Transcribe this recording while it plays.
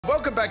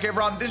Welcome back,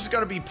 everyone. This is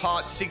going to be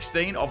part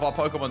 16 of our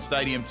Pokemon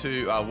Stadium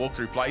 2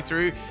 walkthrough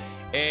playthrough.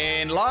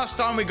 And last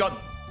time we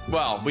got,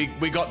 well,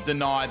 we got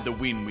denied the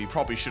win. We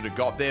probably should have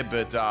got there,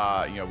 but,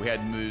 you know, we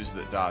had moves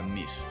that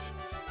missed.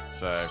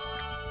 So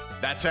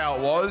that's how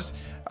it was.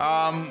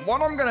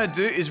 What I'm going to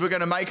do is we're going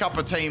to make up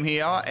a team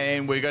here,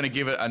 and we're going to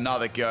give it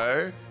another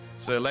go.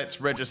 So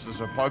let's register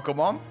some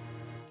Pokemon.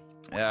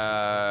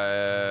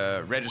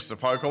 Register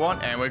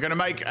Pokemon, and we're going to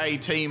make a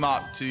team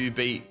up to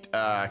beat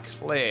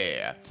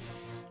Claire.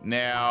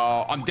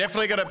 Now, I'm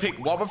definitely going to pick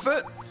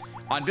Wobbuffet.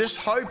 I'm just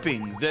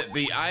hoping that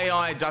the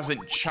AI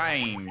doesn't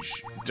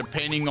change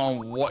depending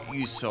on what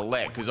you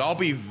select, because I'll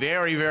be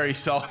very, very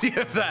salty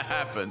if that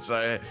happens.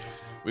 So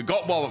we've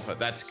got Wobbuffet.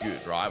 That's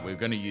good, right? We're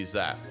going to use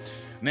that.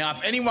 Now,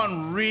 if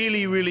anyone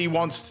really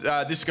wants,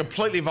 this is a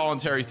completely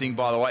voluntary thing,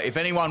 by the way. If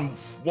anyone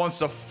wants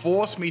to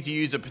force me to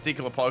use a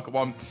particular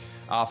Pokemon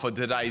for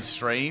today's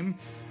stream,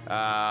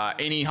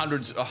 any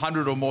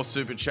 100 or more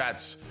super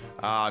chats,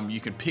 you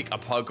can pick a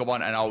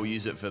Pokemon and I'll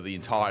use it for the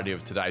entirety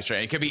of today's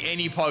stream. It can be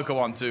any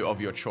Pokemon too of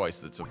your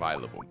choice that's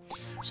available.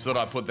 Just thought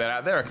I'd put that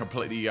out there, a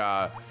completely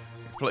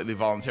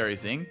voluntary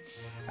thing.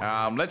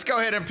 Let's go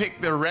ahead and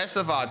pick the rest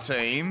of our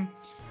team.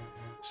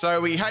 So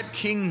we had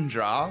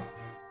Kingdra.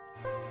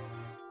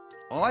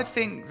 I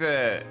think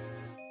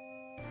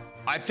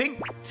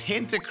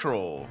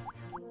Tentacruel.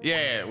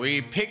 Yeah,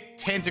 we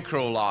picked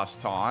Tentacruel last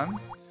time.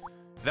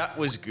 That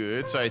was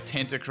good. So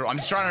Tentacruel. I'm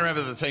just trying to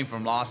remember the team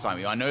from last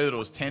time. I know that it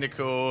was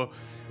Tentacool.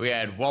 We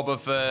had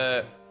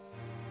Wobbuffet.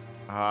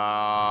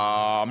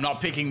 I'm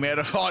not picking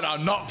Metapod.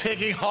 I'm not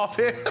picking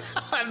Hoppip.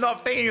 I'm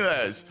not picking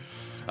those.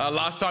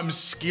 Last time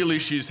skill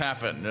issues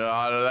happened. Well,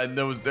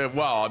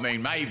 I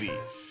mean, maybe.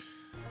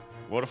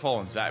 Waterfall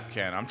and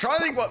Zapcan. I'm trying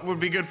to think what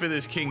would be good for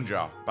this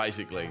Kingdra,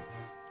 basically.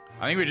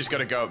 I think we just got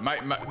to go.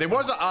 There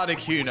was an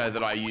Articuno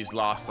that I used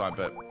last time,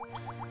 but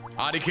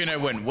Articuno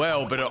went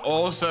well, but it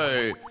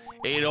also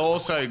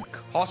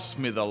cost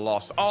me the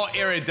loss. Oh,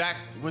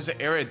 Aerodactyl. Was it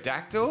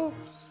Aerodactyl?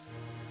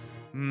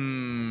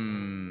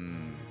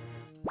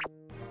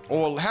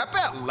 Or how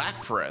about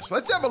Lapras?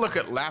 Let's have a look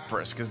at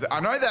Lapras, because I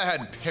know that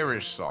had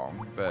Perish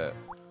Song, but...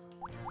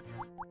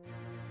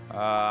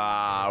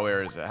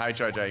 where is it?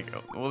 HIJ.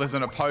 Well, there's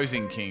an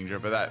opposing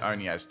Kingdra, but that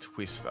only has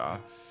Twister.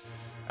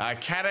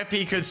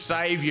 Caterpie could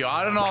save you.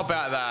 I don't know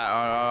about that.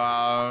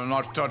 I'm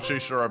not too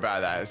sure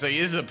about that. So this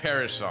is a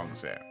Perish Song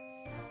set.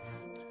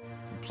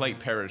 Complete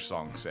Perish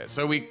Song set.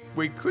 So we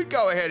could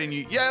go ahead and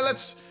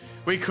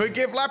we could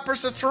give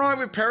Lapras a try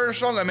with Perish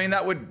Song. I mean,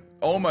 that would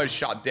almost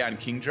shut down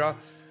Kingdra.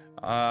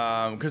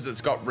 Because it's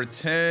got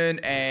Return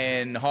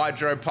and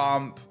Hydro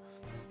Pump.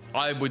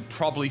 I would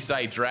probably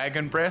say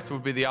Dragon Breath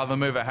would be the other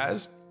move it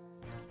has.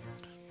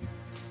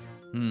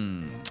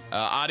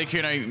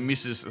 Articuno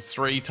misses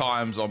 3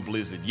 times on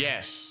Blizzard.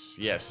 Yes,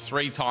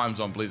 3 times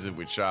on Blizzard,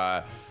 which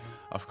of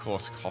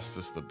course cost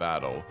us the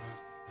battle.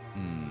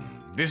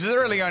 This is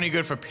really only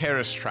good for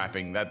Perish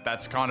trapping.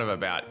 That's kind of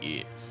about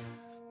it.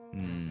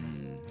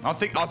 I'll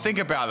think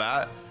about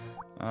that.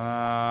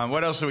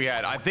 What else do we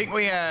had? I think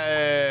we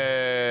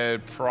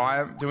had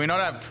Prime. Do we not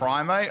have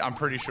Primate? I'm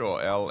pretty sure.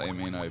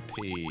 LMNOP.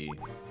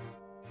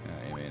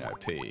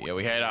 MNOP. Yeah,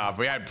 we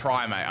had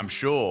Primate, I'm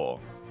sure.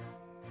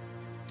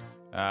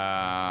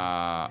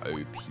 OP.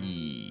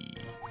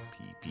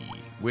 PP.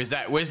 Where's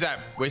that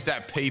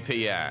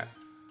PP at?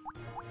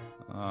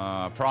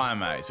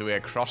 Primate. So we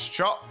had Cross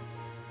Chop.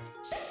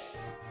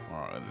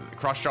 Alright,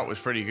 Cross Chop was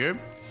pretty good.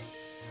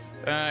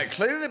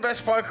 Clearly the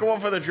best Pokemon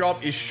for the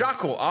job is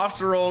Shuckle.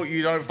 After all,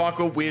 you don't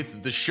fuckle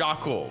with the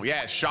Shuckle.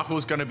 Yeah,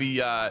 Shuckle's gonna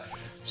be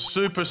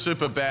super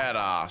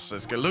badass.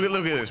 Let's go. Look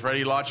at this.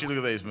 Ready, Lychee? Look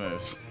at these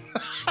moves.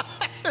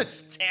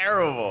 It's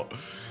terrible.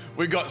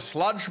 We got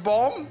Sludge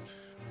Bomb.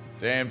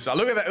 Damn, so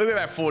look at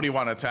that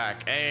 41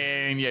 attack.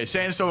 And yeah,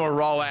 Sandstorm will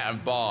roll out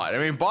and bite. I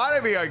mean, bite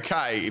would be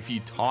okay if you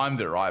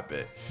timed it right,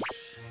 but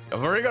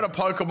I've already got a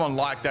Pokemon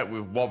like that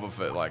with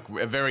Wobbuffet, like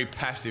a very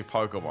passive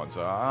Pokemon,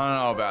 so I don't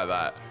know about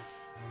that.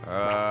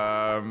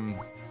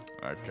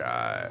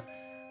 Okay.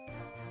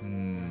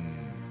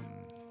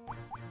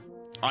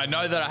 I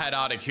know that I had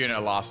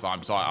Articuno last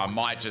time, so I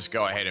might just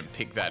go ahead and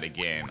pick that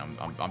again.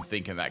 I'm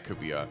thinking that could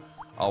be a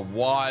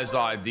wise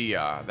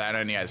idea. That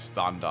only has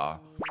Thunder.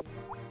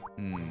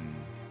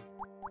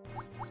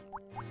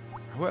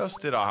 Who else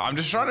did I? I'm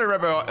just trying to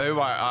remember who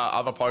my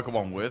other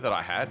Pokemon were that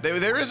I had.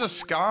 There is a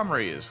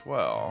Skarmory as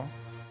well.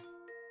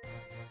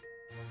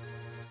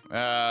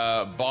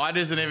 Bite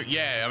isn't even.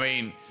 Yeah, I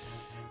mean,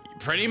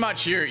 pretty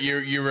much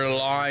you're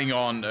relying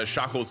on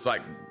Shuckle's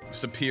like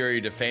superior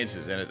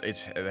defenses, and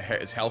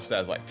its health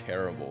stat is like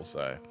terrible.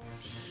 So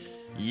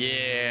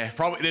yeah,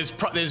 probably there's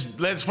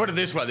let's put it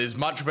this way: there's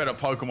much better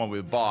Pokemon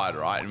with Bite,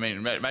 right? I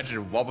mean,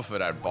 imagine if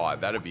Wobbuffet had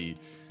Bite. That'd be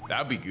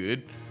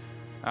good.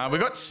 We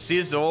got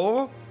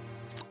Sizzle.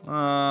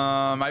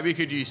 Maybe you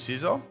could use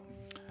Sizzle.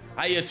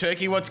 Hey, your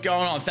turkey, what's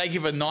going on? Thank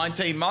you for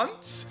 19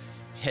 months.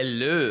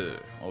 Hello.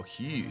 Oh,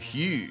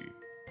 Hugh.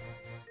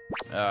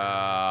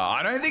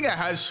 I don't think it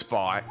has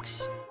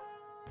spikes.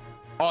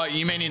 Oh,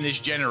 you mean in this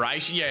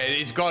generation? Yeah,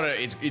 it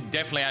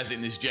definitely has it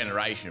in this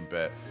generation,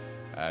 but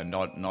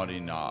not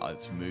in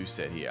its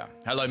moveset here.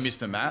 Hello,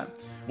 Mr. Matt.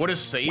 What does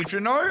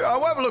Seedra know?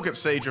 I'll have a look at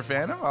Seedra,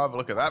 Phantom. I'll have a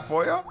look at that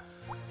for you.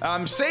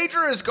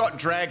 Seedra has got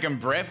Dragon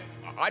Breath.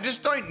 I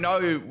just don't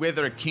know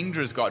whether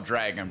Kingdra's got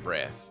Dragon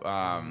Breath,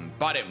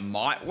 but it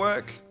might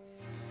work.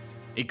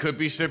 It could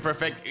be super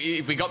effective.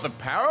 If we got the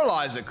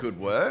Paralyze, it could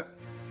work.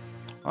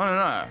 I don't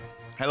know.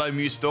 Hello,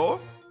 Mewstore.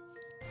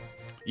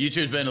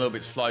 YouTube's been a little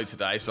bit slow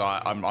today, so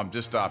I'm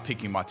just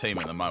picking my team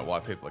at the moment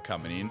while people are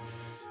coming in.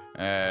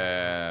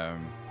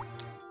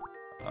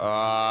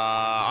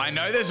 I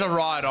know there's a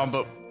Rhydon,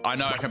 but I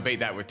know I can beat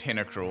that with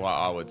Tentacruel,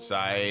 I would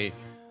say.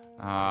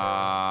 We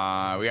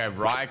have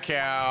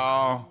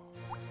Raikou.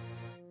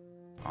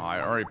 I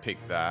already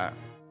picked that.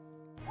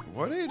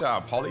 What did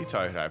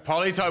Politoed have?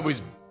 Politoed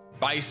was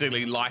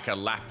basically like a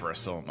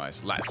Lapras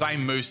almost.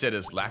 Same moveset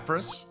as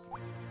Lapras.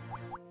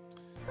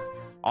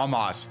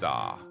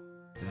 Omastar.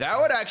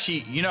 That would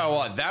actually, you know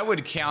what? That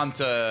would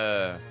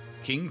counter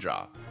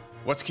Kingdra.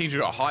 What's Kingdra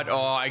got? Oh,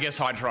 I guess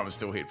Hydro would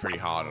still hit pretty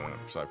hard on it,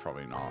 so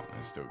probably not.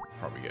 It'll still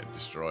probably get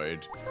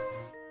destroyed.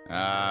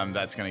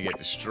 That's gonna get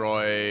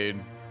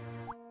destroyed.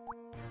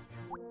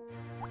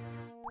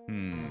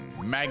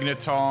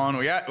 Magneton.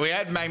 We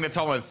had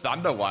Magneton with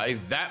Thunder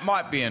Wave. That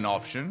might be an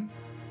option.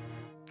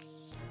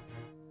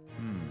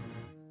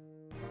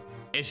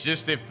 It's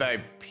just if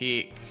they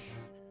pick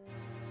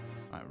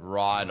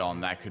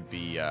Rhydon, that could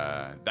be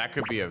a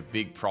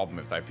big problem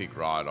if they pick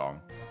Rhydon.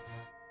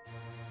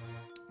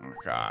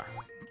 Okay.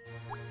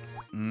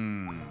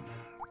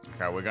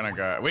 Okay, we're gonna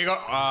go. We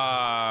got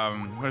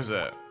what is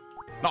it?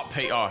 Not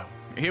P. Oh,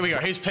 here we go.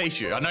 Here's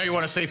Pichu. I know you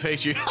want to see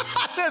Pichu.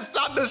 The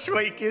Thunder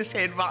Sweet Kiss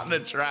headbutton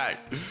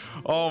attract.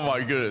 Oh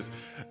my goodness.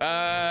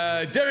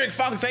 Derek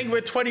Funk, thank you for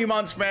 20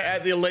 months, man,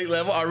 at the elite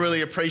level. I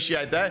really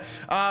appreciate that.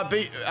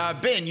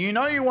 Ben, you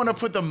know you want to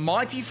put the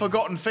mighty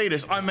Forgotten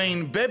Fetus, I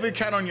mean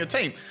Bebucat, on your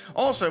team.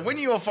 Also, when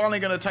you are finally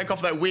going to take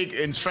off that wig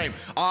and stream,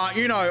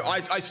 you know,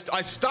 I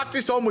stuck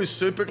this on with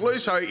super glue,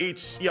 so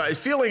it's, you know, it's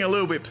feeling a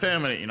little bit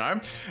permanent, you know.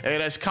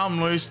 It has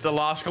come loose the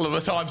last couple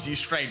of times you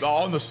streamed. Oh,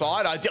 on the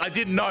side, I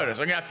didn't notice.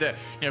 I'm going to have to,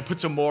 you know, put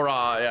some more,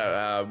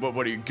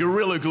 what do you,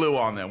 Gorilla Glue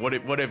on there,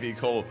 whatever you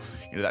call,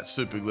 you know, that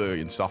super glue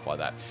and stuff like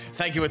that.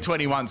 Thank you for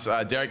 20 months,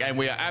 Derek, and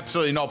we are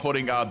absolutely not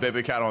putting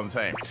Bebucat on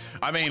the team.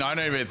 I mean, I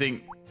don't even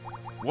think,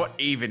 what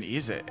even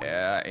is it?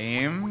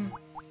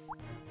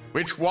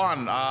 Which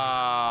one?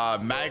 Oh,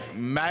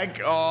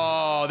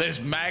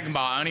 there's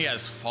Magma, only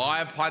has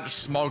Fire Punch,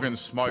 Smog, and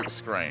Smoke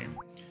Screen.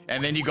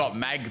 And then you got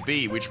Mag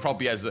B, which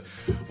probably has the,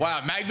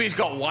 wow, Mag B's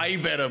got way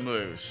better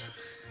moves.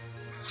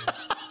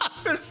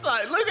 It's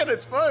like, look at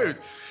its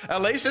moves.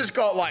 At least it's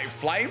got like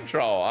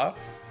Flamethrower.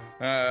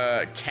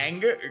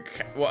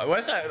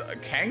 What's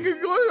that? Kanga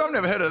Glue? I've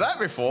never heard of that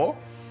before.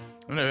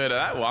 I've never heard of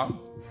that one.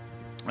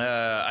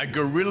 A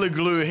Gorilla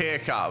Glue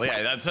haircut.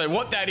 Yeah, that's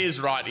what that is,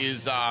 right?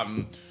 Is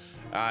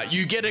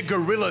you get a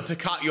gorilla to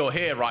cut your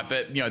hair, right?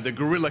 But you know the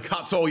gorilla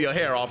cuts all your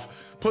hair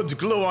off, puts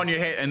glue on your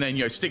hair, and then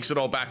you know sticks it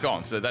all back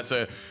on. So that's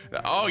a.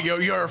 Oh,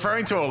 you're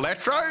referring to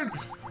Electrode?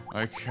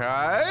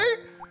 Okay,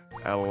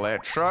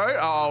 Electrode.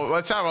 Oh,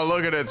 let's have a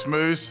look at its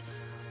moves.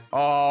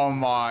 Oh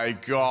my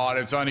god,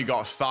 it's only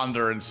got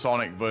Thunder and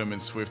Sonic Boom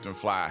and Swift and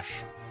Flash.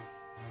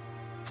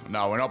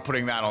 No, we're not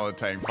putting that on the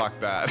team. Fuck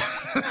that.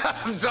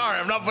 I'm sorry,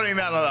 I'm not putting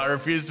that on. I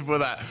refuse to put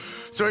that.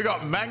 So we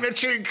got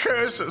Magnitude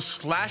Curse,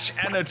 Slash,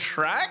 and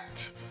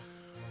Attract.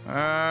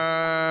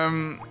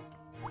 Oh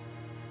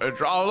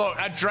look,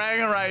 a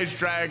Dragon Rage,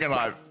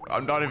 Dragonite.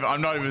 I'm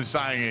not even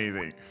saying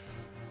anything.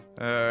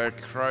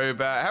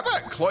 Crobat. How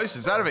about Cloyster?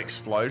 Is that of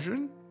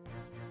Explosion?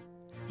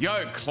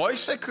 Yo,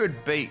 Cloyster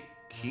could beat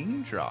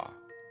Kingdra.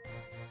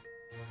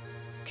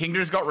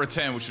 Kingdra's got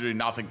Return, which will do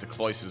nothing to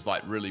Cloyster's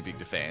like really big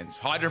defense.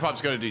 Hydro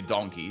Pump's going to do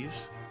donkeys.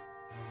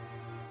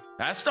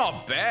 That's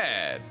not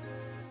bad.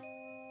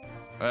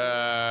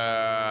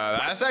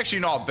 That's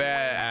actually not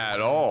bad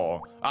at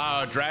all.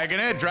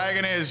 Dragonair.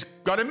 Dragonair's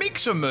got a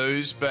mix of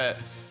moves, but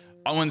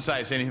I wouldn't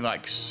say it's anything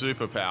like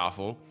super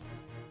powerful.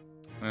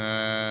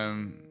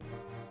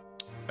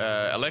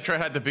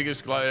 Electrode had the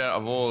biggest glow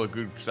of all the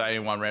good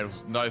Stadium 1 rounds.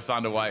 No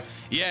Thunder Wave.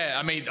 Yeah,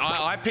 I mean,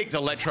 I picked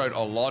Electrode a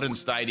lot in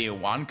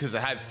Stadium 1 because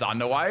it had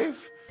Thunder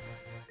Wave.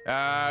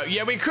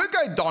 Yeah, we could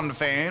go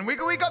Donphan.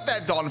 We got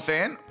that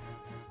Donphan.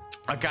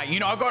 Okay, you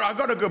know, I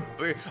got a good.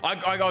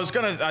 I was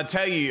gonna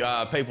tell you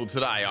people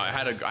today. I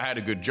had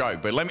a good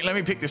joke, but let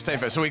me pick this team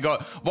first. So we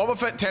got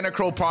Wobbuffet,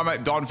 Tentacruel,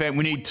 Primeape, Donphan.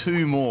 We need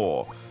two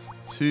more.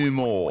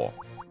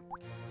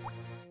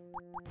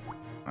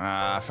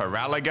 For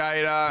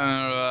Alligator,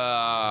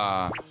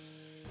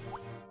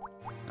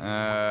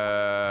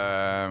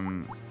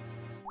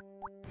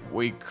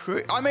 we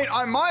could. I mean,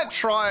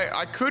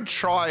 I could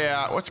try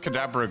out. What's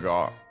Kadabra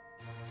got?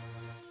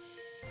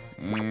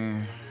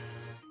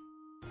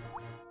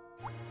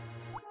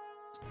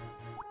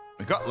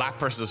 We got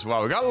Lapras as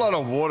well. We got a lot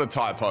of water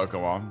type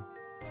Pokemon.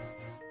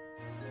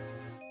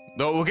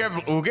 No, we'll give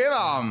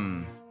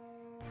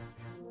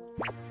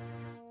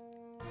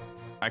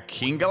a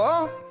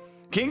Kingler.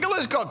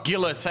 Kingler's got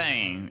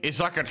guillotine. It's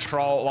like a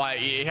troll.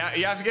 Like you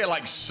have to get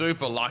like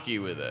super lucky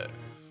with it.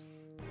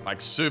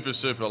 Like super,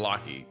 super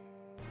lucky.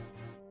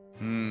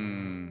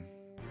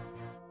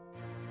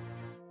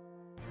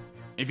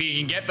 If you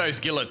can get those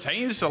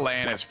guillotines to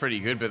land, it's pretty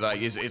good, but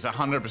like it's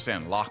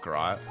 100% luck,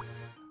 right?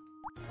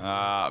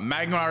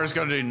 Magmar is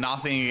going to do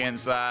nothing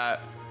against that.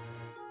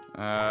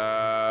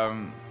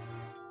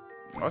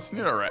 What's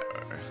new? What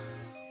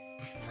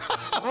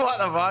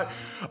the fuck?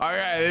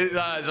 Okay, so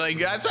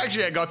that's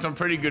actually got some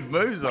pretty good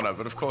moves on it,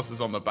 but of course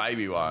it's on the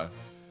baby one.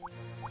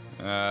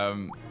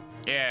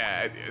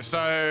 Yeah,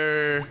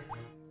 so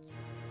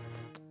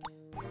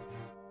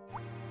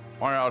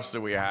what else do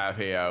we have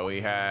here?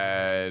 We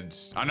had,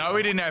 I know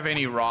we didn't have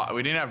any,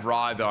 we didn't have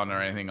Rhydon or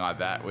anything like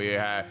that. We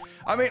had,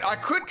 I mean, I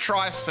could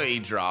try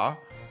Seadra.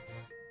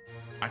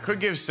 I could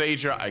give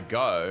Seadra a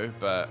go,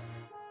 but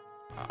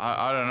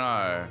I don't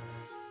know.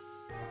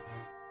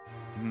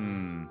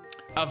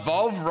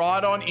 Evolve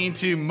Rhydon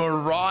into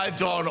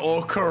Miraidon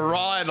or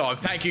Koraidon.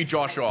 Thank you,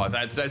 Joshua.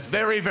 That's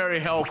very, very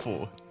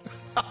helpful.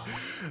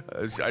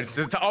 It's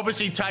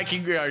obviously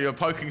taking, you're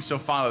poking some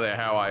fun at there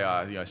how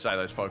I say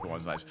those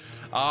Pokemon's names.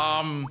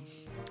 I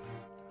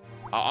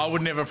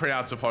would never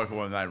pronounce the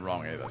Pokemon's name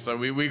wrong either. So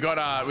we got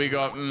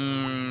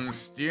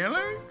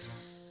Steelix.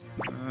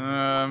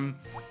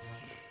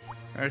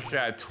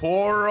 Okay,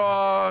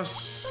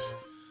 Tauros.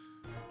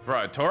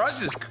 Bro,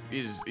 Tauros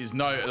is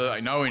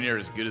nowhere near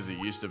as good as it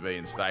used to be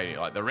in Stadium.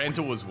 Like the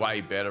rental was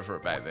way better for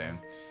it back then.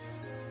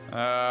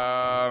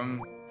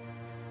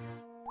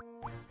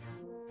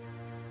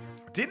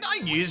 Didn't I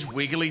use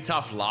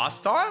Wigglytuff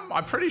last time?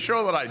 I'm pretty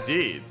sure that I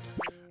did.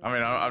 I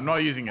mean, I'm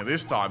not using it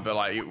this time, but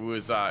like it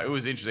was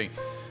interesting.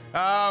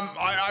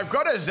 I've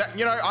got a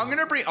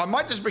I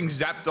might just bring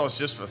Zapdos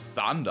just for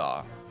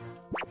Thunder.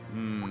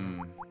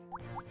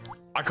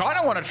 I kind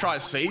of want to try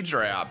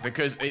Seadra out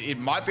because it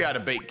might be able to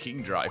beat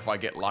Kingdra if I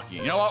get lucky.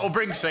 You know what? We'll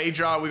bring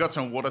Seadra. We got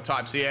some water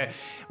types here.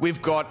 We've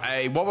got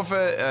a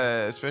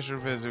Wobbuffet, special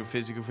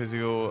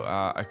physical.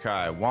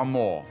 Okay, one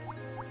more.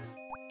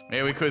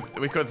 Yeah, we could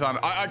Thunder.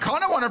 I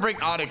kind of want to bring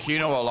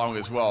Articuno along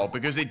as well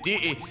because it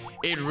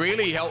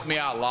really helped me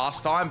out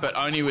last time, but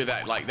only with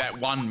that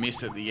one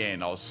miss at the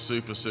end. I was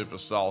super, super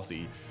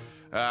salty.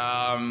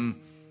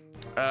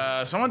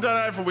 Someone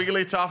donated for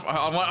Wigglytuff.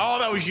 I'm like, oh,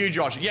 that was you,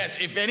 Josh. Yes,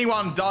 if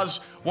anyone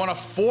does want to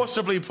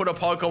forcibly put a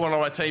Pokemon on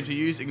my team to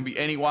use, it can be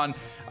anyone.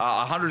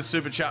 100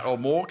 super chat or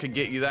more can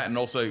get you that, and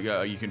also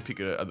you can pick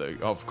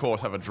of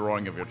course, have a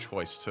drawing of your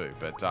choice too.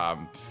 But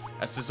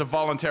that's just a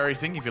voluntary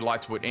thing. If you'd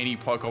like to put any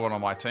Pokemon on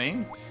my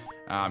team,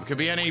 it could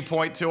be at any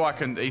point too. I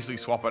can easily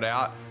swap it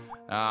out.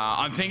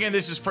 I'm thinking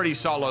this is pretty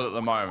solid at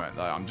the moment,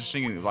 though. I'm just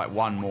thinking like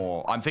one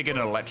more. I'm thinking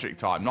an electric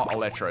type, not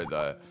Electro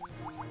though.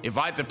 If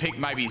I had to pick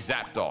maybe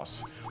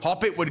Zapdos.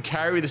 Hoppip would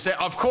carry the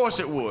set. Of course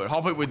it would.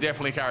 Hoppip would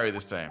definitely carry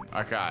this team.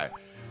 Okay.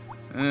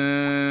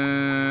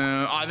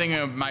 I think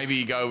I'll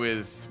maybe go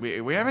with...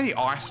 We have any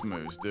ice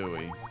moves, do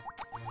we?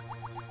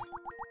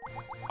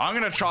 I'm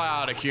going to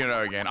try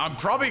Articuno again. I'm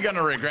probably going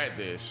to regret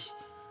this.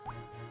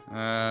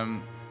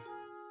 I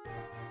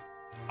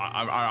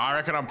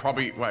reckon I'm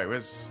probably... Wait,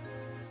 where's...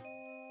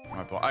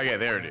 Oh, yeah,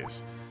 there it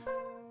is.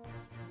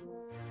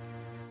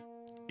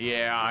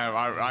 Yeah,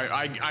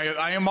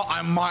 I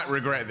might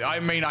regret that. I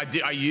mean,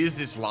 I used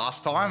this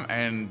last time,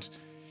 and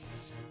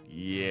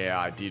yeah,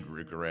 I did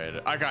regret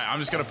it. Okay, I'm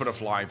just gonna put a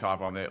flying type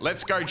on there.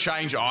 Let's go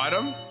change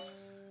item.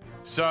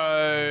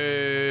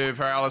 So,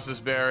 Paralysis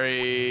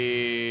Berry,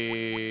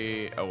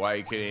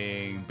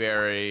 Awakening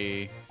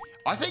Berry.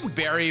 I think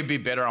Berry would be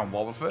better on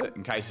Wobbuffet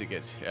in case it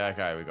gets...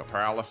 Okay, we've got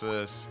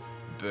Paralysis,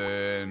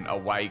 Burn,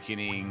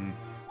 Awakening,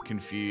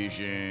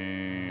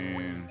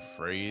 Confusion,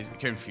 Freeze,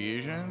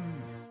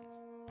 Confusion?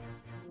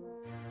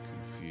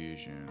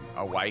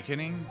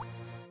 Awakening?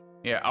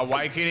 Yeah,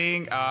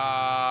 Awakening.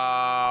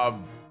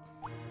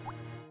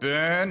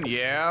 Burn,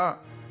 yeah.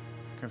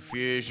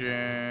 Confusion.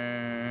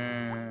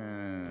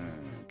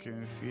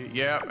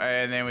 Yep,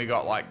 and then we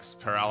got like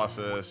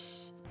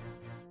Paralysis.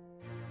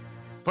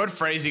 Put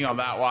Freezing on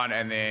that one,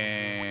 and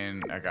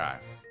then... Okay.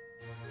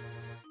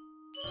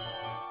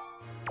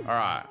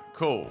 Alright,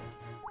 cool.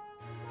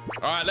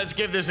 Alright, let's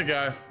give this a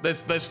go.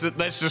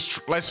 Let's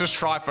just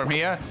try from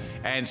here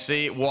and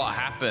see what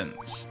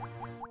happens.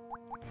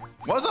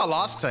 What was our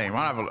last team?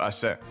 I have a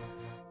set.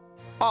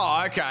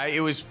 Oh, okay.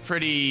 It was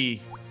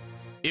pretty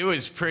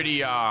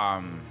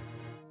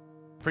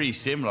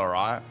similar,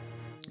 right?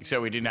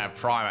 Except we didn't have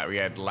Primeape. We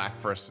had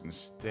Lapras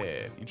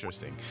instead.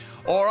 Interesting.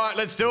 All right,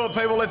 let's do it,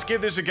 people. Let's give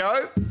this a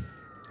go.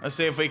 Let's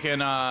see if we can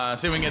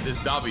get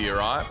this W,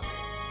 right?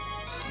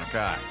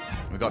 Okay.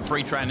 We've got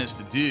 3 trainers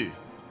to do.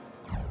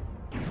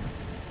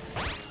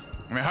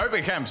 I mean, I hope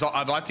it can. So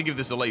I'd like to give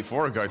this Elite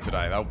Four a go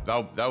today.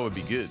 That would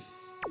be good.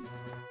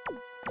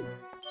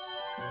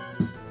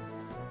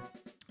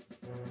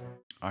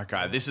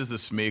 Okay, this is the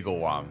Smeagol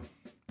one.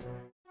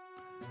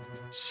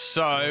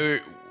 So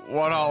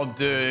what I'll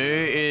do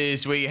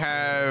is we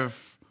have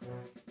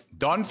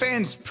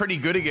Donphan's pretty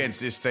good against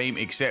this team,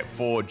 except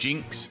for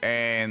Jinx,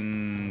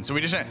 and so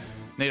we just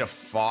Need a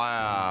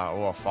fire,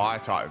 or a fire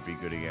type would be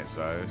good against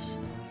those.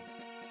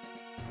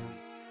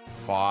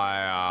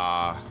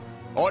 Fire.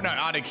 Oh no,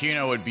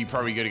 Articuno would be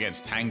probably good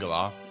against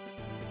Tangela.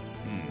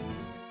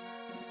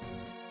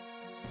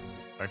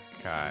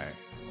 Okay.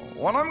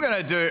 What I'm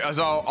gonna do is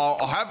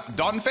I'll have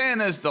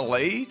Donphan as the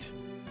lead,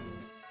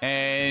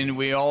 and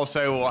we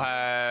also will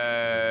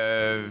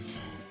have.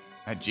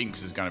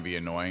 Jinx is gonna be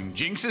annoying.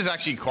 Jinx is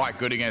actually quite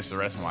good against the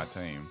rest of my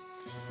team.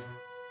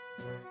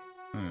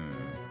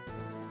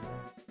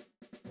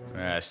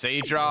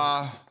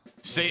 Seadra,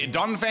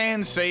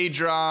 Donphan,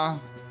 Seadra.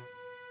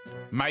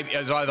 Maybe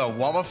as either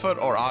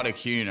Wobbuffet or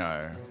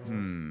Articuno.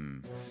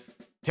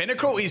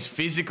 Tentacruel is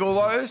physical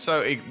though, so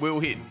it will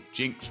hit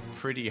Jinx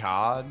pretty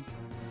hard.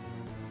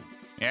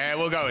 Yeah,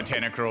 we'll go with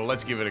Tentacruel.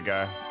 Let's give it a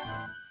go.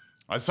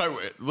 So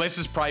let's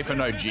just pray for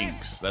no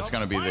Jinx. That's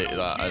going to be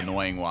the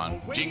annoying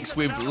one. Jinx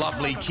with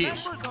lovely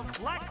kiss. You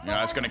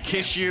know, it's going to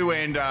kiss you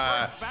and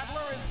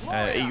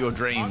eat your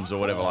dreams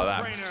or whatever like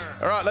that.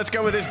 All right, let's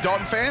go with this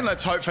Donphan.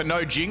 Let's hope for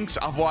no Jinx.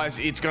 Otherwise,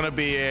 it's going to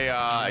be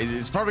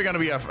it's probably going to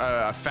be a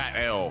fat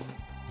L.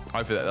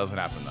 Hopefully that doesn't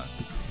happen though.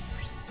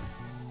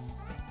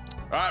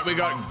 All right, we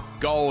got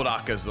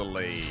Golduck as the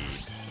lead.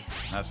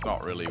 That's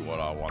not really what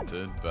I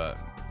wanted, but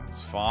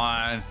it's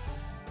fine.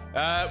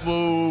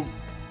 We'll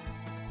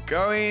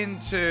go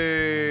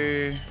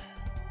into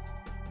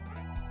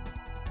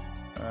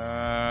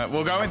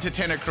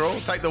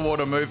Tentacruel, take the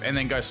water move, and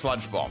then go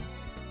Sludge Bomb.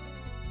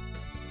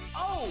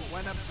 Oh,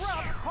 when a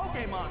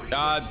Pokemon.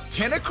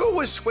 Tentacruel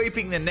was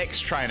sweeping the next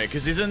trainer,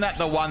 because isn't that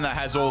the one that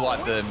has all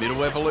like the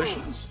middle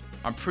evolutions?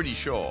 I'm pretty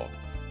sure.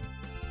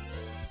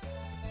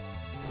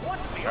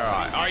 All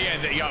right. Oh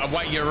yeah.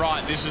 Wait, you're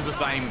right. This was the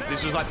same.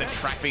 This was like the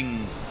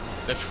trapping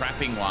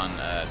one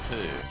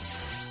too.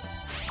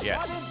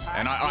 Yes.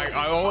 And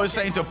I always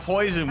seem to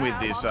poison with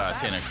this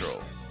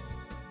Tentacruel.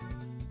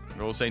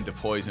 It all seemed to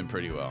poison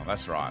pretty well.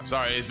 That's right.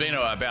 Sorry, it's been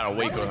about a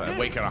week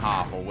and a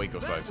half or a week or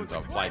so since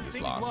I've played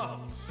this last.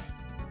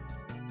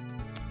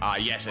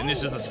 Yes, and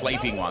this is the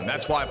sleeping one.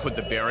 That's why I put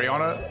the berry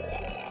on it.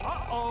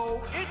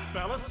 Uh-oh, it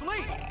fell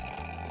asleep.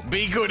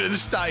 Be good and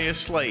stay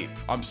asleep.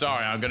 I'm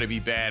sorry, I'm gonna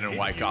be bad and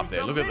wake up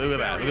there. Look at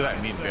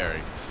that mint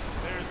berry.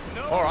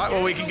 All right,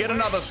 well we can get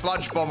another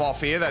Sludge Bomb off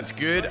here. That's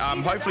good.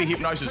 Hopefully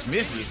Hypnosis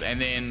misses,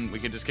 and then we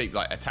can just keep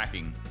like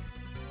attacking.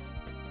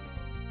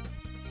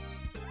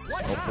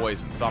 Or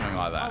poison, something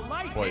like that.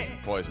 Poison.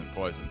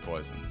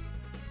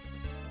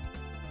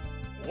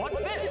 What's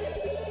this?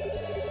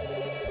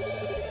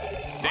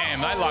 Damn,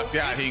 they lucked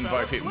out hitting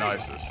both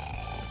Hypnosis.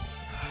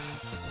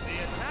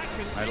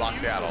 They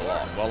lucked out a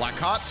lot. Well, I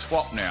can't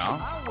swap now.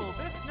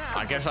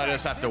 I guess I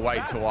just have to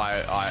wait till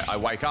I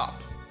wake up.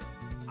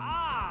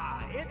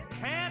 It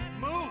can't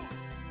move.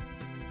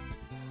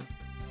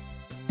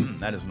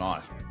 That is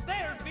nice.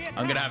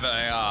 I'm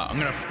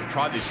gonna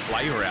try this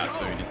flavor out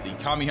soon. It's the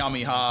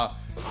Kamehameha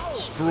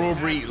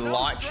Strawberry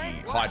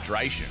Lychee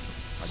Hydration.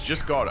 I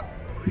just got it.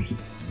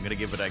 I'm gonna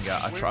give it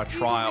a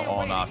trial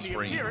on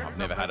stream. I've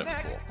never had it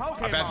before.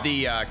 I've had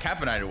the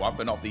caffeinated one,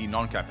 but not the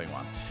non-caffeine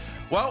one.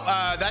 Well,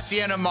 that's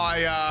the end of my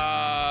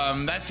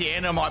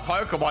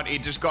Pokemon.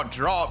 It just got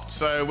dropped,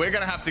 so we're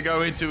gonna have to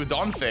go into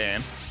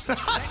Donphan.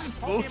 That's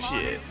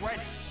bullshit.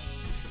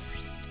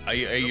 Are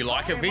you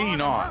like it, Vinny?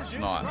 Nice.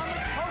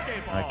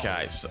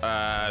 Okay, so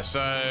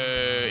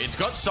it's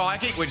got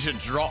Psychic, which it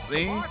dropped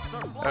there.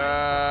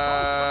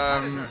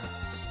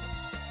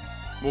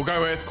 We'll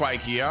go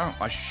Earthquake here.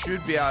 I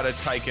should be able to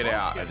take it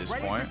out at this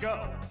point.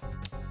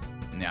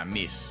 Now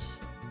miss.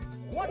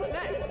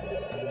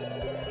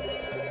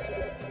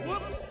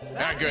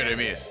 How good it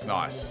missed.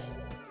 Nice.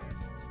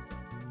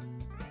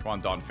 Come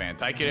on, Donphan.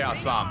 Take it out,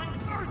 son.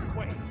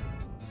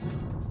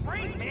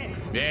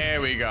 There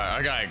we go.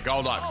 Okay,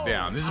 Golduck's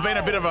down. This has been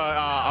a bit of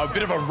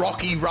a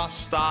rocky, rough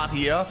start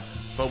here,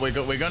 but we're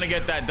going to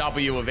get that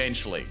W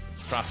eventually.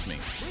 Trust me.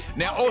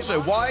 Now, also,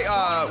 why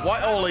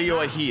all of you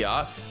are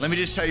here? Let me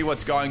just tell you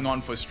what's going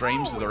on for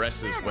streams for the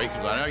rest of this week,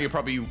 because I know you're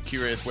probably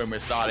curious when we're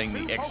starting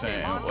the X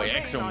and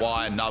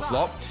Y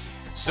Nuzlocke.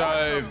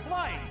 So,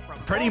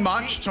 pretty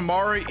much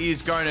tomorrow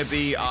is going to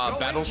be our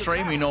battle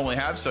stream we normally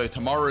have. So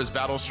tomorrow is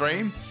battle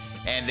stream,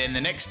 and then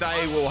the next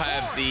day we'll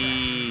have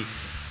the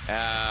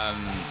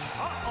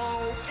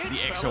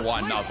X and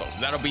Y Nuzlocke.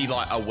 So that'll be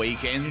like a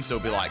weekend. So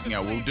it'll be like, you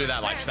know, we'll do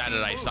that like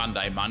Saturday,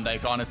 Sunday, Monday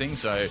kind of thing.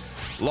 So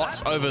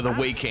lots over the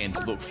weekend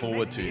to look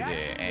forward to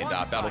there, and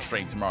battle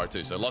stream tomorrow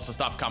too. So lots of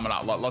stuff coming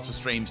up, lots of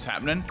streams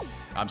happening.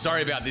 I'm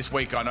sorry about this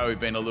week. I know we've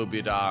been a little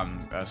bit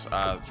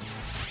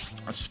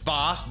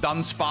sparse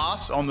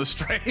on the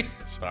stream.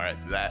 Sorry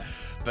for that,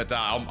 but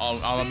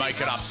I'll make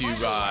it up to you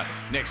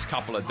next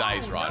couple of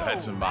days, right?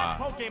 I've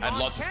had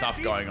lots of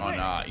stuff going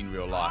on in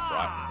real life,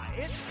 right?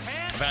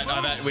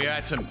 We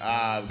had some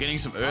getting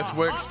some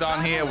earthworks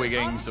done here. We're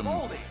getting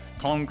some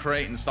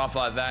concrete and stuff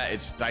like that.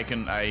 It's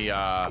taken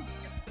a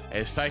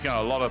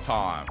lot of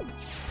time,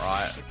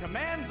 right?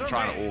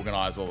 Trying to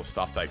organize all the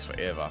stuff takes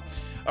forever.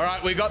 All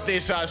right, we got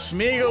this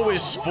Smeagol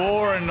with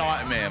Spore and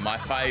Nightmare, my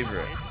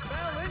favorite.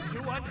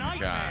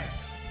 Okay.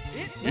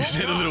 You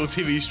said a little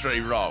TV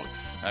stream wrong.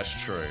 That's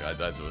true.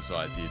 That's what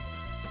I did.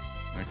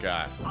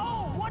 Okay.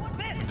 Oh, what's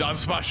this?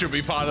 Dunsparce should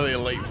be part of the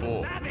Elite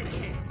Four.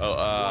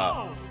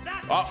 Oh,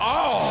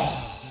 Whoa,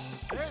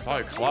 that's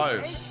so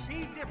close.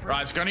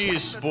 Right, it's going to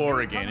use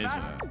Spore again,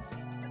 isn't it?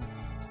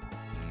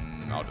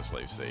 I'll just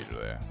leave Seedra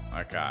there.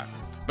 Okay.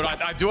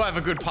 But I do have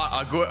a good pun.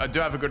 I do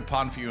have a good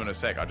pun for you in a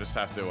sec. I just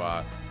have to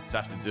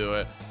do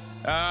it.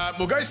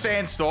 We'll go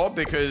Sandstorm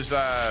because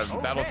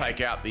that'll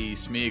take out the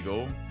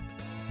Smeargle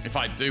if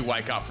I do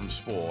wake up from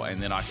Spore,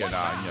 and then I can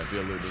be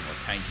a little bit more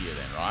tankier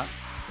then, right?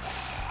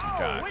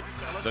 Okay.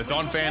 So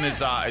Donphan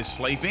is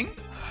sleeping.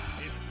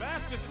 It's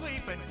fast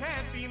asleep and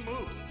can't be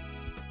moved.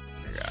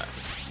 Okay.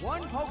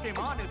 One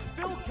Pokemon is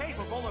still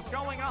capable of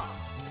going on,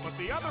 but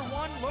the other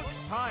one looks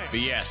tired.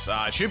 But yes,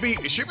 it should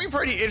be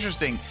pretty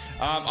interesting.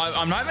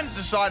 I haven't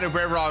decided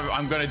whether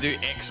I'm going to do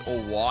X or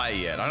Y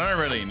yet. I don't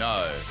really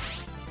know.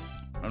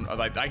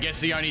 I guess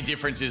the only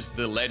difference is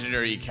the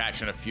legendary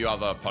catch and a few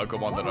other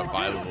Pokemon that are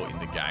available in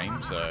the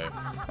game. So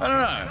I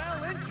don't know.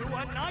 Into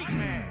a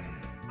nightmare.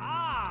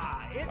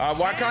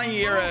 Why can't you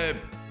hear a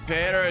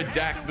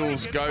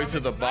pterodactyls go to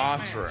the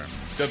bathroom?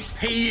 The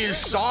P is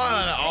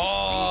silent.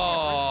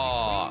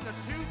 Oh,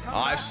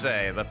 I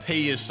see. The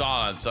P is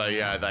silent. So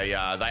yeah, they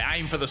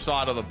aim for the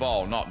side of the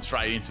bowl, not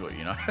straight into it.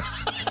 You know.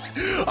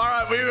 All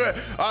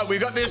right, we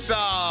got this.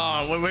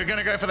 We're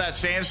gonna go for that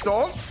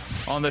Sandstorm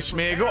on the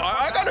Smeargle.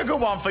 I got a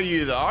good one for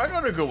you though. I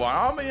got a good one.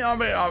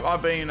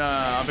 I've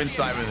been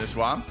saving this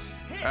one.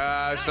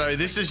 So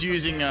this is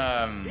using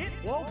It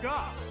woke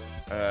up.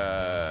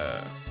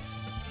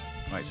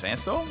 Wait,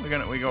 Sandstorm?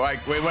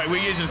 We're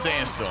using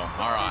Sandstorm.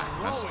 All right,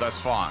 that's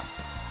fine.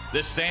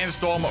 The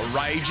Sandstorm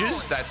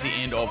rages. That's the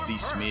end of the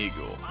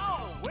Smeargle.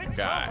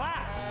 Okay.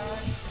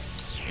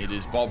 It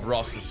is Bob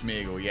Ross the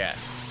Smeargle. Yes.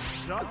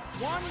 Just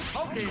one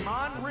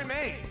Pokemon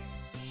remains.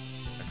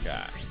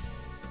 Okay.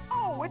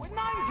 Oh, it's 90.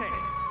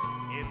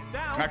 It's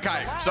down.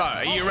 Okay. So,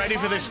 are you ready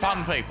for this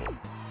pun, people?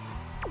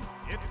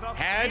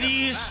 How do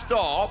you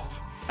stop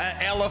an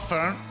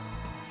elephant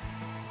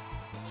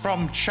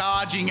from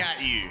charging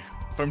at you?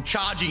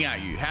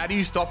 How do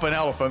you stop an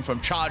elephant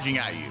from charging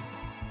at you?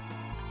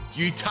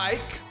 You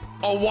take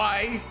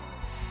away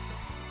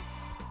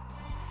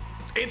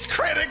its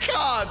credit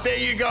card. There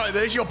you go.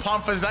 There's your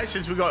pun for today.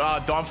 Since we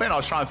got Donphan, I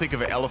was trying to think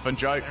of an elephant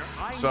joke.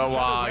 So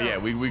yeah,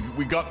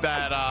 we got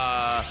that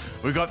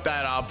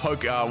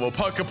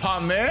poker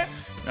pun there.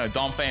 No,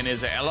 Donphan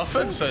is an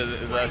elephant, so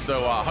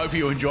hope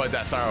you enjoyed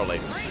that thoroughly.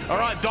 All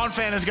right,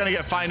 Donphan is going to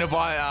get fainted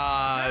by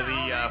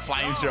the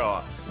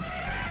flamethrower.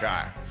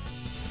 Okay.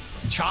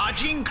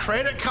 Charging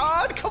credit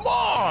card? Come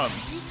on!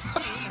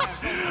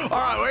 All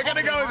right, we're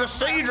gonna go with the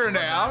Seedra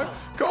now.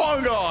 Come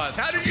on, guys.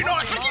 How did you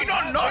not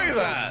know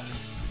that?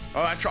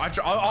 Oh, I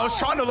was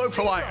trying to look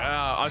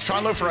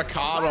for a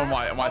card on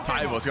my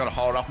table. I was gonna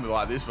hold up and be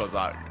like this, but I was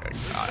like,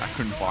 I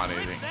couldn't find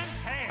anything.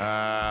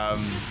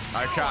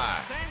 Okay.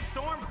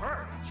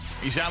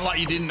 You sound like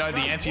you didn't know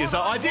the answer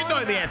yourself. I did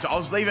know the answer. I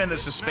was leaving it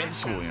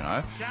suspenseful, you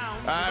know.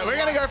 We're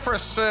gonna go for a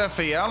Surf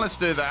here. Let's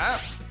do that.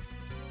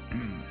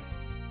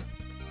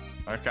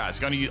 Okay, it's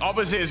going to use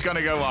opposite. Is going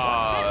to go.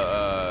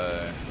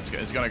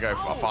 It's going to go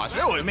for 5.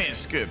 Oh, it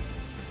missed. Good,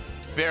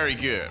 very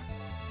good.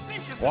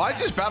 Why is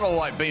this battle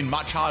like been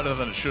much harder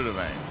than it should have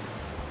been?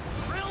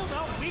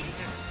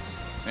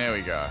 There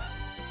we go.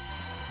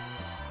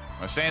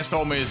 My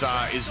Sandstorm is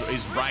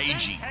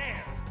raging.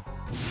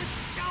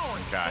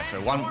 Okay, so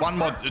one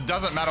more. It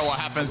doesn't matter what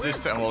happens this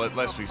time. Well,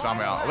 let's be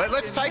somehow.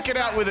 Let's take it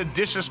out with a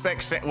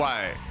disrespect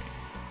way.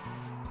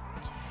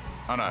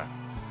 Oh no,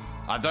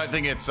 I don't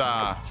think it's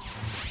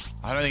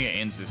I don't think it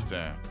ends this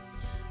turn.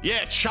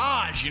 Yeah,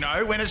 charge, you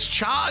know, when it's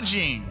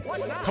charging.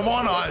 Come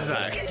on,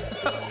 Isaac.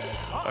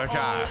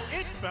 Okay.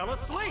 It fell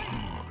asleep.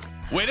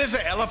 Where does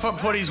the elephant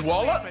put his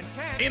wallet?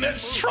 In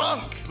its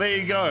trunk. There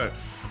you go.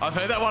 I've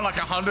heard that one like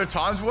 100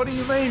 times. What do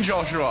you mean,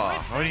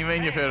 Joshua? What do you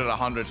mean you've heard it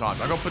 100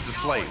 times? I got put to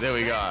sleep. There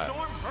we go.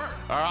 All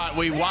right,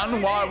 we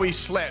won while we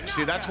slept.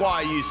 See, that's why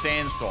I used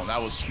Sandstorm. That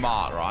was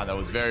smart, right? That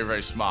was very,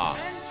 very smart.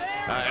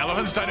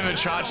 Elephants don't even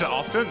charge that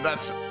often.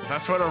 That's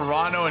what a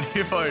rhino and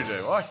hippo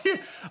do. I mean,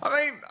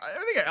 I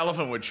don't think an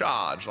elephant would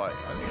charge. I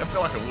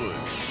feel like it would.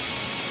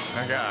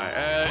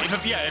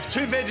 Okay. If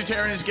two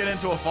vegetarians get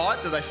into a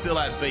fight, do they still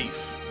have beef?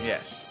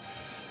 Yes.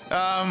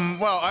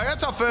 Well,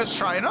 that's our first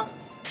trainer.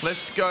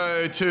 Let's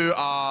go to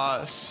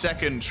our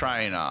second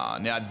trainer.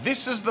 Now,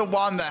 this is the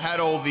one that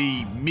had all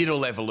the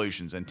middle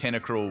evolutions, and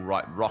Tentacruel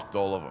rocked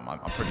all of them. I'm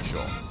pretty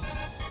sure.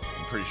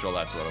 I'm pretty sure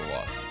that's what it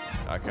was.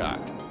 Okay.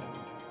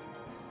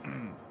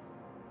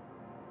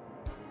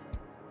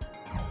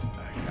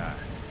 Okay.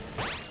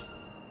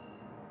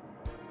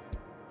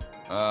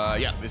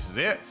 Yeah, this is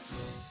it.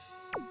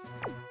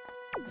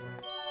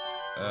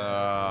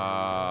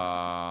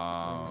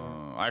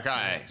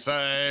 Okay,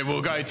 so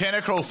we'll go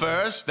Tentacruel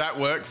first. That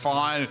worked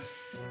fine.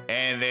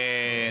 And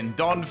then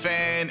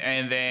Donphan,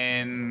 and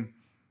then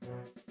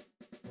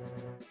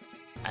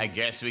I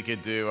guess we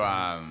could do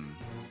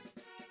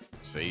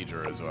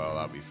Seedra as well.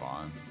 That'll be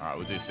fine. All right,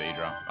 we'll do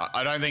Seedra.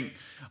 I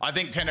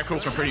think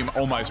Tentacruel can pretty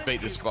almost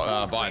beat this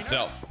by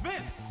itself.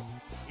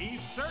 He's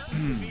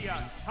certain to be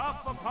a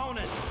tough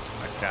opponent.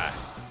 Okay.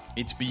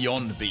 It's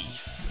beyond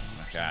beef.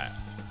 Okay.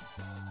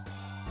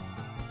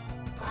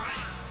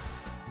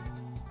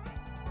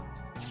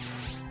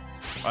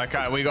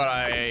 Okay, we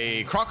got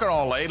a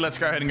Crocodile lead. Let's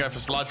go ahead and go for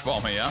Sludge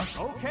Bomb here.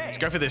 Okay. Let's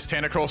go for this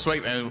Tentacruel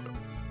sweep. And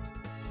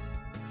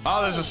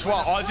oh, there's a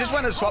swap. Oh, is this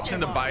when it swaps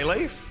into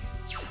Bayleaf?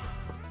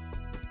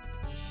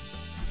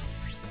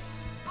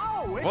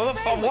 Oh, Well, the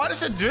fuck? Why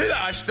does it do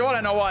that? I still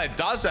don't know why it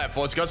does that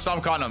for. It's got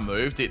some kind of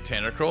move to hit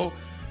Tentacruel.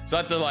 Is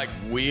that the like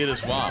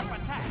weirdest one?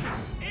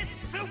 It's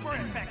super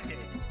effective.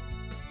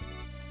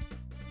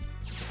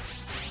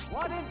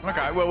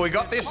 Okay, well we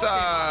got this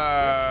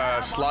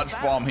Sludge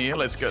Bomb here.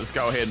 Let's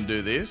go ahead and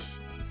do this.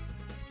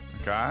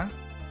 Okay.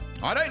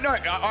 I don't know.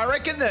 I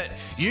reckon that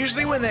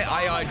usually when their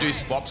AI do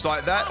swaps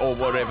like that or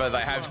whatever, they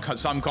have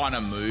some kind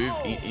of move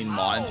in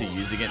mind to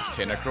use against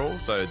Tentacruel.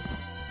 So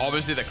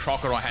obviously the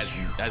Crocodile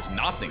has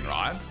nothing,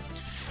 right?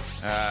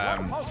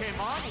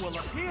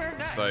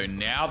 So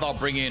now they'll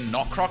bring in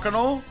not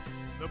Crocodile.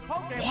 The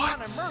Pokemon What?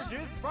 emerges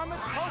from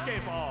its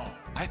Pokeball.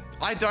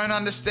 I don't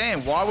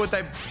understand. Why would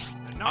they?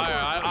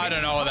 I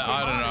don't know that.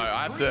 I don't know.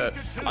 I have to.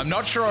 I'm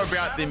not sure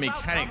about the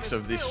mechanics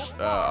of this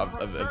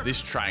of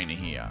this trainer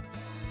here.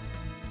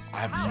 I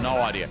have no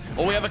idea.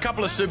 Well, we have a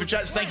couple of super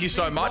chats. Thank you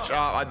so much.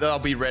 They'll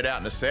be read out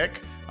in a sec.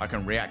 I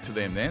can react to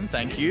them then.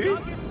 Thank you.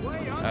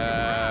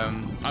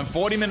 I'm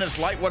 40 minutes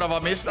late. What have I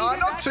missed?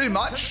 Not too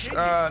much.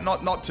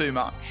 Not too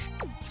much.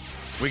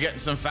 We're getting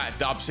some fat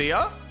dubs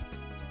here.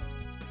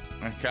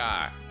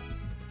 Okay.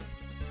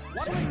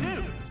 What do we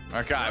do?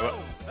 Okay. Well,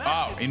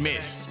 oh, he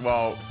missed.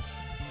 Well,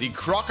 the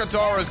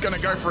Crocodile is going to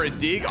go for a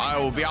dig. I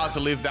will be able to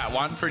live that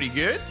one pretty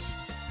good.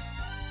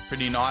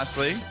 Pretty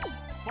nicely.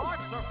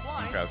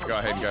 Okay, let's go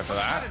ahead and go for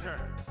that.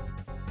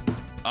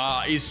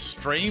 Is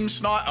stream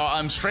snipe? Oh,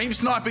 I'm stream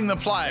sniping the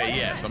player.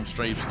 Yes, I'm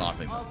stream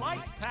sniping them.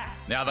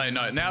 Now they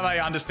know. Now they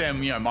understand,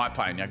 my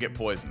pain. Now get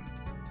poisoned.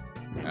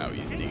 Now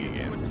he's digging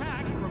again.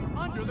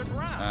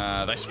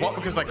 They swapped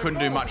because they couldn't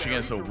do much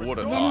against the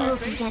water Lenny type.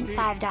 Wilson sent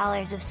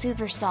 $5 of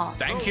super salt.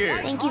 Thank you.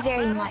 Thank you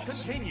very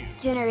much.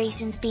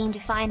 Generations being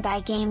defined by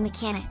game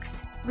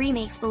mechanics.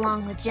 Remakes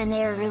belong with Gen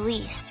they are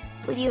released.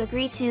 Would you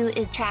agree 2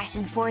 is trash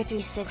and 4, 3,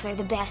 6 are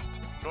the best?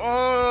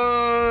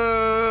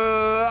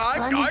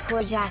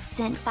 Underscore Jack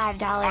sent $5 I'm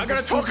going of to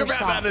talk super about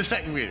salt. that in a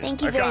second.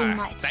 Thank you very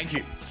much. Thank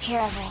you.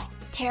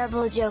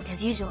 Terrible joke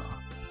as usual.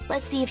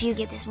 Let's see if you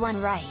get this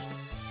one right.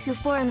 Who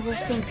forms a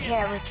sync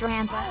pair with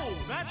Drampa?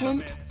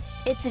 Hint,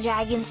 it's a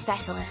dragon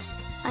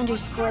specialist.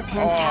 Underscore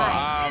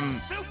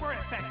PIMPNITE.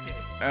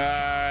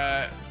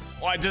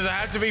 Does it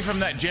have to be from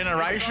that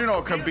generation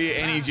or can it be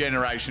any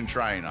generation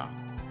trainer?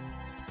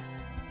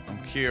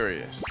 I'm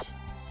curious.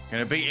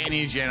 Can it be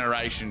any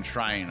generation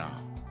trainer?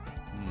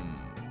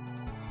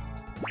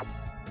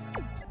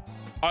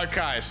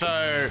 Okay,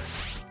 so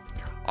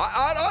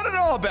I don't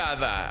know about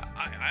that.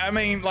 I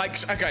mean,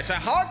 like, okay, so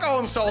Heart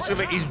Gold and Soul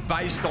Silver is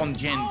based on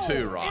Gen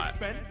 2, right?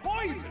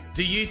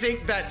 Do you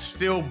think that's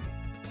still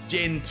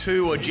Gen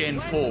 2 or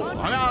Gen 4? I'm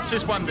gonna ask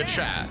this one to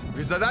chat,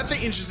 because that's an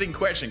interesting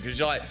question, because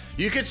you're like,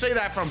 you could see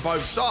that from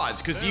both sides,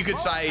 because you could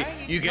say,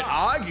 you could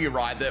argue,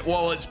 right, that,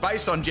 well, it's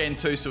based on Gen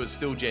 2, so it's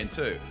still Gen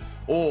 2.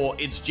 Or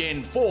it's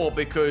Gen 4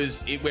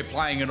 because we're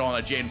playing it on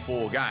a Gen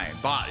 4 game,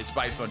 but it's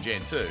based on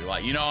Gen 2.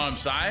 Like, you know what I'm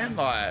saying?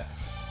 Like,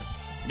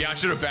 yeah, I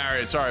should have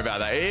barried it. Sorry about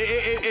that.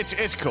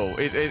 It's cool.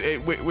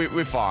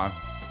 We're fine.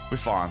 We're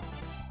fine.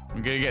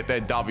 I'm gonna get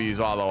their W's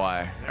either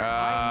way.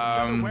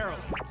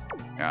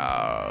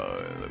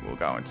 We'll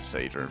go into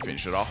Cedar and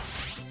finish it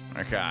off.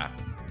 Okay.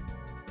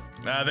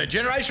 They're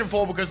Generation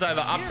 4 because they've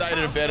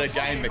updated a better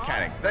game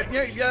mechanics.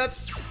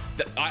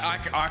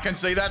 I can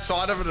see that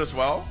side of it as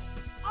well.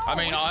 I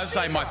mean, I'd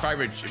say my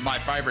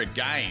favorite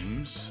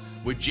games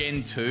were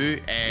Gen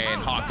 2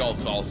 and Heart Gold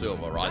Soul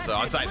Silver, right? So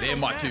I'd say they're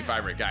my 2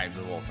 favorite games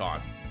of all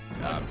time.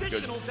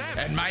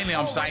 And mainly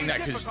I'm saying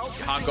that because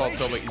Heart Gold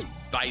Silver is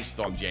based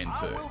on Gen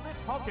 2.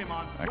 Okay,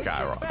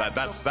 right.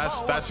 That's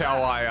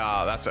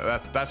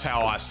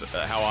how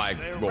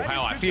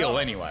I feel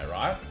anyway,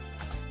 right?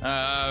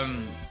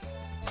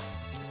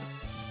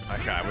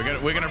 Okay,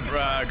 we're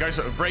gonna go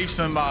breathe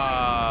some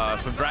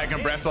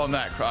dragon breath on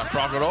that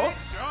Crocodile.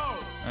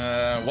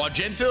 While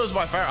Gen 2 is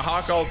my favorite,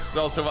 Heart Gold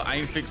Soul Silver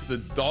ain't fixed the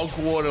dog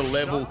water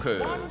level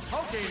curve.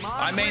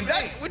 I mean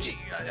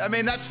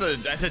that's a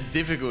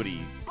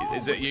difficulty.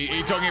 Is it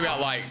you're talking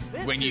about like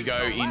when you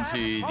go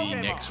into the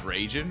next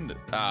region?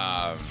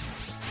 Or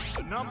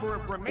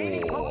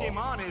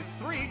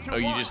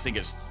you just think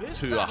it's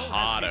too a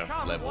harder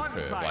level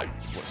curve? Like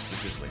what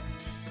specifically?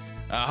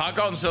 Heart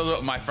Gold and Silver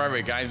are my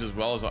favorite games as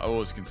well, as I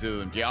always consider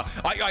them. Yeah,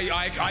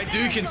 I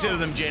do consider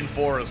them Gen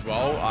 4 as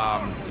well.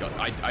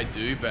 I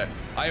do, but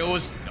I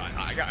always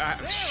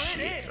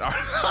shit.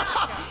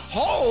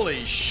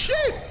 Holy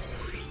shit!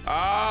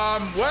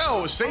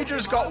 Well,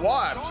 Cedra's got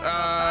wiped.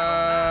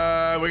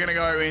 We're gonna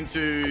go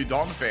into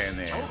Donphan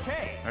there.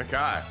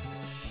 Okay.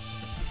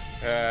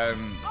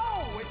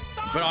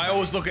 But I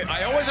always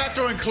have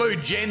to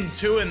include Gen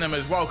 2 in them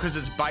as well because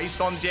it's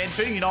based on Gen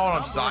 2. You know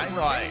what I'm saying?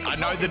 Like, I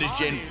know that it's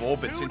Gen 4,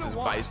 but since it's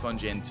based on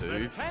Gen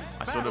 2,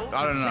 I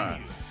don't know.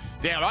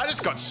 Damn, I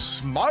just got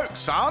smoked,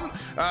 son.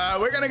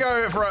 We're gonna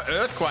go for an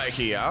earthquake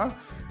here.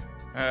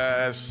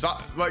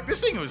 Like,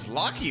 this thing was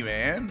lucky,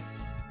 man.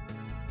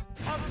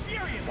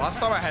 Last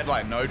time I had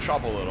like no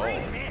trouble at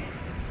all.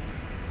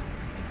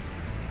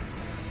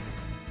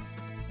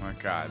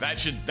 Okay, that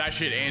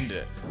should end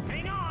it.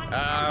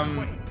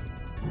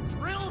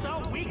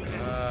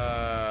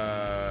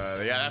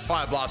 Yeah, that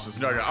fire blast was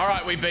no good. All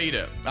right, we beat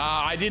it.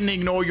 I didn't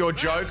ignore your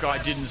joke. I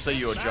didn't see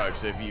your joke.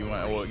 So if you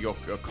want, or your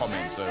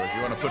comment. So if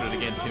you want to put it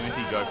again,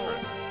 Timothy, go for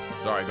it.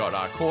 Sorry, I got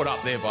caught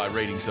up there by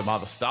reading some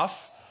other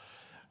stuff.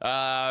 All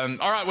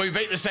right, we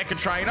beat the second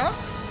trainer.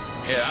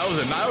 Yeah, that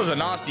was a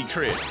nasty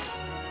crit.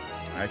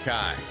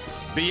 Okay,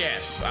 but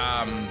yes.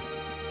 I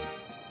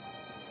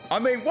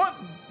mean, what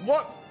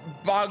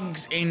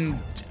bugs in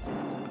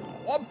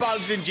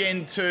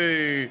Gen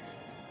 2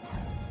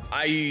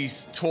 are you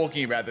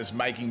talking about that's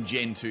making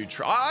Gen 2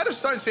 I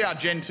just don't see how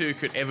Gen 2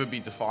 could ever be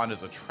defined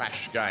as a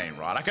trash game,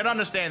 right? I can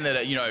understand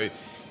that, you know,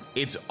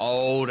 it's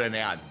old and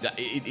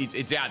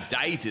it's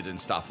outdated and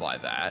stuff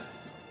like that,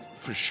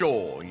 for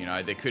sure. You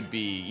know, there could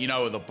be, you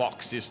know, the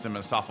box system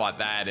and stuff like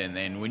that, and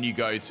then when you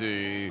go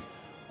to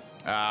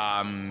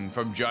from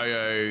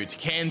Johto to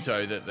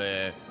Kanto, that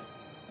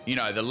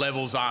the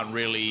levels aren't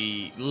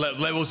really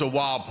levels of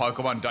wild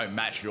Pokemon don't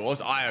match yours.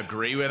 I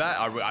agree with that.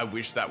 I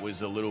wish that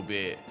was a little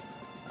bit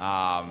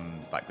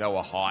like they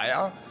were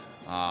higher.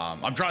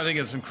 I'm trying to think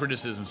of some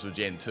criticisms of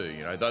Gen 2.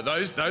 You know,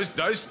 those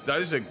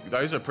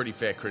are pretty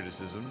fair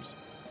criticisms.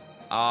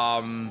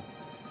 The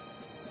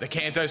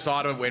Kanto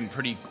side of it went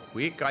pretty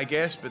quick, I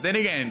guess. But then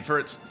again, for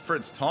its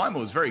time, it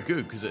was very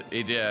good because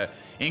it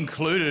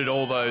included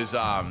all those.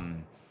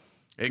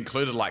 It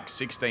included like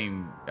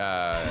 16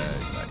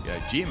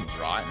 gyms,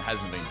 right? And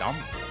hasn't been done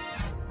before.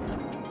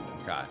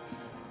 Okay.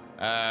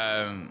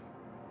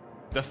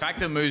 The fact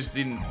that moves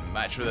didn't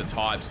match with the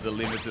types, the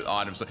limited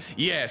items. So,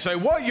 yeah, so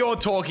what you're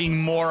talking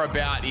more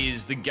about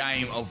is the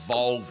game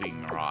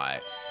evolving,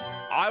 right?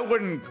 I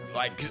wouldn't,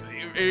 like,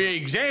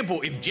 example,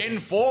 if Gen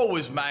 4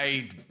 was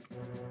made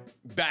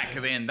back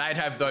then, they'd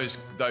have those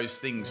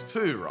things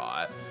too,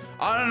 right?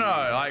 I don't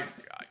know, like,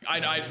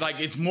 I like,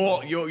 it's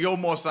more, you're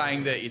more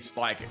saying that it's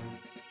like,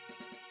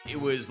 it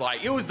was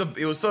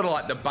sort of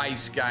like the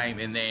base game,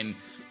 and then,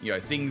 you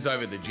know, things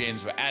over the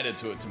gens were added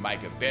to it to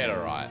make it better,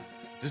 right?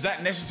 Does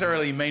that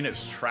necessarily mean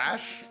it's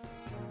trash?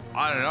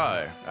 I don't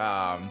know.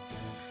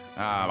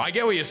 I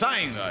get what you're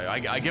saying, though.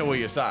 I get what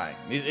you're saying.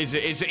 It's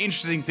an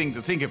interesting thing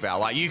to think about.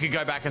 Like, you could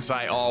go back and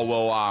say, oh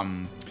well,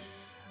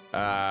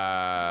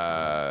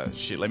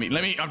 shit. Let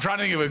me. I'm trying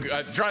to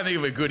think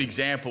of a good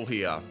example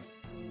here,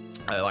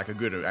 like a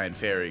good and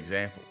fair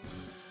example.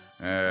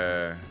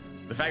 The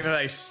fact that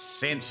they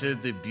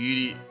censored the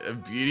beauty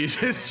of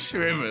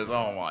swimmers.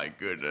 Oh my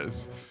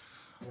goodness.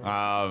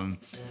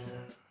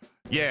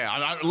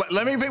 Yeah,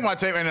 let me pick my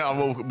team and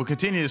we'll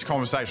continue this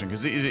conversation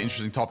because it is an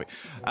interesting topic.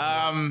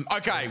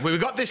 Okay,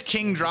 we've got this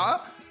Kingdra.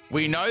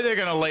 We know they're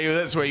going to leave with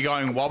it, so we're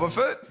going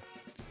Wobbuffet,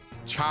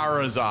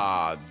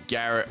 Charizard,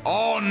 Garrett.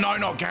 Oh, no,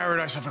 not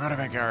Gyarados. I forgot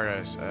about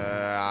Gyarados.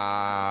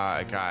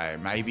 Okay,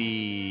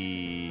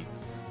 maybe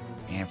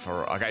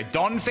Ampharos. Okay,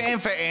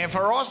 Donphan for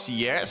Ampharos,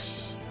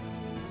 yes.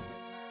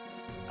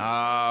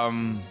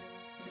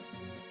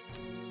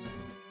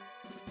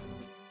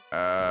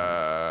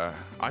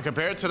 I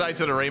compare it today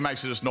to the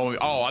remakes of just normally.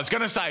 Oh, I was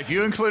gonna say if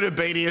you included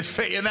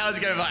BDSP, and then I was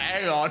gonna be like,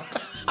 hang on,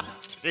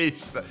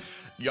 jeez,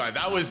 yo,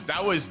 that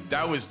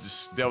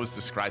was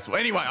disgraceful.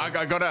 Anyway, I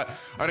gotta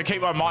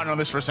keep my mind on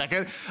this for a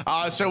second.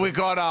 So we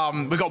got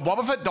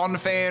Wobbuffet,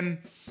 Donphan.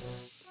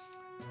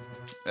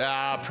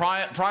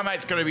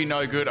 Primate's gonna be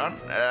no good.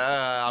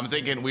 I'm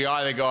thinking we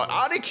either got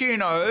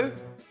Articuno.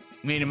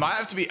 I mean, it might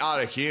have to be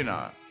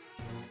Articuno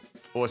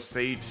or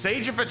Siege.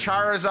 Siege for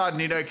Charizard,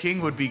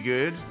 Nidoking would be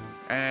good.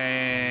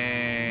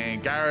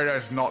 And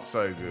Gyarados not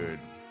so good.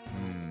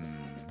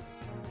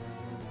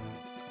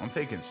 I'm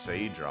thinking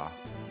Seadra.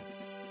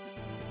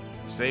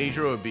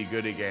 Seadra would be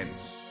good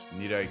against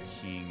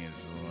Nidoking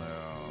as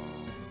well.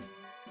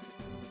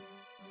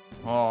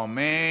 Oh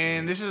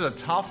man, this is a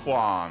tough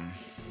one.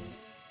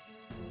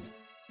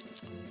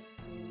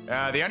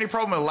 The only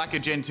problem with lack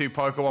of Gen 2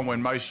 Pokemon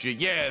when most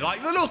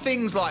like little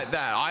things like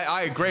that.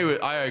 I agree with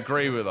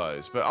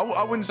those, but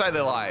I wouldn't say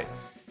they're like,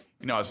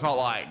 you know, it's not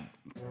like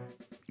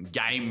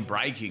game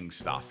breaking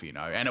stuff, you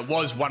know, and it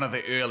was one of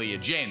the earlier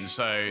gens,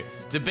 so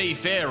to be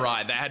fair,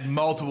 right, they had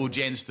multiple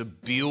gens to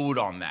build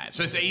on that,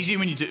 so it's easy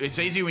when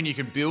you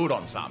can build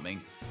on something,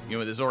 you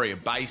know, there's already a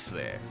base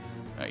there.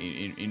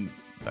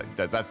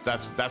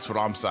 That's what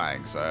I'm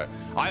saying. So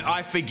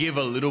I forgive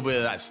a little bit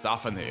of that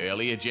stuff in the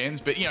earlier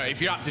gens, but you know,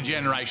 if you're up to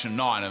Generation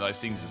 9 and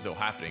those things are still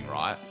happening,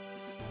 right,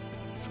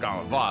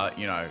 Scarlet Violet,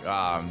 you know,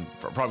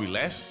 probably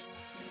less.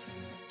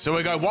 So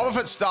we go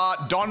Wobbuffet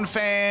start, Donphan,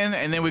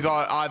 and then we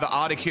got either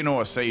Articuno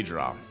or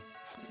Seadra.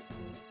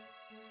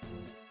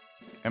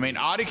 I mean,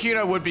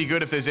 Articuno would be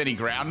good if there's any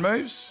ground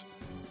moves.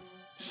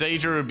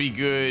 Seedra would be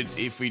good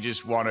if we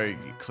just want to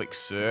click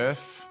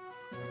surf.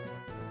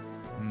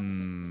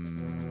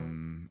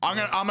 I'm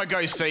gonna go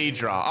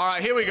Seedra. All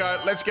right, here we go.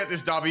 Let's get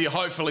this W.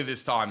 Hopefully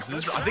this time.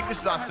 So I think this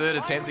is our third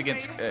attempt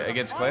against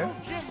Claire.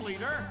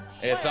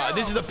 It's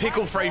this is the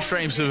pickle-free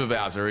stream Super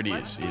Bowser. It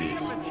is. It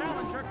is.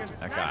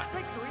 Okay.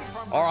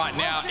 All right.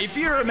 Now, if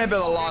you remember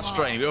the last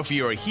stream, if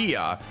you were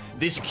here,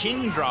 this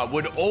Kingdra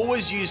would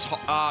always use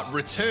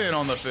return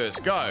on the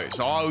first go.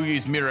 So I'll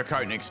use Mirror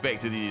Coat and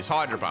expect it to use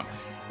Hydro Pump.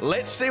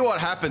 Let's see what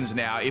happens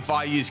now if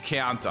I use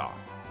counter.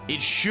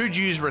 It should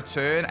use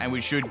return, and we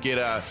should get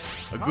a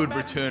good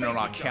return on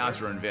our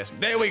counter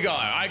investment. There we go.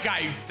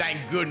 Okay,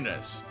 thank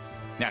goodness.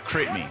 Now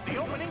crit me.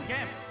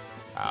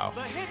 Oh.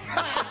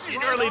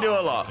 Didn't really do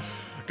a lot.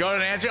 Got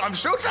an answer. I'm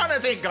still trying to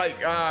think, like,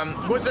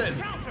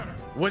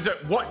 was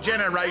it what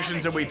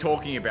generations are we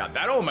talking about?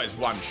 That almost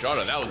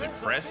one-shotter. That was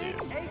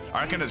impressive.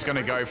 I reckon it's going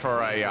to go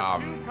for a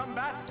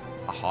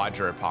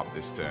Hydro Pump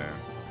this turn,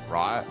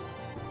 right?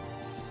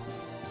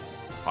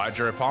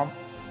 Hydro Pump.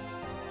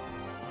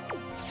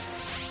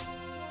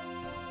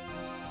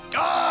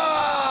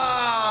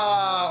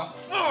 Oh,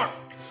 fuck.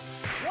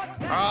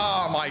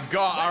 Oh my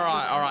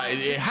god. All right.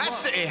 It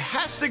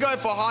has to go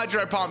for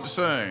Hydro Pump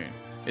soon.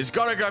 It's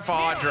got to go for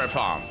Hydro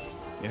Pump.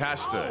 It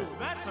has to.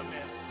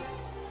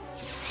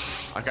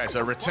 Okay,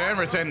 so return.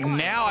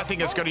 Now I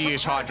think it's going to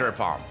use Hydro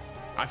Pump.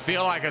 I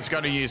feel like it's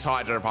going to use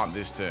Hydro Pump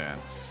this turn.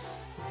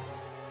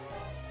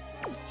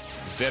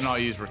 Then I'll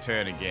use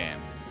return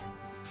again.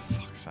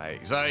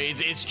 Sake. So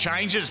it's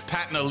changed its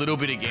pattern a little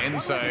bit again.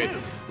 So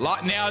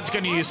like now it's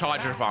going to use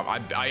Hydro Pump.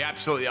 I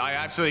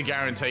absolutely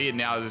guarantee it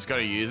now it's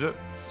going to use it.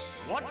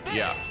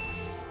 Yeah.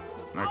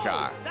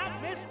 Okay.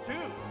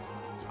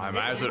 I may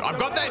as well. I've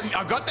got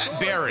that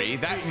berry.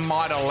 That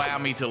might allow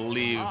me to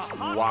live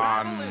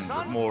one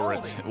more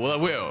return. Well, it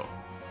will.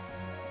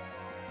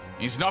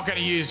 He's not going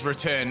to use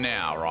return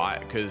now, right?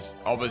 Because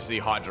obviously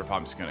Hydro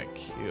Pump's going to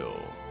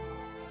kill.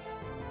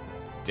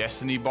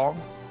 Destiny Bomb.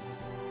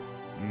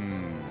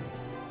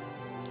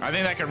 I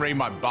think they can read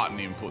my button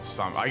inputs.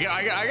 I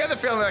get the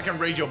feeling they can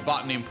read your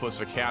button inputs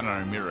for counter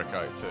and mirror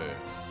code too.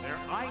 They're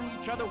eyeing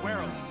each other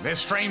warily. They're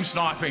stream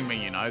sniping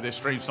me, you know. They're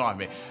stream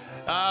sniping me.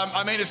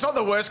 I mean, it's not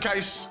the worst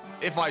case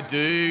if I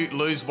do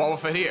lose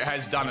Wobbuffet here. It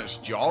has done its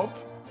job.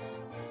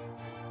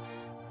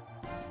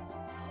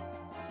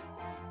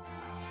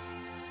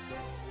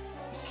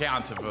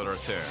 Counter for the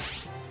return.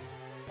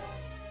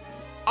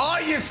 Oh,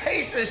 you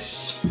piece of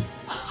shit!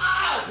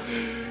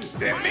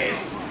 They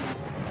missed.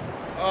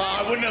 Oh,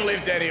 I wouldn't have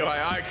lived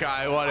anyway.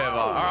 Okay, whatever.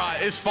 All right,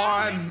 it's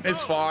fine.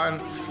 It's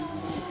fine.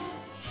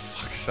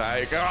 Fuck's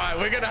sake. All right,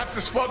 we're going to have to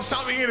swap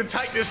something in to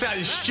take this out.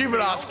 You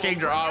stupid-ass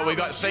Kingdra. All right, we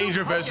got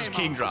Seedra versus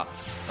Kingdra.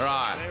 All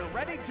right. They're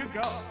ready to go.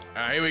 All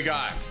right, here we go.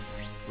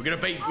 We got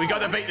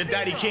to beat the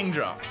daddy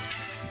Kingdra.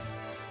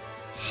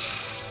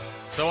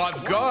 So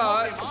I've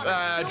got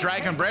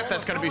Dragon Breath.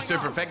 That's going to be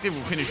super effective.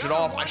 We'll finish it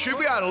off. I should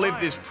be able to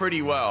live this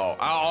pretty well.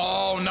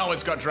 Oh, no,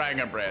 it's got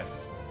Dragon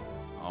Breath.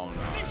 Oh,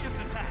 no.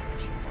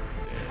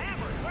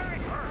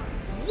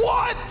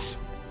 What?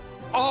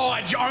 Oh,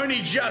 I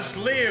only just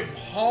live.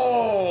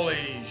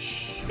 Holy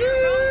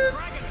shit.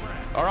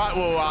 All right,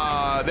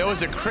 well, there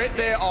was a crit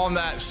there on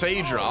that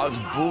Seedra. That was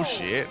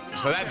bullshit.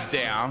 So that's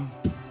down.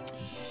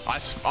 I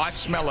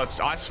smell it.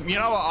 You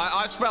know what?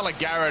 I smell a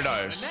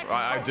Gyarados.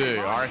 I do.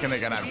 I reckon they're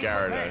going to have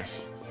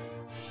Gyarados.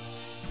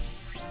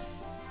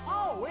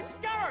 Oh, it's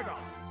Gyarados.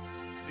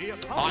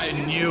 I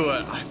knew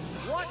it. I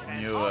fucking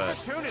knew it.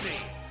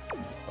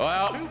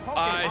 Well,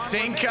 I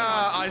think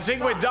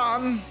we're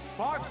done.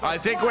 I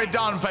think we're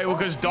done, people,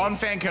 because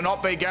Donphan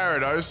cannot beat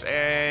Gyarados,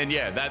 and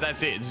yeah,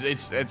 that's it.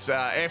 It's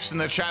F's in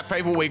the chat,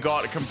 people. We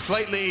got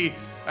completely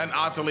and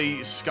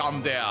utterly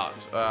scummed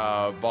out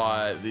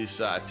by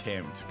this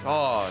attempt.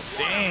 God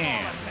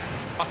damn!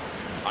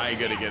 I ain't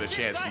gonna get a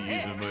chance to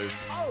use the move.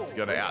 It's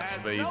gonna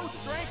outspeed. All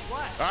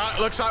right,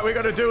 looks like we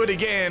got to do it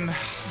again.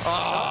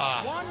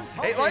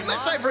 Like,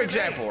 let's say, for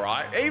example,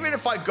 right? Even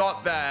if I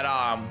got that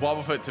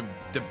Wobbuffet to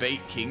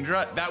beat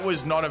Kingdra, that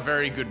was not a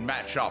very good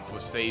matchup for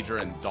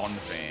Seedra and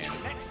Donphan.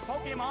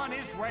 Pokemon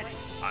is ready.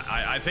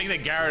 I think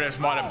that Gyarados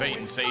might have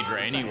beaten Seedra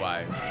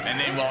anyway. And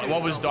then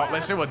what was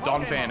let's see what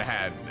Donphan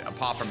had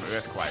apart from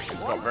Earthquake.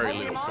 It's got very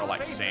little. It's got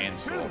like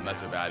Sandstorm.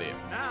 That's about it.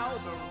 Now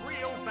the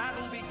real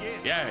battle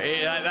begins.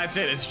 Yeah, that's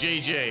it. It's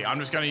GG. I'm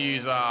just gonna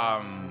use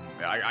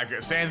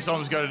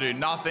Sandstorm's gonna do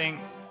nothing.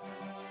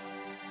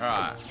 All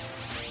right.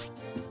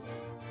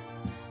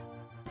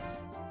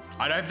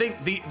 I don't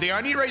think the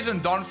only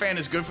reason Donphan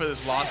is good for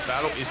this last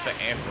battle is for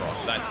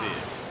Ampharos. That's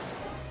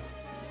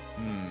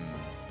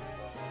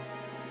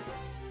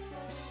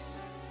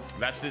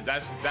it.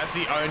 That's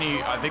the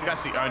only. I think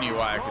that's the only way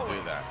I could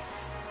do that.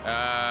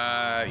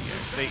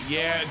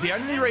 The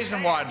only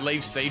reason why I'd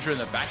leave Seedra in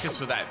the back is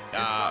for that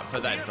why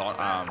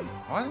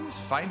hasn't this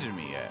fainted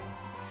me yet?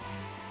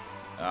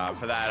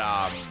 For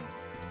that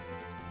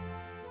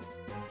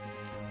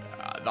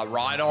the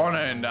Rhydon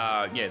and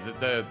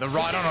the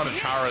Rhydon on a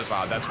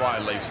Charizard. That's why I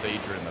leave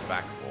Seedra in the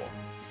back for.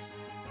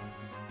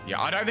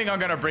 Yeah, I don't think I'm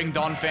gonna bring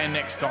Donphan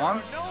next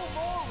time. No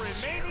more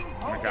remaining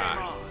Okay.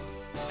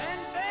 And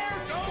there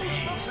goes the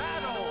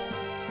battle.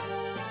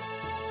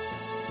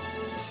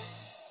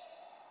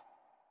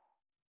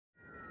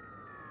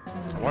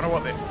 I wonder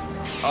what they...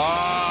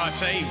 Oh,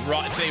 see,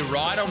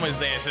 Rhydon was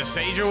there. So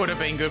Seedra would have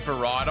been good for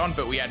Rhydon,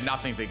 but we had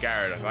nothing for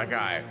Gyarados.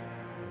 Okay.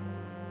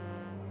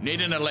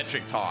 Need an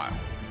electric type.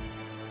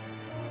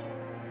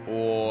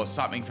 Or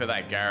something for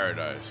that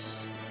Gyarados.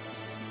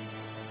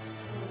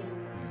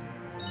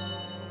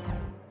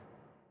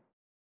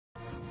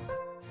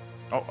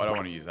 Oh, I don't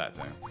want to use that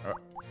team. Oh.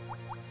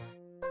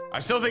 I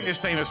still think this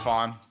team is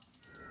fine.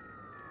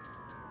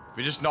 If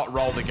we just not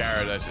roll the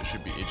Gyarados, it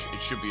should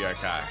be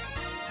okay.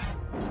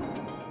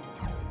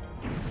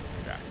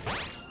 Okay.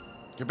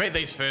 You beat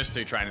these first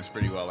two trainers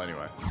pretty well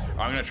anyway.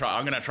 I'm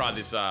gonna try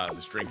this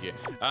this drink here.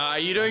 Are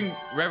you doing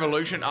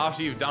Revolution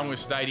after you've done with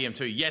Stadium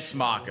 2? Yes,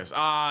 Marcus.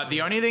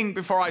 The only thing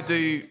before I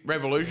do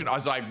Revolution, I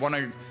was like,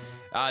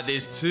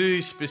 there's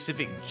two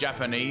specific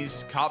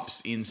Japanese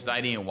cups in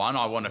Stadium 1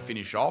 I want to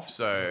finish off.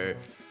 So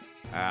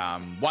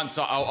once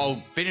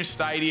I'll finish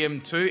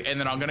Stadium 2, and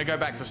then I'm gonna go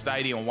back to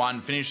Stadium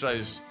 1, finish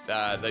those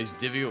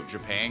difficult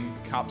Japan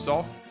cups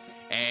off,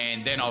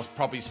 and then I'll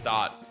probably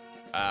start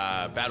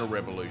Battle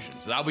Revolution.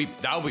 So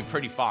that'll be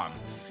pretty fun.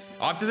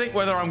 I have to think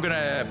whether I'm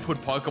gonna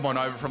put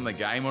Pokemon over from the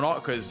game or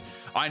not, because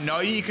I know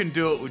you can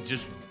do it with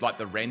just like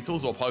the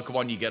rentals or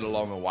Pokemon you get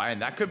along the way,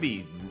 and that could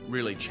be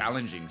really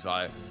challenging. So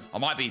I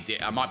might be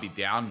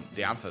down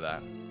for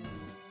that.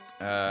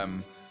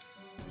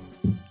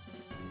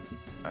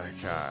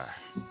 Okay.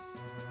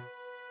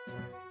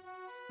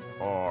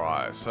 All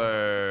right,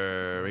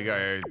 so we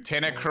go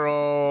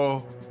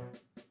Tentacruel.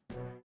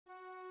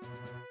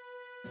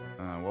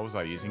 What was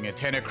I using? A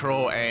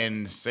Tentacruel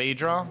and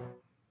Seedra.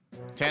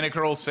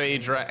 Tentacruel,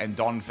 Seedra, and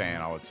Donphan,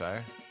 I would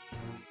say.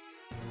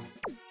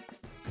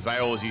 Because they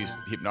always use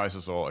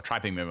Hypnosis or a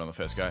Trapping Move on the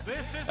first go.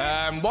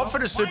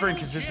 Watford is super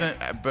inconsistent,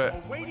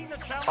 but...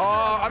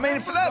 I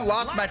mean, for that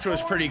last match, it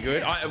was pretty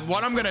good.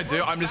 What I'm going to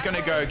do, I'm just going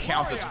to go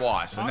counter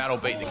twice, and that'll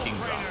beat the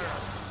Kingdra.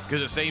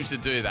 Because it seems to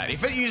do that.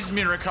 If it uses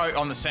Miracle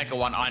on the second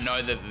one, I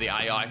know that the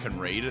AI can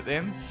read it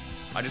then.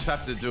 I just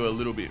have to do a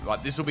little bit,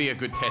 like, this will be a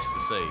good test to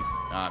see.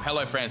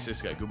 Hello,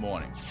 Francisco, good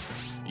morning.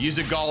 Use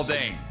a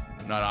Goldeen.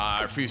 No,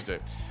 I refuse to.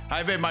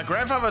 Hey, Ben, my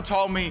grandfather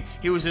told me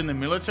he was in the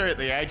military at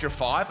the age of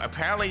 5.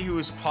 Apparently, he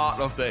was part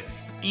of the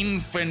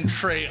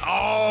infantry.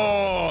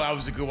 Oh, that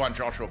was a good one,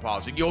 Joshua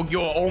Piles.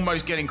 You're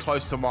almost getting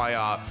close to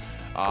my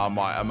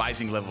my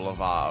amazing level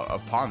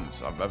of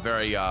puns. I'm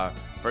very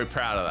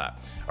proud of that.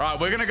 All right,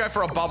 we're gonna go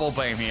for a bubble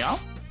beam here.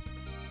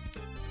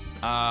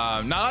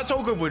 No, that's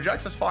all good,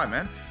 Woodjacks. That's fine,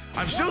 man.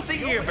 I'm still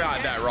thinking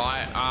about that,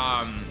 right?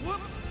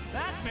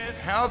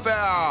 How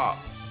about...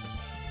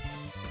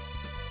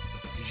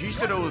 Because you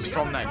said it was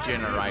from that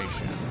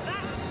generation.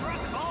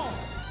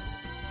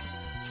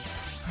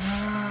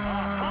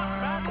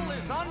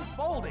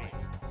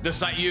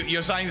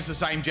 You're saying it's the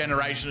same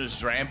generation as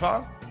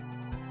Drampa?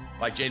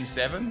 Like Gen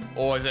 7?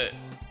 Or is it...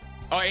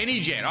 Oh,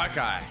 any gen.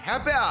 Okay. How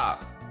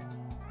about...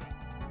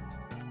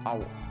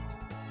 Oh,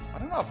 I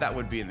don't know if that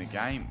would be in the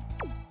game.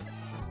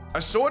 Are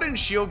Sword and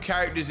Shield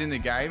characters in the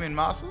game in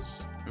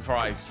Masters? Before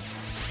I...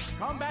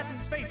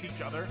 Combatants face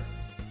each other.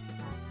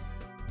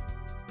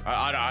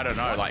 I don't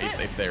know, like,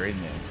 if they're in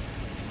there.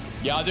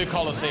 Yeah, I do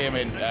Colosseum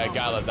in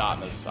Gale of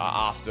Darkness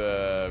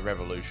after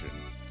Revolution.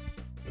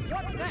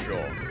 For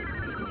sure.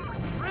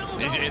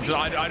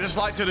 I just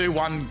like to do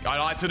one... I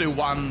like to do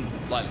one,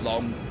 like,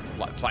 long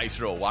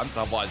playthrough at once.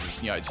 Otherwise, it's,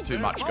 it's too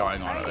much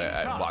going on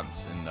at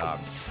once. And,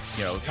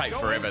 it'll take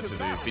forever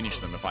to finish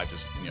them if I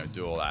just,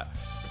 do all that.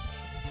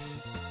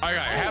 Okay,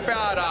 how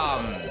about,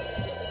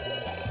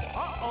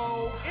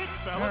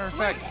 matter of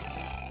fact,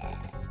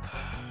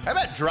 how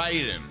about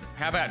Drayden?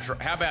 How about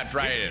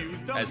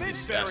Drayden as this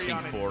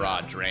sync for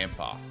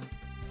Drampa?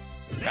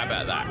 How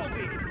about that?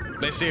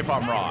 Let's see if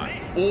I'm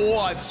right.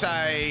 Or I'd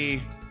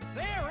say,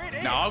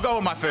 no, I'll go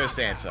with my first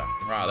answer.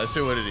 Right, let's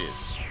see what it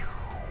is.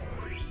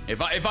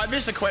 If I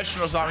miss a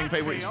question or something,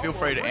 people, feel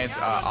free to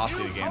ask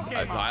it again.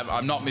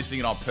 I'm not missing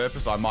it on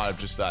purpose. I might have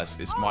just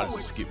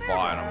skipped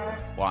by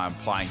while I'm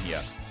playing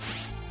here.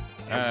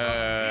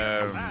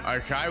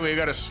 Okay, we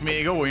got a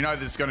Smeagol. We know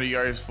this is going to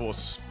go for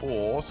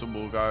Spore, so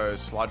we'll go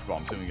Sludge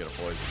Bomb till we get a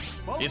poison.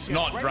 It's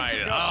not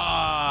Drayden.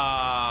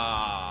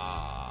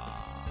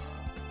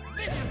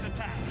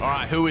 All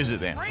right, who is it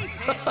then?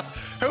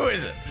 Who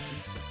is it?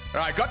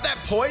 All right, got that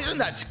poison.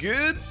 That's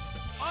good.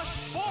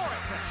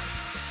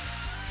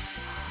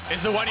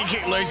 It's the one you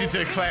keep losing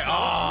to Claire.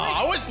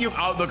 I was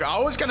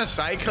going to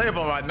say Claire,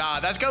 but I'm like, nah,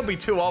 that's going to be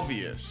too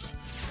obvious.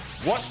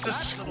 What's the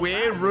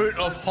square root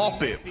of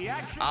Hoppip?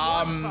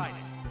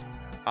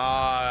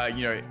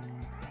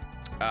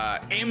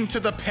 M to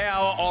the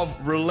power of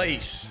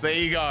release. There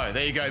you go,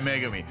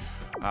 Megami.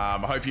 I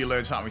hope you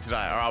learned something today.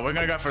 All right, we're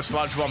gonna go for a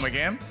Sludge Bomb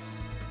again.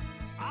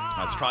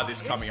 Let's try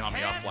this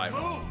Kamehameha flavor.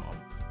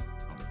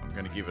 I'm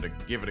gonna give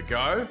it a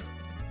go.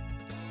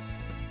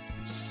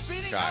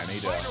 beating Okay, I up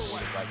need to right break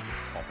away. this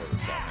top of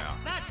this somehow.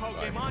 That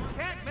Pokemon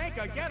can't make a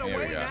There we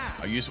getaway go. now.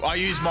 I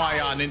use my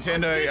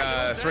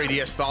Nintendo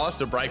 3DS stylus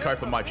to break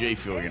open my G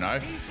Fuel. You know,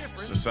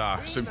 it's just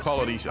some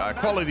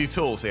quality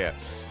tools here.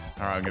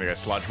 All right, I'm gonna go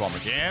Sludge Bomb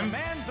again.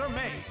 Commands are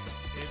made.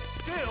 It's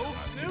still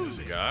Let's give this a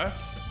snoozing. go.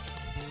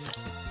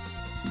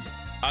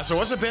 So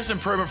what's the best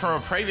improvement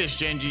from a previous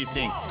gen, do you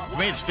think? For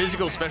me, it's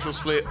physical special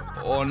split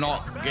or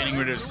not getting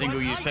rid of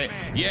single-use TM.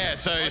 Yeah,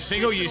 so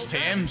single-use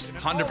TMs,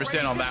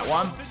 100% on that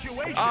one.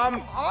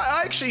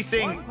 I actually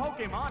think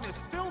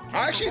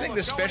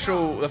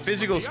the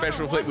physical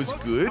special split was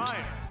good.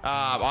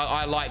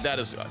 I like that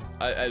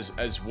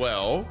as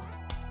well.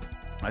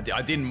 I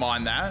didn't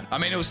mind that. I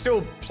mean, it was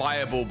still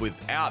playable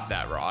without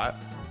that, right?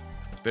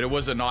 But it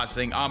was a nice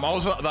thing.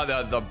 Also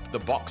the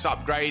box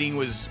upgrading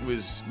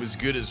was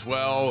good as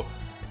well.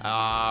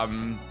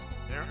 I'm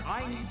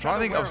trying to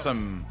think of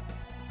some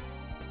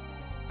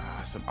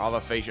other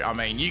feature. I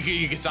mean,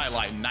 you could say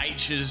like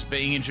natures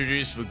being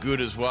introduced were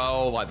good as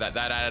well. Like that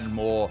added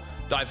more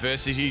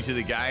diversity to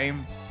the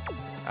game.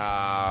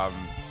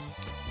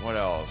 What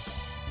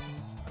else?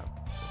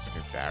 Let's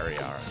go barrier.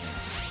 I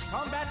think.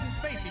 Combatants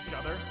face each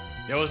other.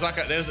 There was like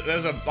there's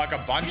a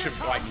bunch of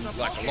like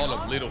a lot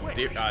of little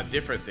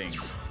different things.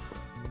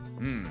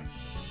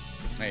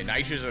 Hey,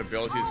 nature's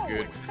ability is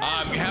good.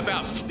 How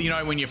about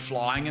when you're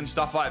flying and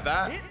stuff like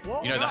that?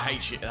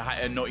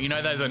 You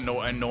know those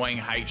annoying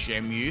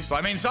HM use.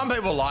 I mean, some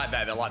people like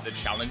that. They like the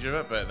challenge of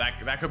it, but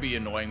that could be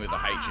annoying with the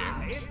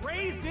HMs. It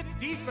raised its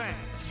defense.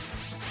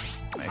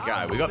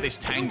 Okay, we got this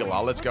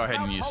Tangela. Let's go ahead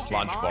and use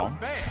Sludge Bomb.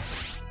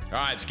 All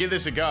right, let's give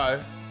this a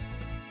go.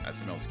 That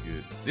smells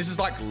good. This is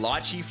like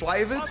lychee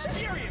flavored.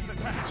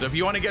 So if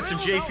you want to get some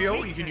G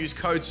Fuel, you can use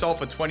code SALT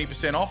for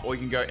 20% off, or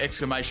you can go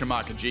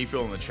 !G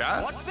Fuel in the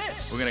chat.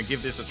 We're gonna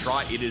give this a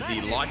try. It is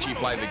the lychee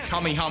flavored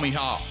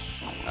Kamehameha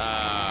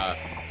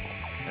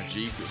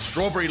G Fuel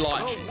strawberry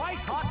lychee.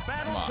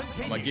 Come on,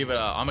 I'm gonna give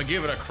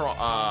it a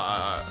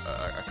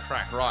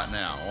crack right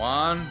now.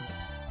 One,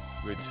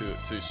 with two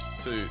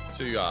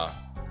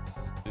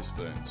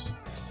spoons.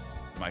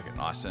 Make it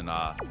nice and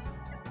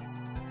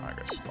I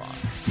guess slide.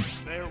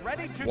 They're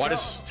ready to Why go.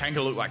 does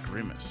Tanker look like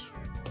Grimace?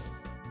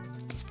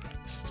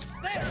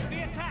 There's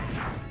the attack.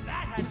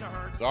 That had to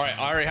hurt. Sorry,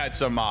 I already had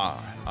some. I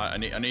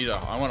want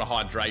a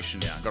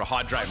hydration now. I've got to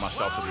hydrate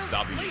myself for this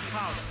W.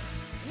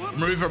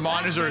 Move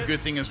reminders are a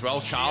good thing as well,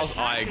 Charles.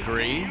 I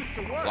agree.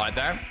 Like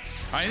that.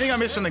 Only thing I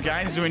miss from the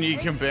games is when you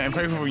compare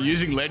people from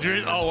using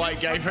legendaries. Oh wait,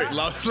 Game Freak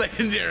loves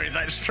legendaries.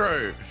 That's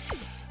true.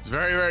 It's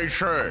very, very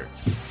true.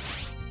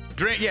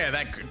 Yeah,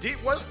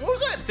 what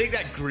was that thing,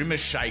 that Grimace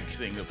Shakes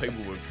thing that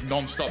people were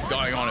non-stop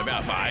going on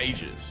about for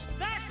ages?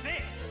 That's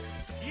it.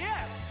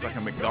 Yes. It's like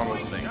a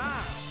McDonald's thing.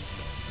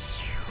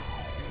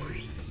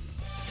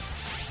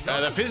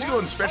 The physical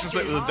and special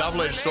split with a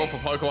double-edged sword for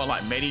Pokemon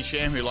like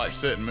Medicham, who likes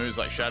certain moves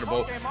like Shadow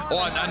Ball.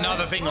 Or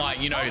another thing like,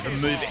 the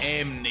move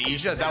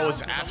Amnesia, that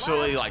was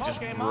absolutely like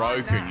just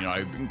broken,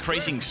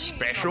 increasing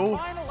special.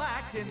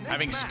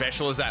 Having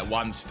special as that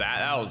one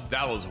stat,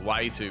 that was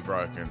way too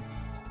broken.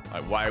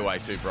 Like way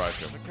too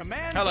broken.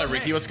 Hello,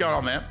 Ricky. What's going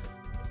on, man?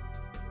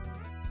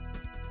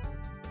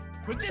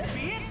 Could this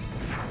be it?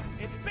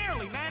 It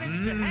barely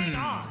managed to hang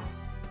on.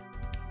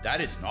 That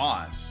is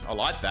nice. I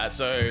like that.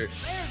 So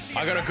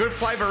I got a good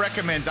flavor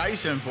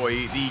recommendation for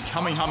you. The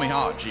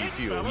Kamehameha G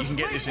Fuel. You can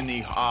get this in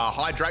the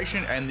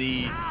hydration and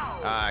the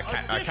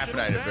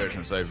caffeinated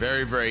version. So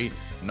very, very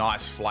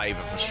nice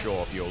flavor for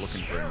sure if you're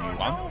looking for a new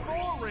one.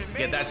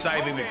 Get that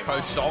saving the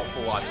code SALT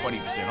for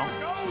 20% off.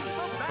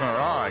 All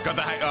right, got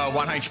the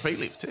 1 HP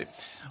lift too.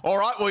 All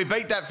right, well, we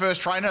beat that first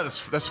trainer.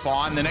 That's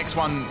fine. The next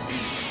one,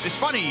 it's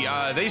funny.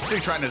 These two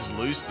trainers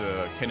lose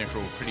the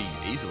Tentacruel pretty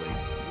easily.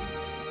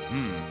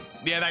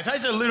 Yeah, they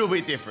taste a little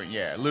bit different.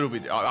 Yeah, a little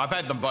bit. I've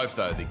had them both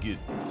though. They're good.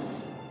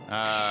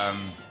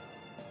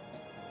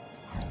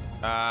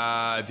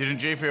 Didn't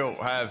G Fuel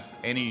have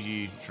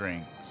energy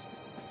drinks?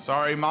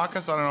 Sorry,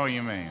 Marcus. I don't know what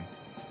you mean.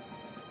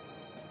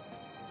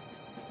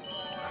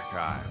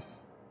 Okay.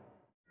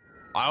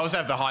 I always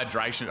have the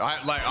hydration.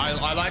 I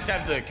like to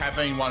have the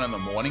caffeine one in the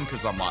morning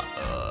because I'm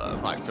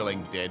like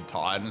feeling dead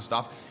tired and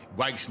stuff. It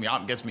wakes me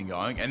up, gets me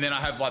going, and then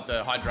I have like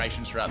the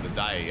hydrations throughout the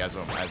day as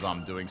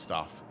I'm doing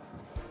stuff.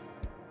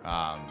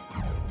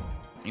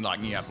 You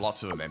have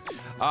lots of them then.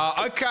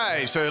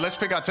 Okay, so let's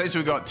pick our teams. So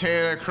we've got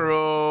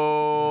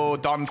Tentacruel,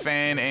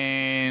 Donphan,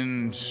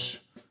 and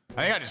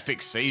I think I just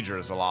picked Seadra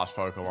as the last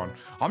Pokemon.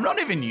 I'm not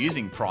even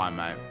using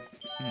Primate.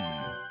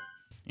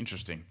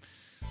 Interesting.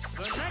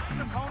 The next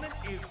opponent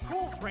is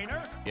Cool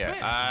Trainer.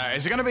 Yeah.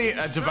 Is it going to be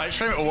a debate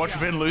stream or watch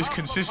Ben lose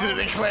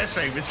consistently? Claire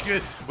stream.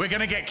 We're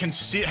going to get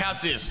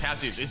How's this?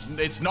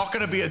 It's not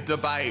going to be a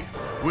debate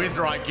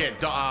whether I get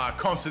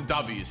constant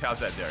W's. How's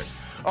that, Derek?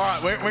 All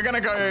right, we're going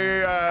to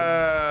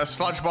go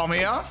Sludge Bomb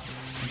here.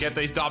 Get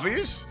these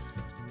W's.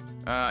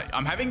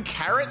 I'm having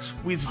carrots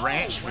with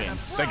ranch mint.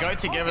 They go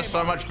together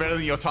so much better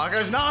than your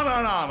tacos.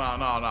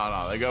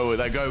 No. They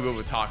go good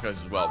with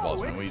tacos as well,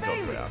 Bosman. What are you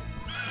talking about?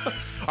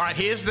 All right,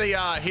 here's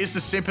the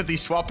sympathy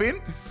swap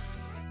in.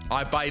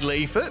 I bay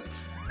leaf it.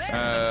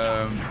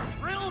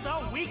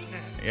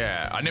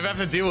 Yeah, I never have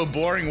to deal with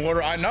boring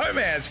water. I know,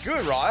 man, it's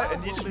good, right?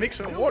 And you just mix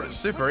it with water. It's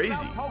super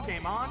easy.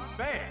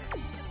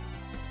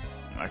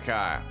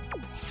 Okay.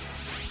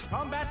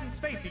 Combatants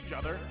face each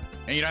other.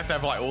 And you don't have to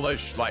have like all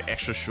those like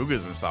extra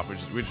sugars and stuff, which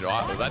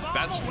I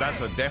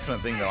that's a definite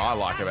thing that I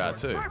like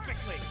about it too.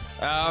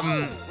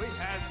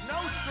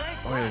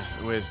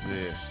 Where's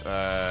this?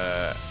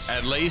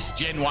 At least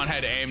Gen 1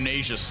 had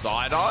Amnesia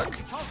Psyduck.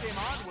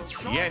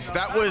 Yes,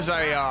 that was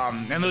a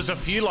and there's a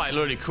few like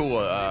really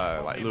cool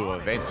like little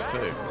events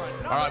too.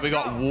 All right, we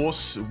got War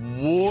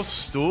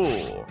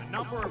Store.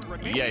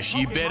 Yes,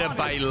 you better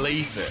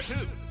Bayleaf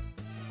it.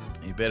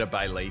 You better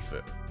Bayleaf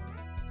it.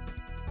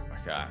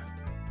 Okay.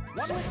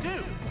 What would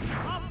do?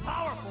 A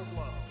powerful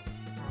blow.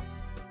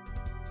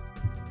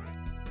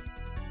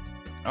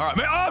 All right,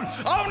 man.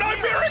 Oh no,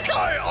 Miracle!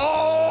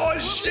 Oh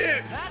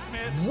shit!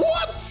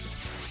 What?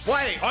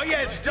 Wait. Oh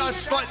yeah, it's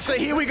just like so.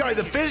 Here we go.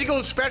 The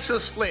physical special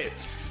split.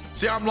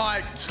 See, I'm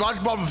like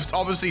Sludge Bomb's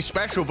obviously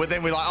special, but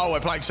then we're like, oh, we're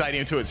playing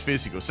Stadium 2. It's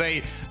physical.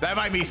 See, that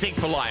made me think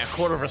for like a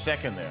quarter of a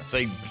second there.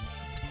 See,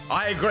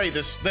 I agree.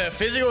 The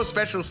physical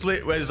special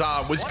split was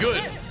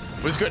good.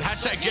 Was good.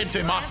 Hashtag Gen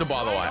 2 Master,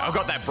 by the way. I've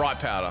got that bright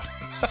powder.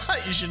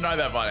 You should know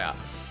that by now.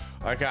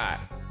 Okay.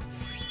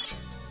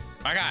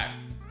 Okay.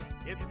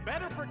 It's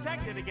better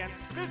protected against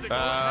physical.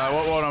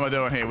 What am I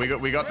doing here?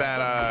 We got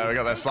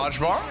that sludge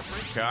bomb.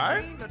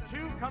 Okay. The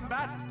two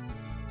combatants.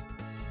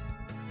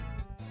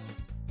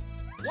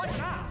 What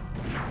now?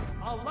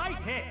 A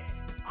light hit.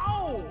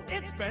 Oh,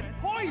 it's been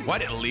poisoned.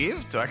 What? It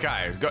lived?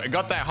 Okay.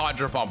 Got that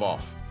Hydro Pump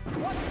off.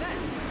 What's that?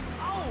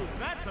 Oh,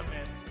 that's a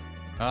miss.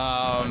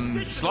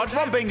 Sludge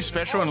Bomb being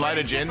special in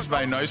later gens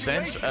made no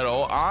sense at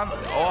all. Aren't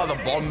all the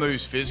bomb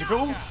moves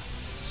physical?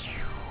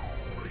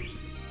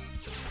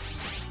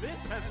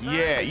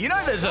 Yeah, you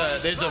know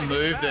there's a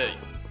move that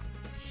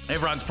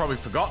everyone's probably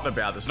forgotten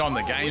about that's not in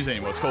the games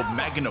anymore. It's called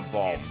Magna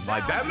Bomb.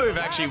 Like that move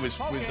actually was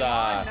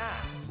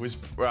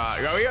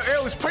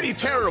it was pretty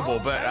terrible,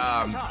 but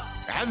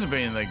it hasn't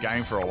been in the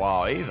game for a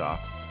while either. All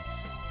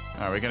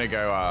right, we're gonna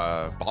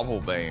go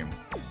Bubble Beam.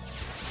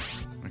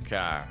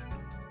 Okay.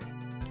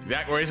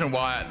 The reason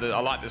why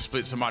I like the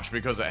split so much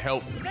because it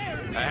helps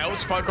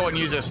Pokemon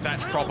use their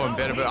stats proper and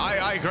better. But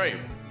I agree.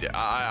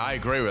 I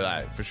agree with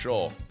that for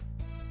sure.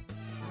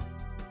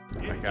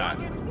 Okay. Yeah.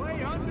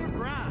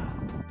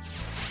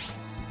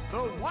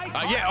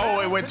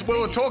 Oh, we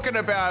were talking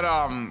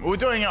about we're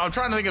doing. I'm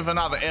trying to think of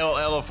another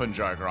elephant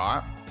joke,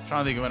 right? I'm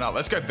trying to think of another.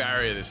 Let's go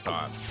barrier this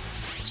time.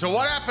 So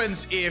what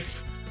happens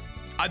if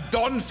a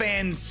Don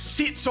fan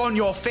sits on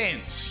your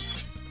fence?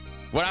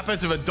 What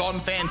happens if a Don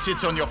fan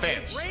sits on your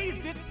fence?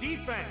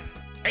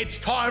 It's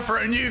time for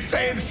a new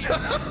fence. All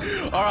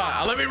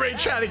right, let me read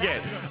chat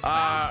again.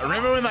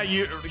 Remember when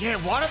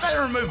why did they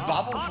remove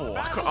Bubble for?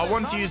 I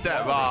wanted to use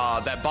that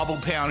Bubble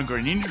Pound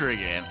Greninja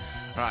again.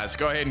 All right, let's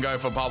go ahead and go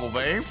for Bubble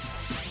Beam.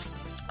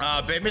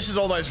 Ben misses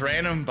all those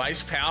random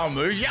base power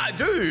moves. Yeah, I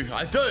do.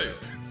 I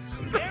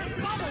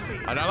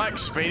don't like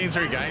speeding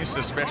through games,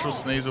 so Special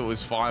Sneasel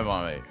was fine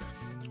by me.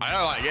 I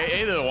don't like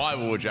either do I,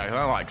 Jack. I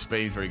don't like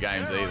speeding through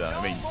games either.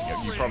 I mean,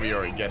 you probably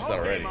already guessed that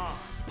already.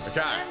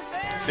 Okay,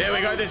 there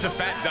we go. There's a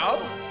fat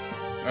dub.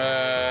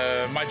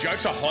 My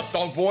jokes are hot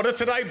dog water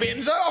today,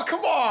 Benzo. Oh, come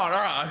on. All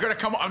right, I've got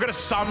to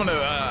summon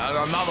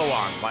another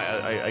one, like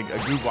a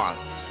good one.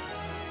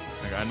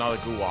 Okay, another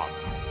good one.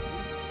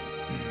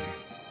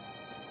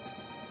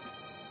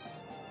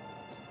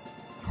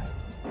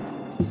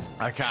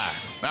 Okay,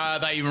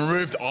 they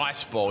removed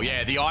Ice Ball.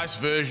 Yeah, the ice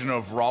version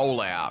of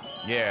Rollout.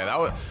 Yeah, that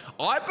was.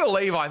 I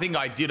think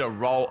I did a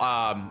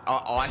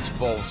Ice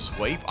Ball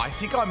sweep. I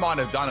think I might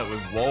have done it with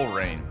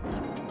Walrein.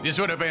 This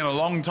would have been a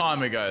long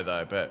time ago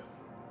though, but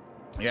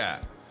yeah.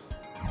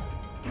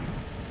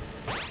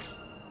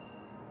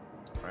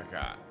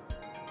 Okay.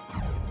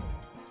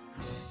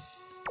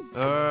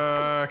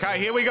 Okay,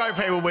 here we go,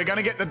 people. We're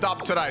gonna get the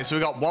dub today. So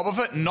we got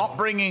Wobbuffet not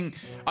bringing.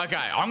 Okay,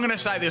 I'm gonna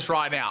say this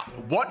right now.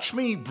 Watch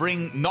me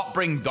not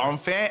bring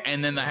Donphan,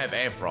 and then they have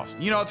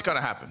Airfrost. You know what's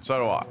gonna happen. So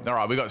do I. All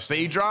right, we got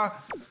Seadra,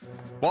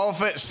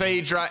 Wobbuffet,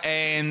 Seadra,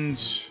 and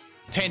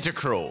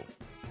Tentacruel.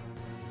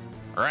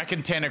 I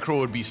reckon Tentacruel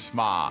would be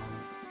smart.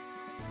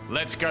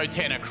 Let's go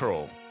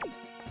Tentacruel.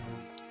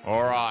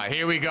 All right,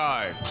 here we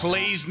go.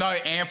 Please no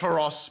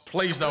Ampharos.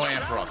 Please no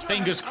Ampharos.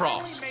 Fingers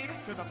crossed.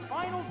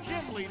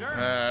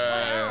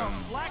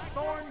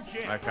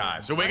 Okay,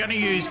 so we're going to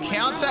use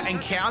counter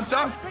and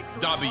counter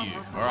W,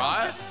 all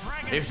right?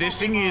 If this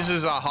thing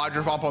uses a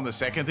Hydro Pump on the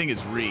second thing,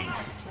 it's rigged.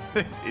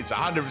 It's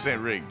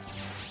 100% rigged.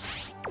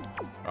 All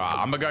right,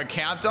 I'm going to go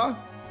counter.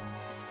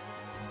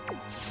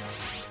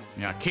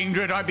 Now,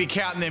 Kingdra, don't be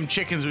counting them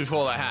chickens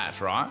before they hatch,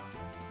 right?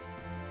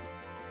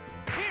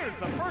 Here's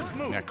the first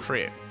move. Now,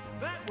 crit.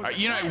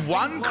 You know,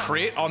 one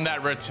crit on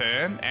that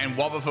return and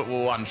Wobbuffet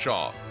will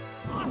one-shot.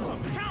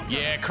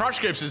 Yeah, Crush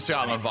Grips is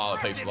Scarlet and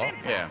Violet peeps lot.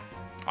 Yeah.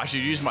 I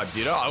should use my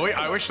Ditto.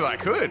 I wish that I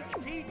could.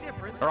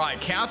 All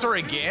right, counter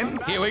again.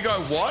 Here we go,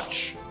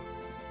 watch.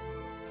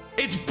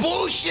 It's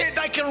bullshit,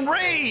 they can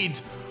read.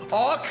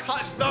 Oh,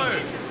 cuts, no.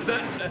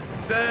 The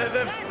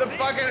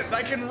fucking,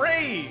 they can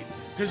read.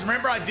 Because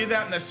remember I did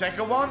that in the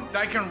second one?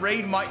 They can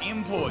read my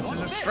inputs as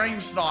a stream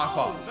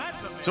sniper.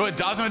 So it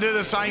doesn't do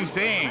the same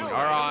thing. All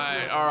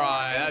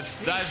right.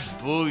 That's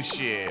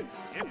bullshit.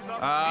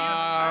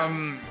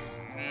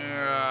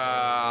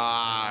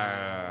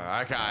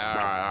 Okay, all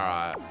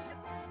right.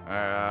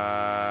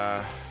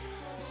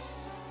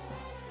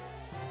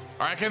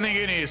 I reckon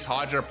they're gonna use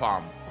Hydro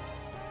Pump.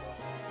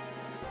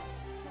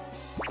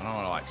 I don't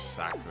want to like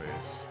sack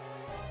this.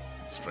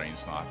 Stream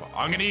sniper.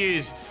 I'm gonna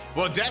use.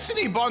 Well,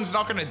 Destiny Bond's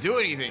not gonna do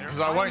anything because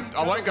I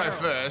won't go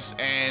first,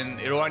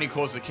 and it'll only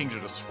cause the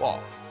Kingdra to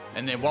swap,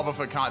 and then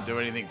Wobbuffet can't do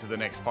anything to the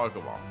next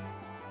Pokemon.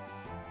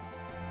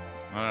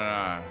 I don't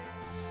know.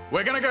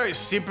 We're gonna go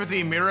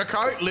Sympathy Mirror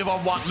Coat. Live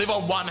on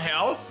one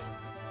health.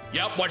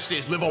 Yep. Watch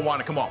this. Live on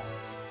one. Come on.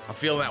 I'm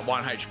feeling that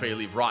 1 HP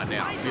live right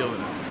now. I'm feeling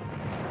it.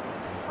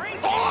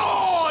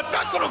 Oh,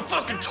 that's what I'm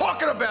fucking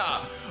talking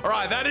about. All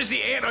right, that is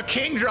the Ant of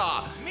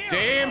Kingdra.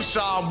 Damn,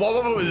 son.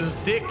 Wobbuffet was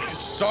thick,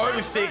 so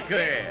thick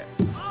there.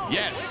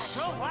 Yes.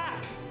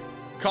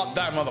 Cop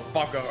that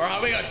motherfucker. All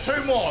right, we got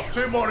two more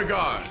to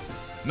go.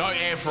 No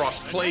Ampharos,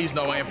 please.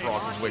 No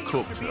Ampharos as we're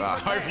cooked.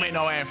 Hopefully,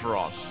 no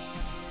Ampharos.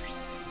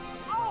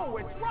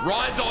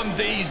 Right on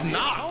these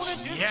nuts.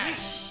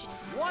 Yes.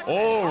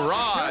 All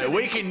right,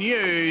 we can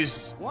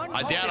use.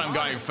 I doubt I'm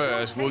going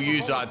first. We'll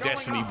use our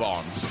Destiny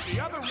Bond.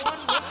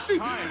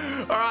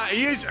 All right,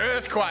 use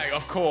Earthquake,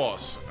 of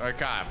course.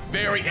 Okay,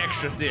 very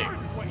extra thick.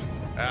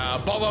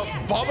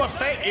 Boba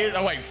Fett is.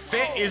 Oh wait,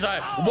 Fett is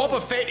a.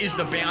 Boba Fett is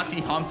the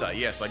bounty hunter.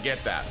 Yes, I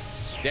get that.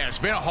 Damn, it's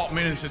been a hot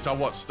minute since I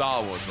watched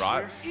Star Wars,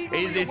 right?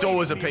 It's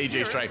always a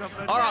PG stream.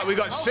 All right, we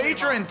got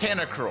Seadra and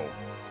Tentacruel.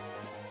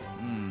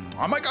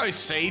 I might go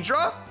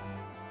Seadra.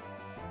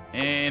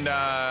 And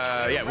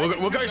yeah,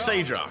 we'll go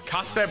Seadra.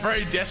 Custard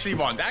Breed Destiny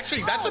Bond.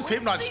 Actually, that's a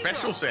PIMPNITE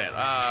special set.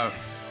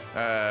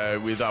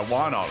 With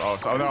why not? Oh,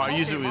 so no, I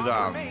use it with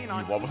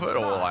Wobbuffet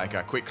or like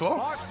a Quick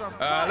Claw.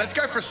 Let's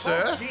go for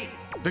Surf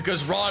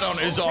because Rhydon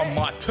is on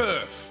my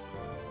turf.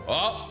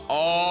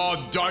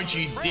 Oh, don't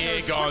you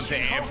dare go into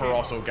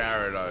Ampharos or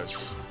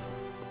Gyarados.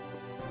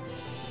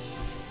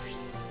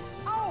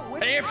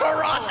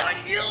 Ampharos, I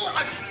knew it.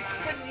 I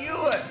fucking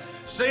knew it.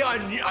 See,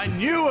 I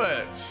knew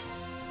it.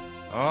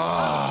 Oh,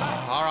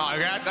 all right,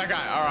 okay,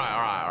 all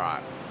right,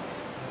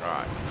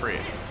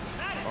 crit.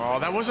 Oh,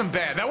 that wasn't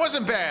bad. That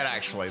wasn't bad,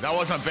 actually. That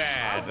wasn't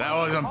bad.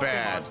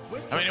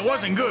 I mean, it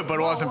wasn't good, but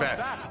it wasn't bad.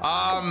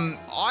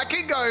 I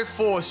could go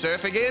for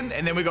Surf again,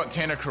 and then we got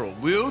Tentacruel.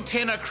 Will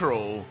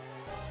Tentacruel?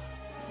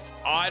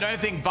 I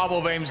don't think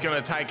Bubble Beam's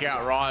gonna take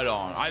out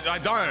Rhydon. I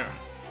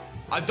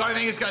don't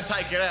think it's gonna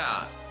take it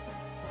out.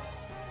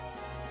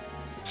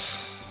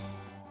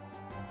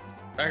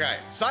 Okay,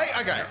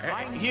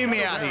 hear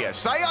me out here.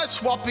 Say I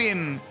swap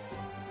in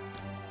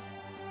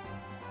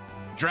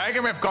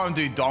Dragonref gonna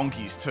do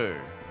donkeys too.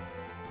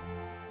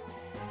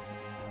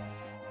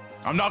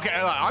 I'm not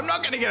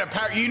gonna get a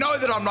you know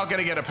that I'm not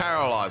gonna get a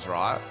paralyzed,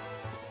 right?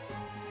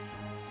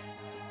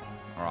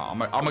 All right,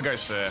 I'm gonna go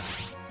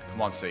Surf.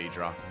 Come on,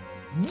 Seadra.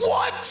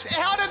 What?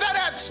 How did that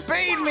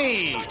outspeed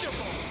me?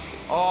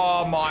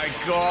 Oh my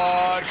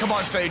God. Come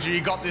on, Seadra,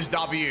 you got this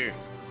W.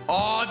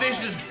 Oh,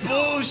 this is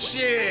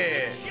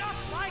bullshit.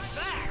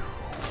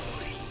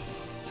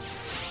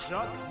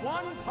 Just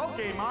one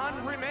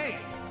Pokemon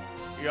remains.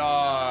 Yo,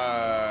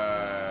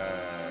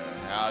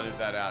 how did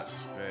that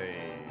outspeed?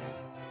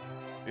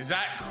 Is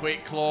that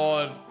Quick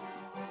Claw?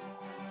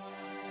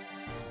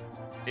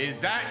 Is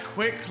that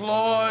Quick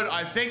Claw?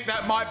 I think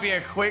that might be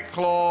a Quick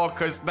Claw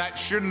because that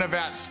shouldn't have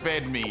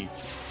outsped me.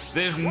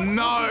 There's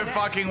no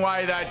fucking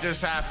way that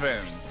just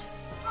happened.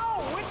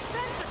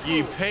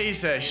 You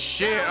piece of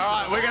shit.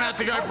 All right, we're gonna have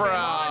to go for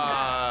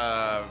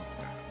a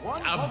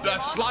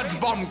Sludge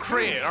Bomb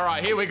crit. All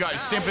right, here we go.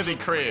 Sympathy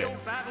crit.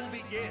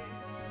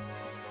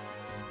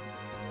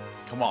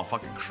 Come on,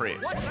 fucking crit.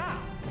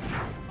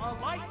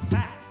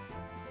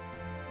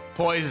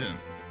 Poison.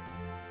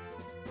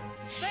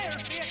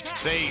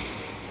 See?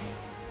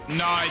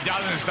 No, it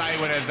doesn't say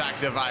when it's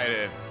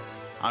activated.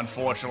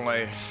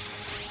 Unfortunately.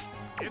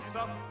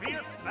 Oh,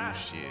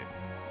 shit.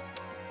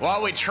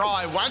 Well, we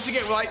tried. Once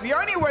again, like, the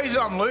only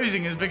reason I'm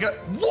losing is because...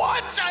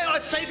 What?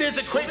 Let's say there's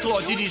a Quick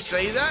Claw. Did you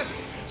see that?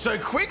 So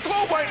Quick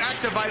Claw won't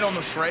activate on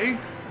the screen,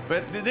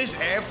 but this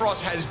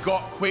Ampharos has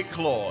got Quick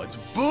Claw. It's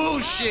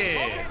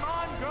bullshit.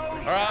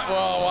 All right,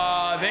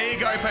 well, there you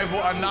go,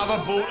 people.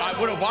 Another bull. I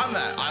would have won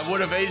that. I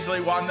would have easily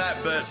won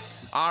that, but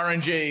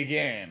RNG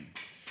again.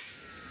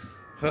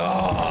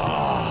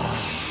 Oh,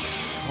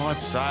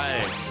 God's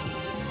sake.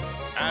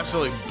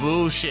 Absolute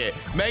bullshit.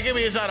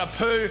 Megami is on a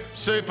poo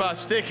super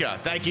sticker.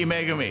 Thank you,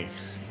 Megami.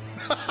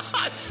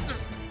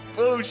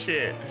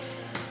 Bullshit.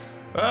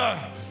 All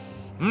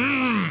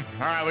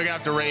right, we're gonna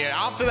have to read it.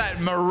 After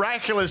that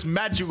miraculous,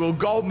 magical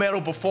gold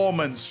medal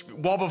performance,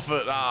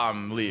 Wobbuffet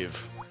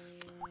live.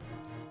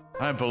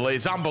 I don't believe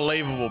it's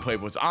unbelievable,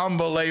 people. It's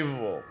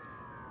unbelievable.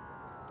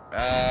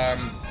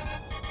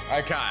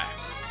 Okay,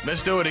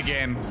 let's do it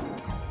again.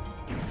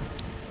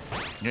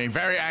 Getting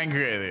very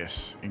angry at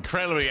this.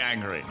 Incredibly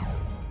angry.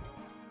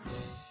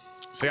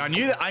 See, I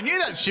knew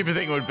that stupid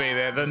thing would be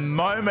there.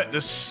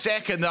 The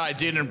second that I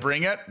didn't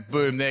bring it,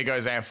 boom, there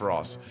goes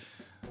Ampharos.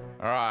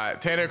 All right,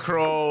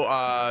 Tentacruel,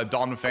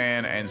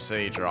 Donphan, and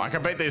Seadra. I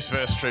can beat these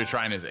first two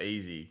trainers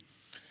easy.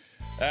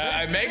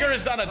 Omega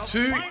has done a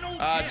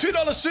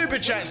 $2 super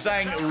chat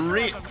saying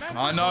RIP.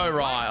 I know,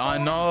 right? I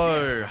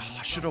know.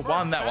 I should have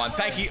won that one.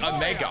 Thank you,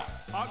 Omega,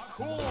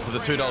 for the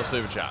 $2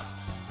 super chat.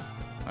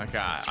 Okay,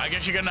 I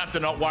guess you're gonna have to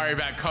not worry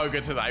about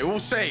Koga today. We'll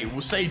see.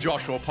 We'll see,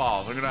 Joshua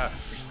Piles. I'm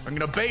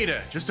gonna beat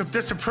her just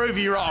to prove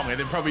you wrong, and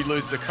then probably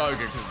lose to Koga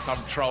because of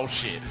some troll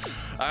shit.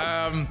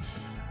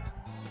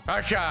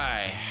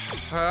 Okay.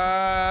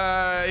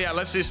 Yeah,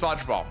 let's do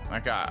Sludge Bomb.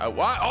 Okay.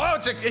 What? Oh,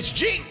 it's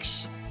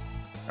Jinx.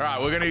 All right,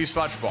 we're gonna use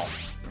Sludge Bomb.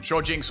 I'm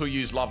sure Jinx will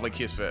use Lovely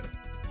Kiss for. Okay.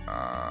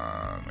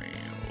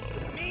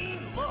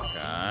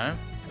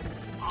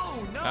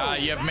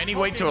 You have many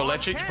weak to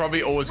electrics.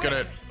 Probably always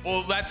gonna.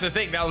 Well, that's the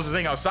thing. That was the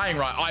thing I was saying,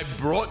 right? I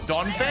brought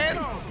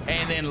Donphan,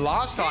 and then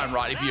last time,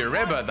 right? If you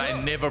remember, they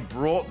never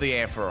brought the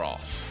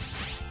Ampharos.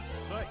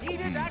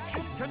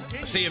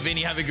 See you,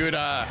 Vinny. Have a good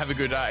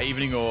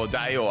evening or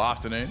day or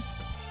afternoon.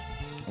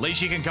 At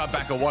least you can come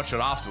back and watch it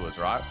afterwards,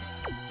 right?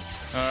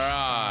 All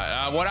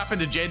right. What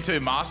happened to Gen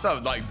 2 Master?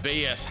 Like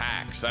BS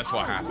hacks. That's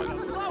what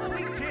happened.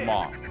 Come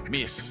on,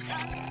 miss.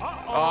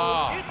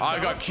 Oh, I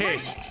got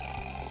kissed.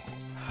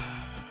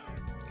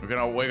 We're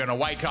gonna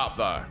wake up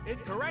though.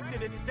 It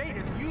corrected its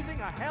status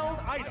using a held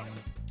item.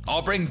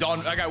 I'll bring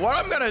Don. Okay, what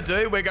I'm gonna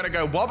do? We're gonna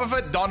go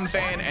Wobbuffet,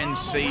 Donphan, and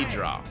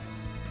Seadra.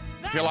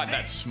 I feel like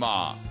that's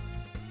smart.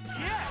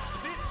 Yes,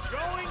 it's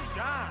going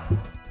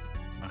down.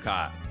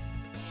 Okay.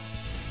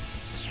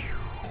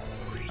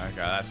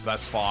 Okay,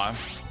 that's fine.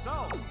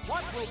 So,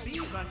 what will be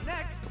the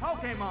next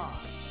Pokemon?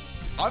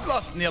 I've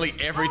lost nearly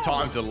every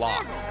time to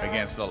luck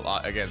against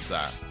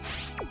that.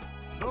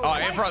 Oh,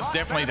 Ampharos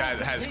definitely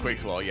has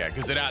Quick Claw, yeah,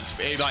 because it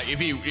outsped. Like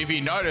if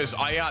you notice,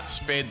 I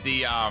outsped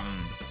the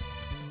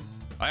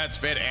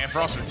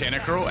Ampharos with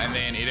Tentacruel, and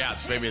then it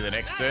outsped me the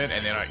next turn,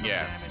 and then it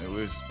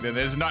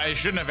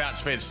shouldn't have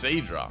outsped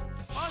Seadra.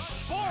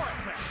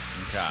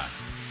 Okay.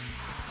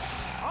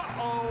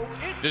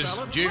 Does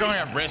Dugong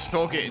have Rest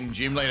Talk in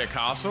Gym Leader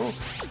Castle?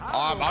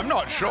 I'm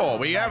not sure.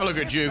 We have a look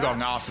at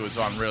Dugong afterwards.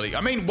 I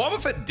mean,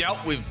 Wobbuffet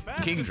dealt with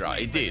Kingdra.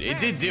 It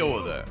did deal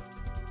with it.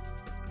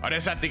 I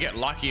just have to get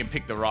lucky and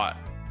pick the right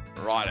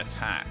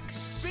attack.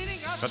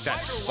 Got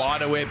that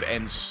Spiderweb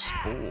and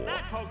Spore.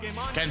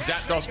 Can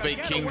Zapdos beat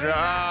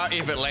Kingdra?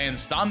 If it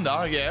lands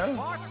Thunder, yeah.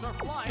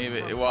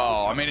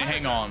 Well, I mean,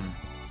 hang on.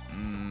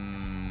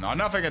 I don't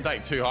know if I can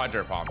take 2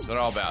 Hydro Pumps. I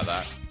don't know about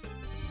that.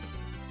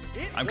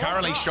 I'm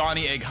currently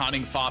shiny egg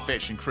hunting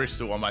Farfetch and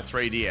Crystal on my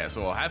 3DS.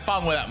 Or have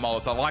fun with that,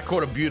 Molotov. I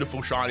caught a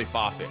beautiful shiny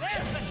Farfetch.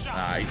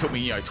 He took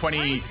me,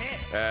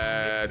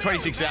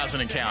 26,000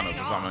 encounters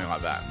or something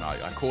like that. And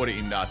I caught it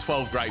in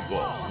 12 Great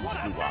Balls. It was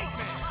a good one.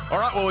 All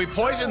right, well, we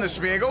poisoned the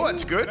Smeargle.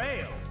 That's good.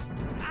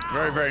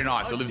 Very, very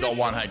nice. It lived on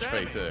 1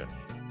 HP too.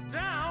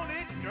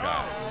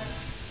 Okay.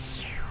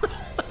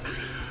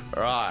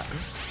 All right.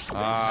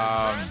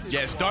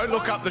 Yes, don't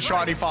look up the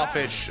shiny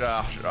Farfetch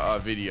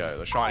video,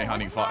 the shiny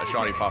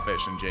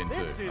Farfetch in Gen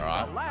 2. All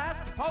right,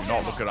 do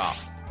not look it up.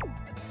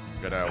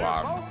 Gonna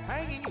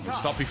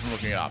stop you from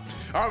looking it up.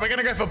 All right, we're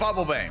gonna go for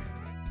Bubble Beam.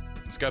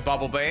 Let's go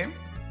Bubble Beam.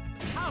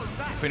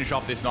 Finish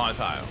off this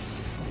Ninetales. It's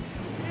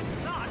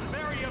not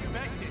very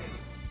effective.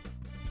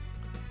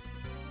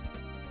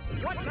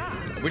 What now?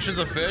 Which is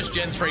the first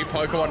Gen 3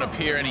 Pokemon to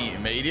appear in any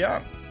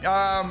media?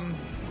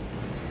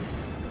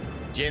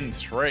 Gen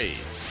 3.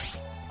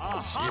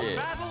 Shit.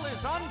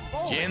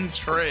 Gen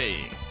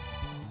 3.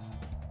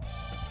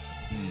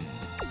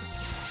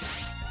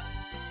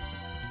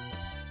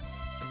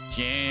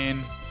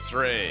 Gen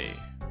 3.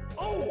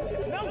 Oh,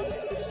 no.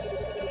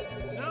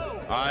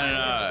 I don't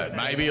know.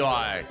 Maybe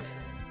like.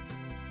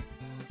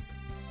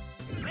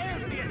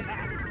 There's the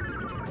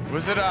attack.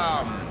 Was it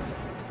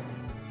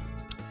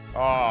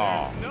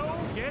Oh. There's no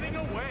getting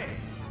away.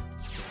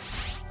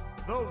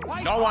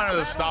 It's not one of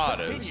the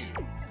starters.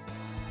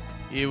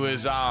 It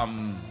was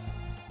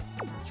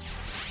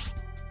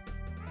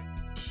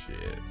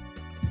shit.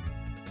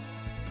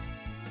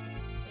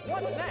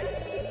 What's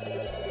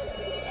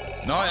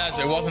next? No,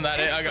 it wasn't that.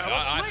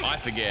 I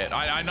forget.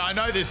 I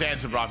know this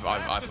answer, but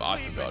I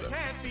forgot it.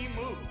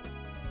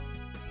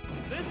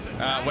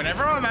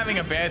 Whenever I'm having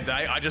a bad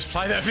day, I just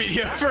play that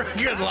video for a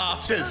good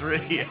laugh. Says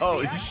Ricky.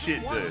 Holy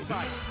shit, dude.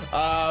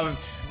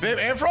 But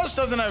Ampharos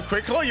doesn't have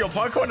Quick Claw. Your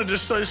Pokemon are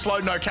just so slow.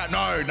 No cap.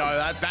 No,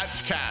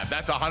 that's cap.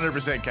 That's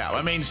 100% cap.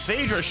 I mean,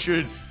 Seadra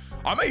should.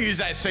 I'm gonna use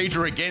that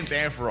Seadra against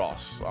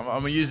Ampharos. I'm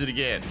gonna use it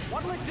again.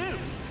 What'll it do?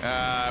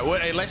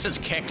 Unless it's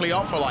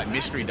Kecleon for like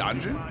Mystery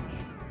Dungeon.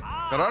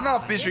 But I don't know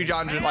if Mystery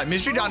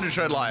Dungeon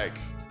showed like.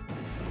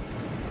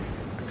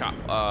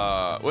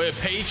 Where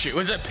Pichu?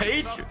 Was it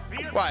Pichu?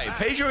 Wait,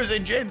 Pichu was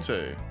in Gen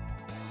 2.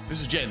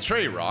 This is Gen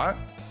 3, right?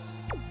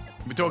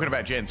 We're talking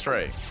about Gen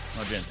 3,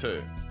 not Gen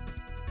 2.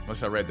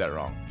 Unless I read that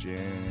wrong.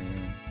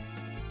 Gen.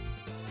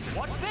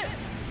 What's this?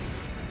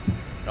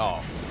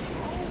 Oh. I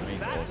mean,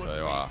 to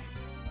also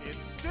It's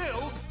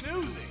still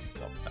snoozing.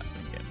 stop that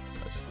again.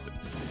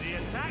 The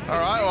attack All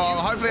right,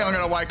 well, hopefully I'm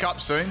going to wake up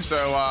soon,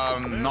 so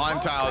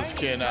Ninetales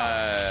can,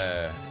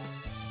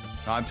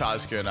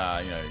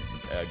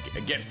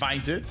 get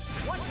fainted.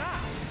 What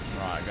time?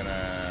 Right,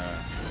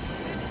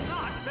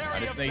 Not very I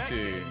just need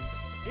to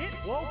It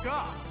woke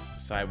up.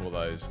 disable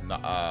those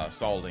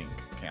Soul Link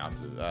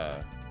counters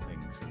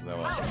things because they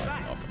were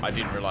off. I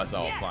didn't realize they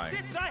were Yes, playing.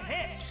 it's a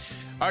hit.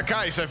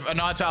 Okay, so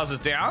Ninetales is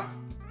down.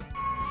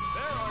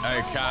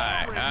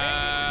 Okay.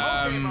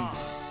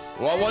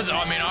 What was?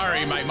 I mean, I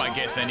already made my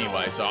guess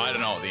anyway, so I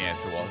don't know what the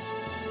answer was.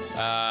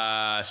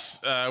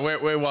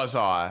 Where was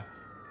I?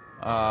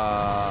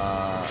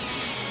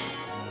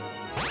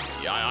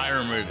 Yeah, I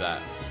removed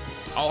that.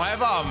 I'll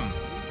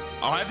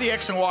have the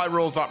X and Y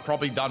rules up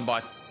probably done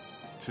by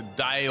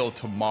today or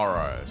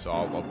tomorrow, so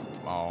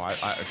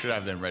I should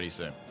have them ready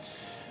soon.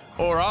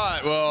 All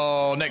right,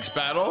 well, next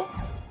battle.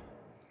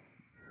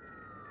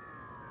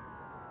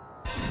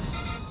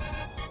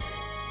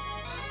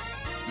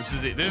 This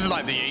is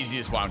like the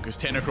easiest one because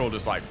Tentacruel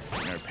just like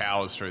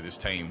powers through this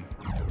team.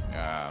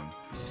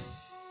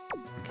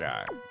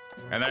 Okay,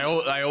 and they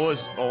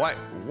always wait,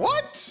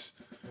 what?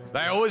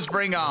 They always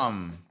bring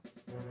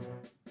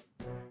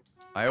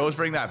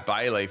that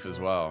bay leaf as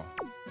well.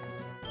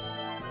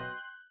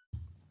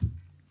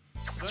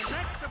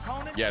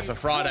 Yeah, it's a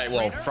Friday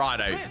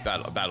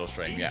battle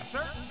stream. Yeah.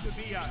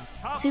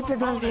 Super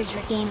Blizzard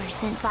Gamer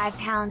sent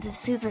 £5 of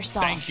super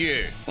salt. Thank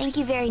you. Thank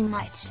you very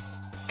much.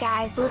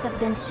 Guys, look up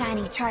Ben's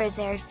shiny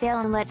Charizard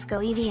fail and let's go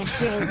Eevee and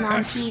hear his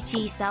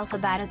non-PG self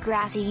about a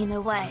grassy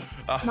you-know-what.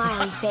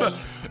 Smiley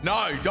face.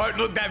 No, don't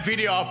look that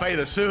video up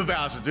either. Super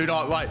Bouncer, do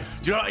not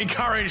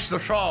encourage the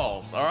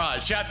trolls. All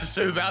right, shout to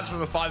Super Bouncer for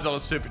the $5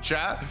 super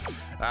chat.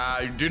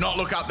 Do not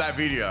look up that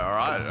video, all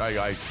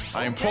right?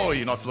 I implore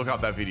you not to look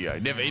up that video.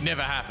 It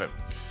never happened.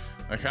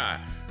 Okay.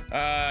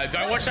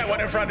 Don't watch that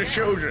one in front of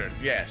children.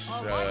 Yes.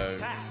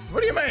 What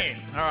do you mean?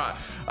 All right.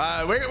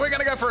 We're going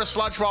to go for a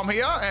sludge bomb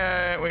here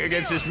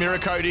against this mirror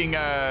coating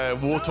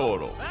war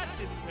turtle.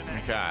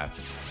 Okay.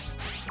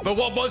 But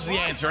what was the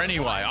answer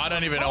anyway? I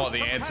don't even know what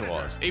the answer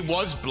was. It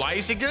was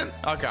Blaziken?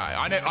 Okay.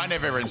 I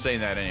never even seen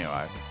that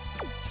anyway.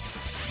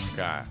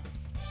 Okay.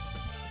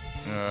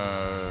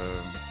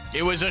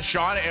 It was a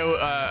shiny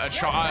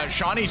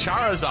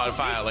Charizard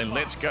fail and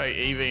let's go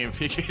Eevee and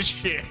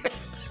Pikachu.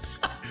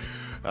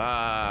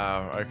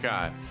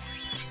 Okay.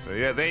 So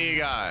yeah, there you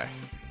go.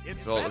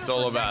 It's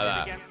all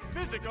about that.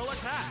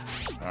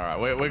 All right,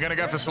 we're gonna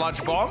go for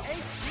Sludge Bomb.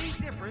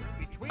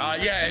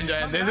 Yeah,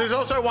 and there's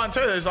also one too.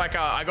 There's like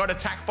I got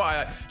attacked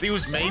by. I think it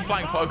was me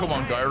playing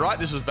Pokemon Go, right?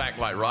 This was back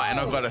like right, and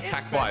I got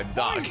attacked by a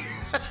duck.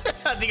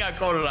 I think I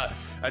called it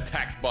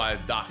attacked by a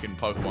duck in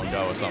Pokemon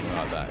Go or something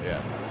like that.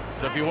 Yeah.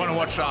 So if you want to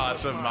watch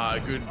some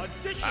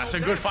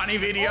good funny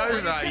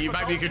videos,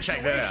 maybe you could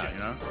check that out. You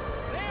know.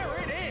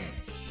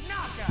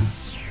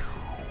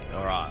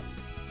 All right.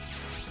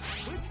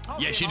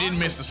 Yeah, she didn't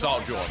miss the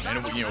Salt Jaw,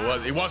 and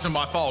it wasn't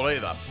my fault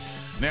either.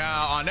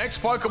 Now, our next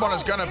Pokemon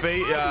is going to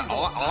be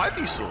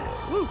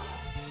Ivysaur. Woo.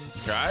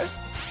 Okay.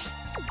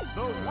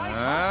 The white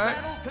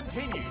battle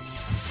continues.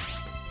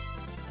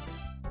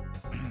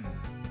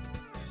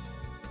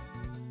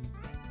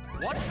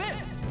 What's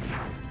this?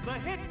 The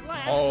hit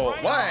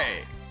lands right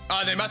wait.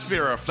 Oh, there must be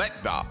a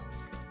reflector.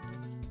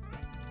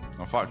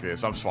 Oh, fuck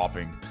this. I'm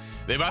swapping.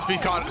 There must be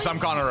some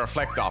kind of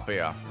reflector up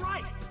here.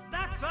 Right.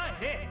 That's a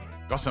hit.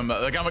 Got some of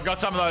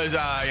those,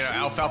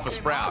 alfalfa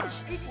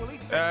sprouts.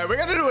 We're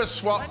gonna do a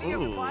swap.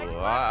 Ooh,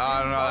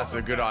 I don't know. That's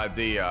a good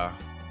idea.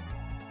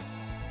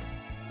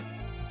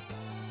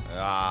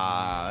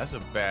 That's a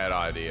bad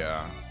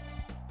idea.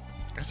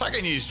 Guess I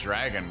can use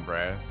Dragon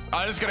Breath.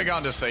 I'm just gonna go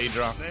into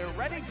Seadra. They're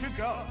ready to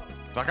go.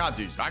 I can't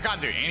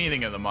do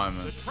anything at the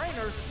moment. The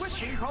trainer's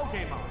switching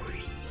Pokemon.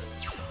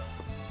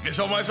 It's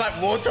almost like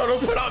Wartortle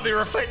put up the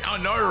reflect. I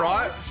know,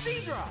 right?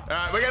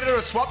 We're gonna do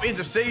a swap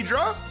into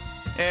Seadra.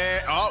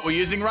 We're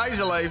using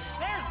Razor Leaf.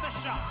 There's the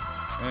shot.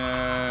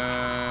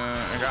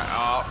 Okay.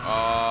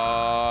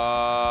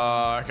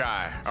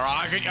 Okay. All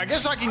right. I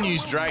guess I can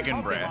use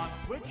Dragon Breath.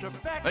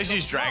 Let's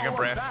use Dragon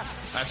Breath.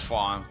 That's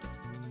fine.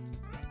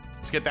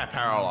 Let's get that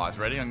paralyzed.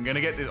 Ready? I'm gonna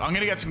get this. I'm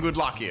gonna get some good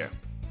luck here.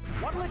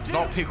 It's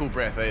not Pickle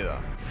Breath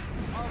either.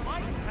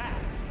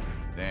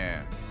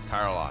 Damn.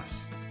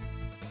 Paralyzed.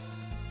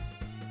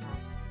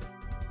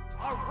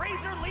 A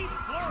Razor Leaf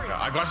Flurry. Okay,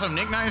 I got some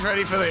nicknames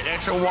ready for the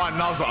extra white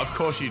Nuzzle. Of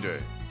course you do.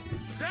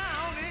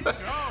 Down it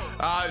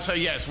goes. So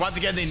yes, once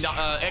again, the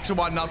extra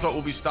white Nuzzle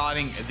will be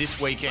starting this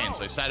weekend.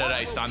 So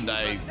Saturday,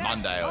 Sunday,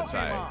 Monday, I would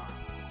say.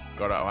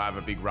 Gotta have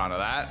a big run of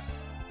that.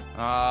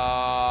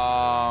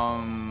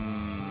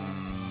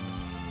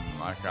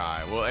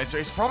 Okay, well,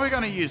 it's probably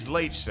going to use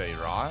Leech Seed,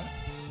 right?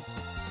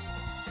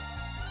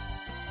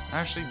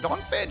 Actually,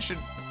 Donphan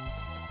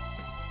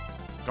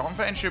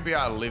should be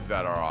able to live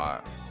that all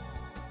right.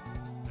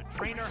 The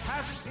trainer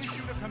hasn't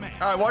issued a command.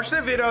 All right, watch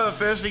the video. The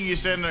first thing you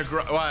said in the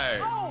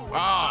wait.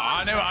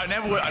 I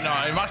never would. No,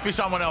 it must be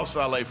someone else.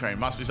 Leaf Train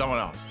must be someone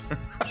else.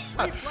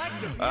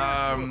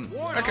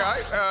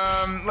 Okay,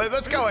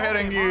 let's go ahead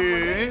and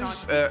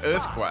use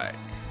Earthquake.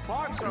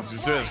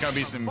 There's going to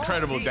be some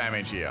incredible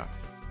damage here.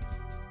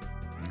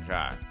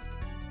 Okay.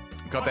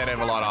 Got that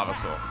Everlight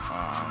Ivysaur.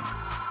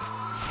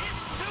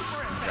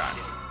 Okay.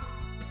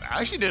 I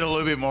actually did a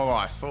little bit more than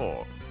I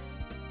thought.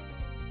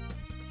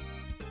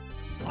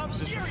 What's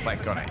this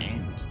Reflect going to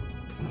end?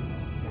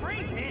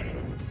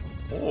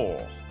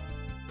 Oh.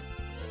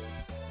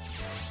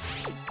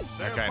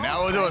 Okay,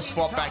 now we'll do a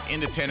swap back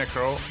into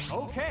Tentacruel.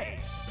 Okay.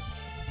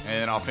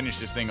 And then I'll finish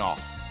this thing off.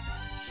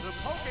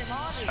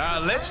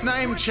 Let's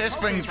name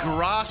Chespin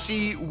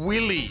Grassy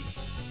Willy.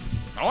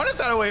 I wonder if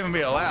that'll even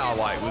be allowed,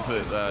 like with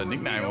the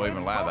nickname will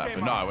even allow that.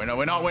 But no,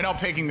 we're not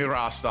picking the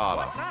grass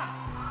starter.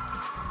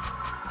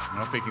 We're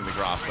not picking the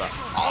grass starter.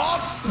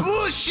 Oh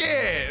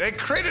bullshit! They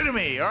credited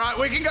me. All right,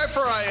 we can go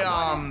for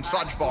a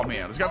Sludge Bomb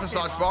here. Let's go for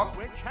Sludge Bomb.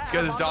 Let's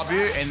go this W,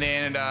 and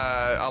then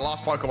our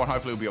last Pokemon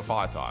hopefully will be a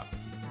Fire type.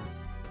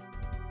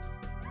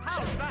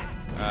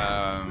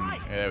 Yeah,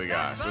 there we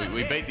go. So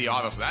we beat the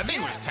Ivysaur. That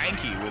thing was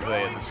tanky with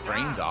the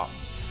screens up.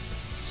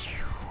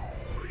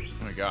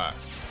 There we go.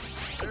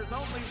 There's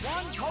only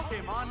one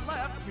Pokemon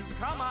left to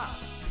come out.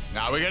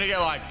 No, we're gonna get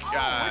like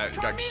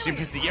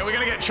Sympathy. Yeah, we're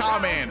gonna get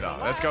Charmander.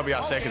 That's gonna be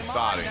our second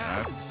starter, you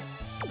know.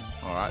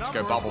 All right, let's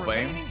go Bubble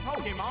Beam.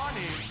 Pokemon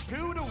is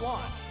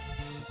 2-1.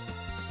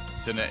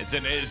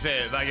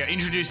 They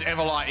introduce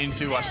Everlight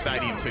into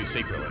Stadium 2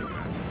 secretly. You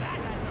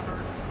know?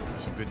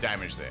 Some good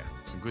damage there.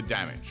 Some good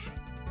damage.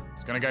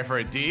 It's gonna go for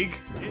a dig.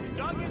 Is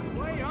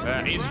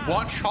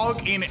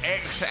Watchog in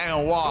X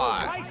and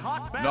Y?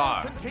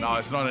 No,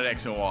 it's not an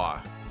X and Y.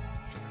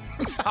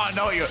 I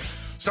know you're.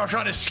 Stop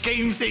trying to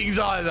scheme things,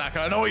 Isaac.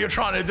 I know what you're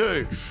trying to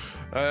do.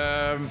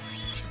 Yeah,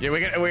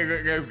 we're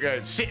gonna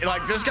go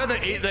like just go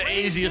the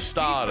easiest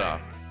starter.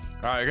 All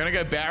right, we're gonna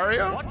go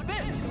Barrier.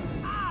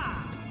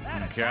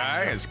 Okay,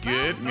 that's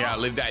good. Yeah,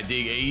 live that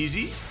dig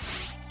easy.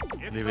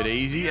 Live it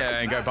easy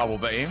and go Bubble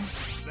Beam.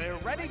 They're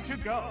ready to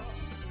go.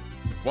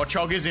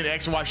 Watchog is in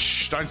X and Y.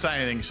 Shh, don't say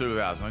anything, Super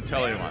Vals. Don't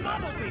tell anyone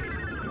that.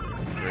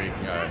 There you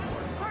go.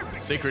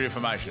 Secret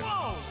information.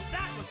 All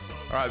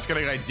right, it's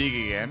gonna go dig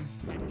again.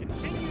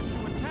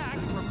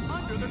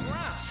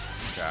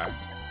 Okay.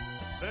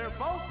 They're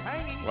both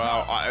hanging.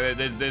 Well,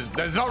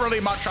 there's not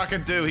really much I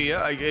can do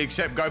here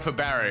except go for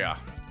Barrier.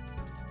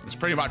 That's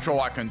pretty much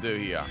all I can do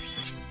here.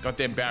 Got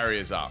them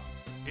barriers up.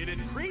 It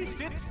increased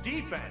its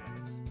defense.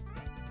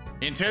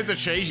 In terms of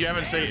cheese, you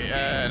haven't seen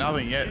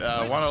nothing yet.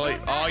 One elite.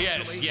 Oh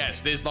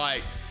yes. There's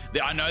like,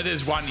 I know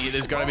there's one here.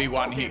 There's got to be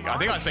one hit. I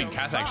think I've seen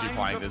Kath actually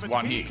playing. There's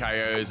one hit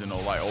KOs and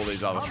all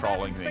these other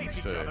trolling things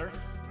too.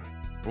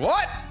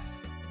 What?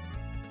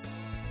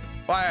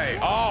 Wait.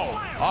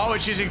 Oh,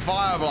 it's using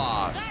Fire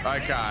Blast.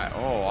 Okay.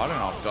 Oh, I don't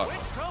know.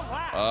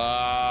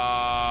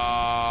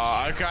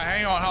 Okay.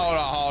 Hang on. Hold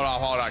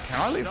on. Can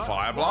I leave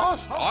Fire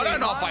Blast? I don't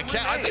know if I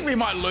can. I think we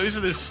might lose to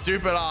this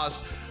stupid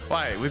ass.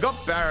 Wait, we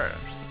got Barrett.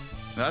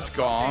 That's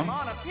gone.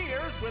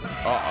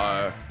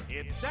 Uh-oh.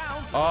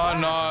 Oh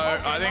no!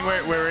 I think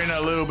we're in a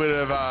little bit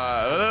of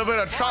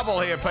trouble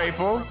here,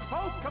 people.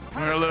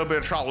 We're in a little bit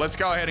of trouble. Let's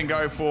go ahead and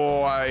go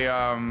for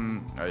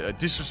a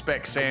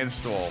Disrespect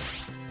Sandstorm.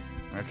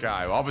 Okay,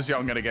 well, obviously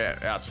I'm gonna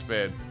get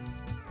outspared.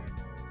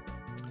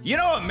 You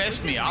know what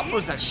messed me up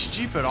was that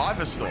stupid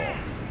Ivysaur.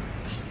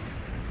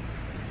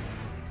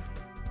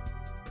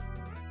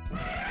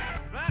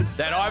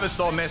 That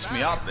Ivysaur messed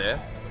me up there.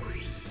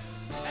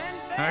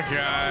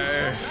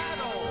 Okay.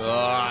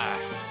 Ugh.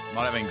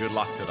 Not having good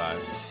luck today.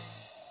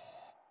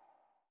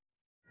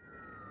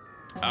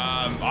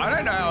 I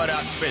don't know how it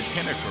outsped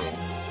Tentacruel.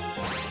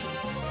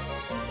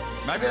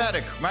 Maybe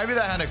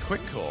they had a quick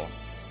call.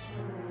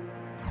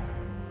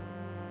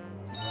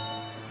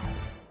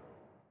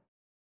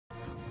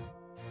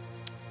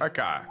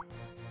 Okay. I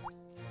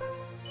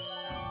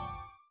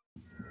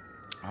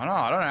don't know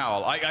how.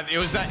 Like it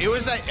was the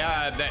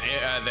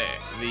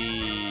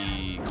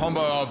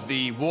combo of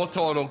the War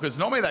Turtle, because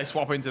normally they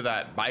swap into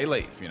that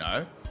Bayleaf, you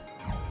know.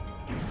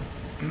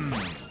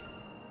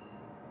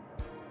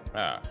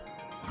 I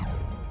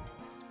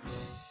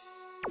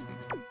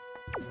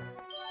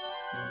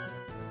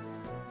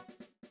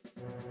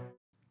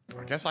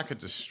guess I could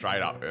just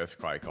straight up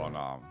Earthquake on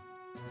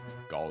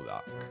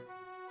Golduck.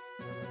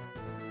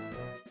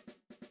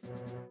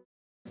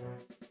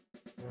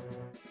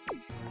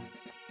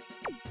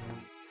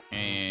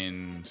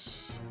 And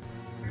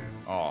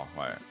oh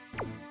wait.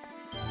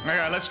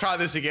 Okay, let's try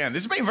this again.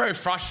 This has been very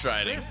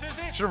frustrating.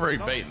 Should have already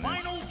beaten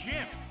this.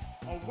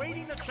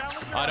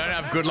 I don't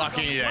have good luck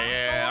either.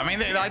 Yeah, I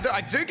mean,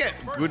 I do get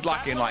good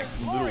luck in like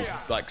little,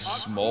 like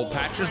small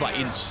patches, like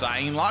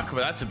insane luck,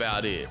 but that's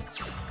about it.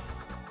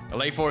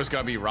 Elite Four is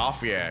gonna be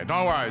rough. Yeah,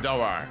 don't worry.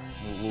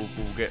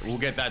 We'll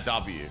get that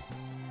W.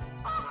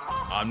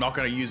 I'm not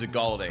gonna use a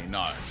Goldeen.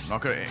 No,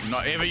 not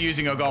ever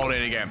using a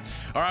Goldeen again.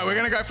 All right, we're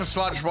gonna go for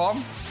Sludge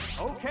Bomb.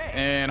 Okay.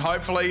 And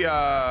hopefully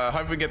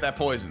we get that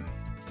poison.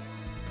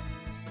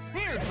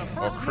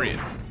 Or crit.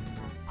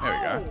 There we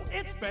go.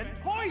 It's been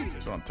poisoned.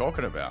 That's what I'm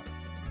talking about.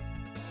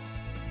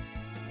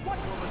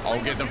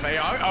 I'll get them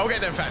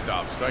fat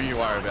dubs. Don't you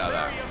worry about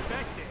that.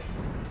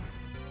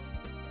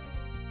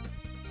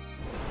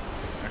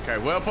 Okay,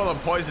 whirlpool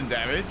and poison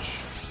damage.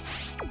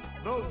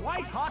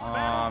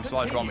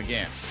 Sludge bomb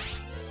again.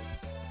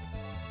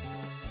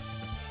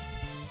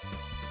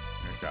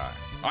 Okay.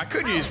 I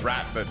could use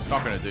rat, but it's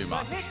not going to do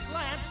much.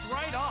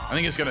 I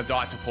think it's going to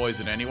die to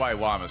poison anyway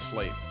while I'm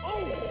asleep.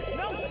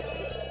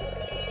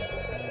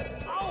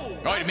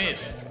 Oh, it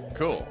missed.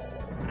 Cool.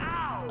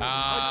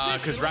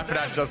 Because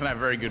Rapidash doesn't have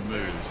very good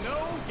moves.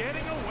 No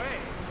getting away.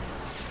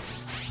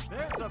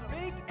 There's a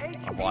big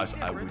Otherwise,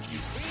 I would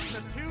use it.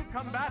 the two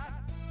combatants.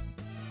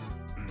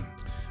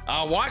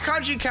 Why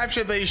can't you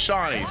capture these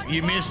shinies?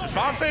 You missed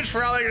Farfetch,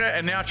 Feraligatr,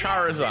 and now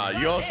Charizard.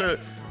 You also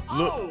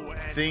look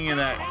thing in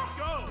that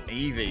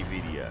Eevee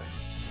video.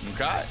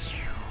 Okay.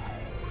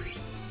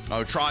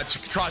 Oh, tried to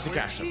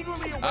catch them.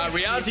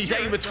 Reality,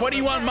 thank you for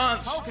 21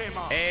 months.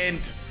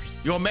 And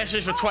your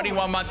message for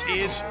 21 months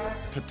is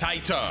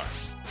potato.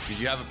 Did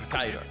you have a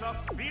potato?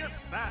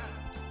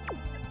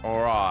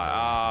 All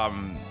right.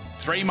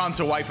 3 months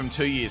away from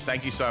 2 years.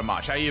 Thank you so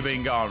much. How you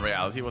been going,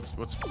 Reality? What's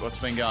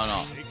been going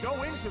on? They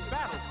go into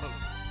battle post.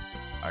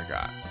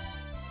 Okay.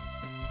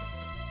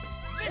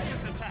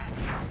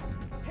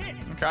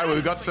 Okay, well,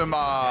 we've got some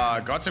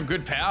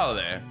good power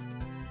there.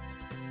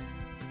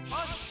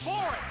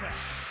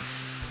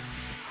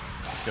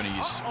 It's gonna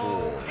use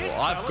Spore.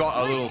 Well, I've got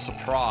a little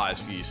surprise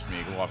for you,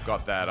 Smiggle. I've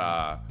got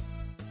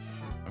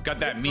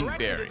that mint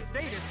berry.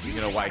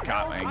 You're gonna wake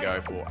up and go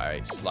for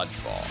a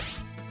sludge bomb.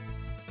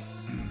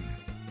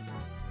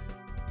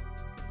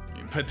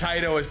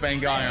 Potato has been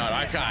going on.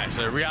 Okay,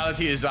 so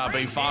Reality has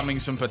been farming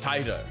some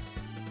potatoes.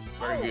 It's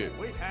very good.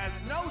 It has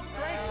no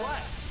strength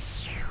left.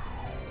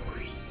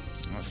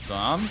 That's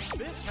done.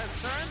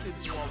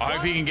 I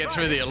hope you can get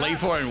through the Elite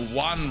Four in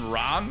one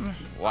run.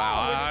 Wow,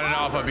 I don't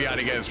know if I'll be able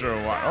to get through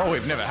in one. Oh,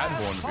 we've never had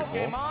one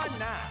before.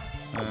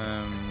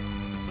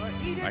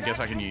 I guess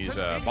I can use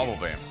Bubble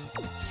Beam.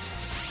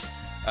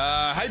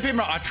 Hey,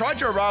 Pimra, I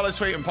tried your Rala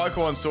Sweet and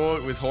Pokemon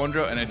Sword with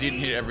Horndrill and it didn't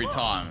hit every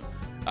time.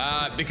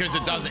 Because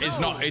it doesn't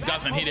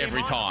hit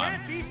every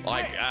time.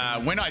 Like,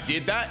 when I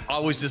did that, I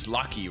was just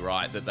lucky,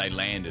 right, that they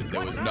landed.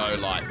 There was no,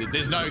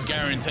 there's no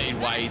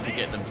guaranteed way to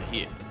get them to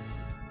hit.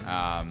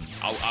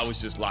 I was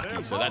just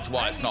lucky, so that's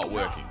why it's not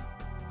working.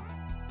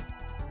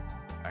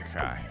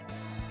 Okay.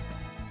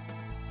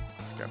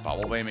 Let's go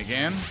Bubble Beam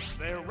again.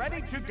 They're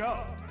ready to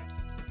go.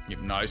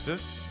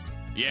 Hypnosis.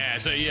 Yeah,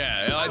 so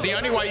yeah, like, the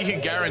only way you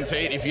can guarantee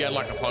it if you had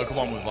like a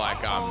Pokemon with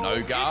like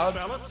no guard.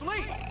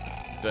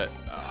 But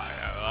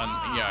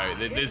you know,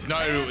 there's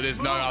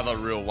no other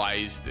real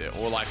ways to,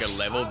 or like a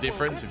level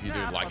difference if you do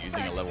like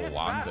using a level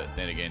 1. But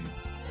then again,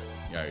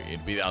 you know,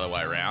 it'd be the other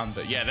way around.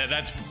 But yeah,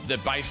 they're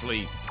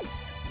basically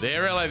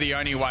they're really the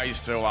only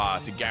ways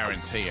to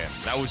guarantee it.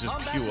 That was just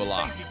pure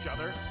luck.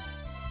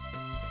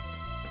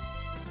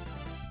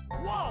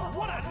 Whoa,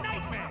 what a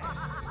nightmare!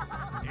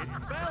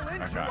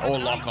 Okay, or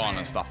lock on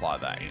and stuff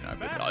like that, you know.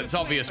 But it's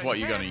obvious what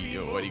you're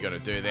gonna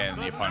do there,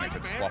 and the opponent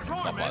can swap and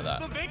stuff like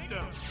that.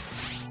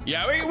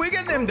 Yeah, we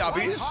get them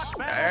W's.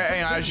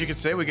 As you can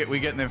see, we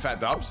get them fat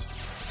dubs.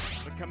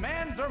 The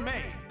commands are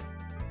made.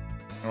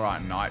 All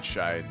right,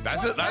 Nightshade.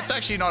 That's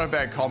actually not a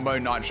bad combo.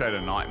 Nightshade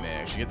and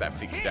Nightmare. You get that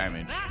fixed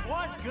damage. That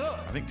was good.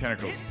 I think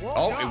Tentacruel's.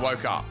 Oh, it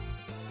woke up.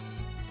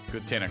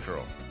 Good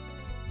Tentacruel.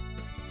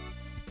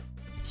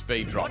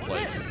 Speed drop,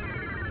 please.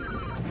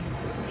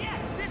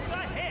 Yes, it's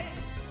a hit.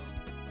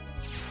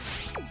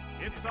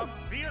 It's a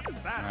fierce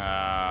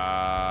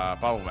battle.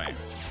 Bubble Beam.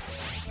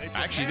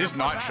 Actually, this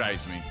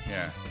Nightshade's me.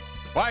 Yeah.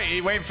 Wait,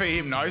 he went for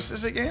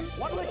Hypnosis again?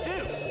 What'll it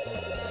do?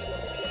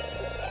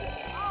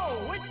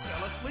 Oh, it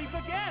fell asleep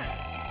again.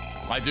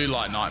 I do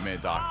like Nightmare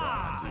Dark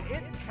Run.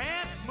 It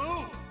can't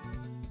move.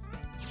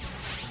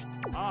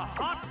 A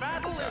hot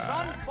battle is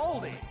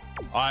unfolding.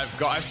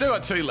 I've still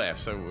got 2 left,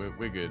 so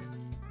we're good.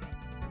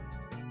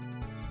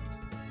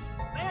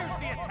 There's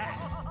the attack.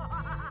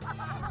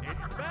 It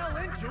fell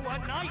into a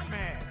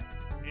nightmare.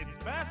 It's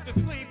fast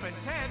asleep and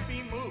can't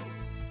be moved.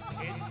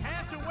 It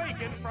can't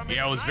awaken from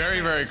Yeah, it was very,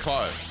 very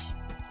close.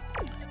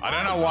 I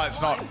don't know why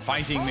it's not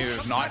fainting me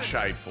with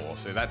Nightshade for.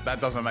 So that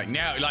doesn't make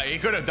now. Like he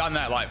could have done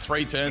that like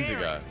 3 turns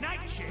ago.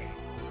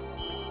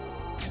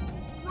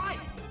 Right,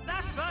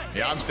 that's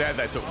yeah, I'm sad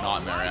they took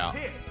Nightmare out.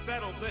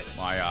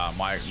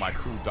 My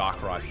cool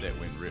Darkrai set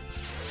went ripped.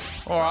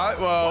 All right,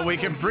 well we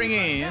can bring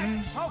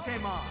in.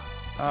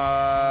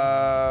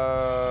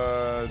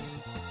 I'll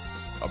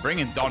bring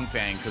in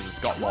Donphan because it's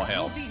got more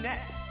health.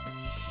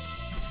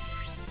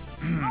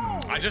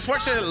 I just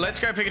watched a Let's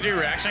Go Pikachu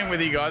reaction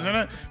with you guys in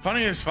it.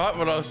 Funny as fuck,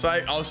 but I'll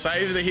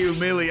save the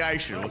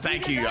humiliation. Well,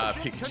 thank you,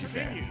 Pikachu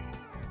fan.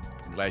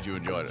 I'm glad you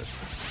enjoyed it.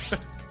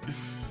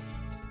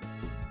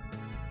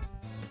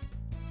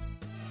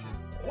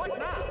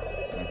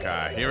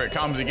 Okay, here it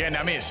comes again.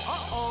 Now miss.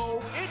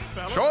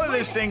 Surely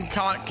this thing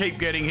can't keep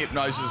getting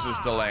Hypnosis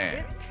to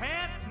land.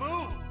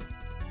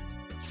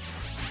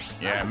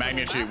 Yeah,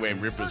 Magnitude went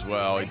rip as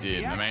well. It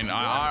did. I mean,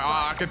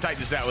 I could take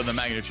this out with a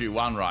Magnitude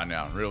 1 right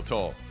now. Real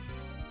tall.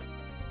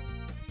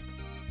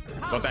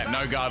 Got that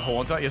no guard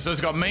haunter. Yeah, so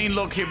it's got mean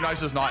look,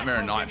 hypnosis, nightmare,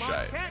 and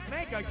nightshade.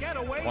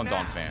 Come on,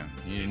 Don fan.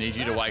 You need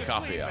you to wake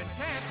up here.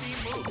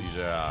 You need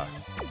to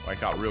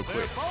wake up real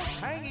quick.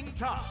 Hanging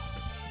tough.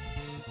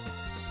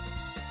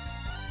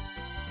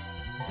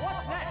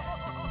 What's next?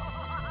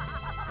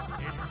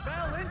 It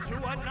fell into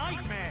a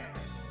nightmare.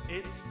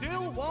 It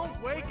still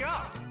won't wake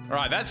up. All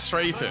right, that's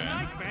 3 The turns.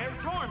 nightmare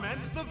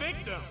torments the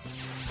victim.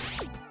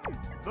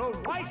 The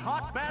white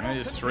hot battle That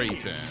is 3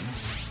 continues.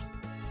 turns.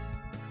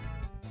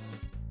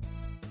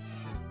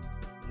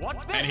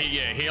 What's this? And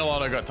heal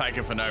auto got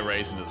taken for no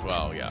reason as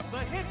well. Yeah. The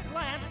hit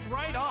glanced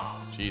right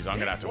off. Jeez, I'm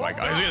gonna have to wake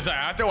up. I was gonna say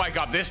I have to wake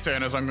up this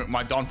turn as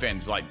my Don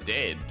fan's like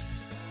dead.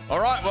 All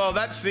right, well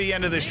that's the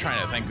end of this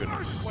trainer. Thank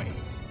goodness.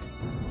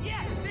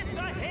 Yes, it's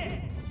a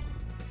hit.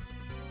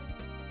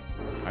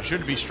 I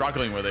should be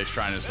struggling with these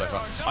trainers so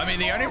far. I mean,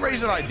 the only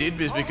reason I did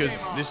is because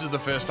this is the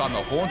first time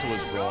the Haunter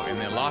was brought, and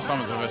then last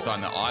time was the first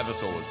time the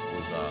Ivysaur was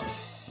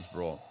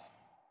brought.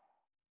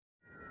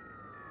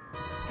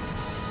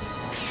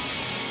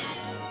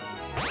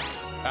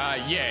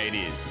 Yeah, it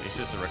is. It's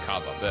just a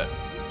recover, but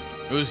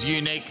it was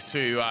unique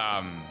to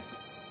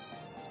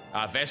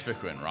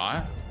Vespiquen,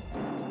 right?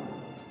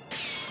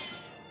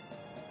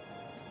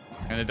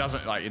 And it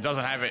doesn't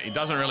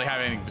really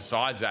have anything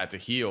besides that to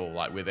heal,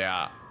 like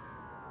without.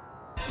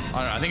 I don't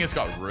know. I think it's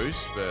got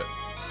Roost, but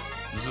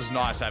this is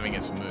nice having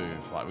its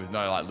move, like with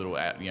no like little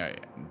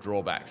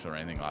drawbacks or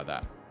anything like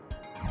that.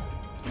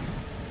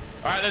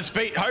 All right, let's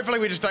beat. Hopefully,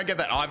 we just don't get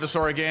that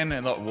Ivysaur again,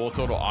 and let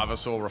Wartortle or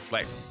Ivysaur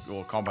reflect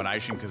or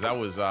combination, because that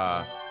was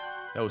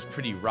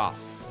pretty rough.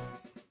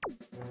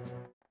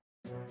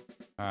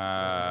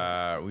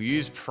 We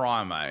use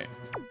Primate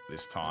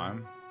this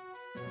time,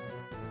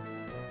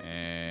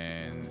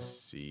 and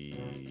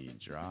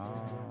Seadra.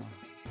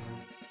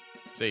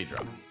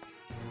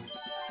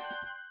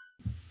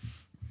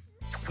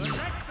 The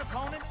next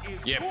opponent is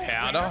Yeah,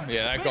 Powder.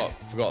 Yeah, that got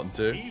forgotten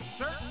too. He's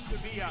certain to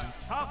be a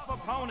tough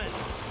opponent.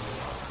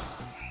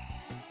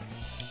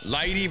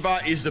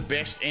 Ladybug is the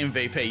best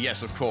MVP.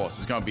 Yes, of course.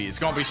 It's gonna be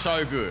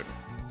so good.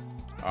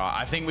 All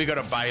right, I think we got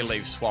a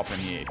Bayleaf swap in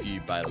here. If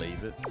you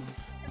Bayleaf it.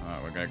 All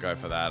right, we're gonna go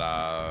for that.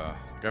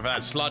 Go for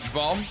that Sludge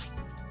Bomb.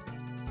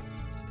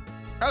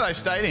 Oh, they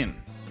stayed in.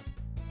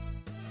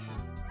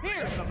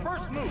 Here's the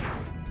first move.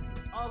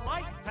 A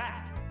light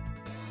pack.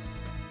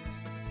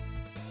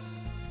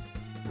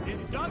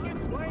 It dug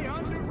its way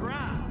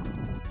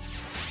underground.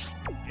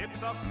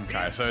 It's a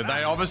Okay, so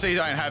they obviously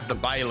don't have the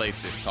Bayleaf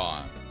this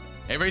time.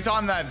 Every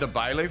time they have the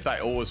Bayleaf, they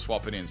always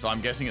swap it in. So I'm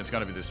guessing it's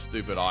going to be this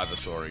stupid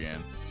Ivysaur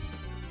again.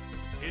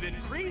 It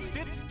increased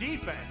its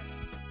defense.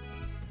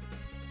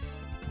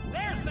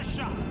 There's the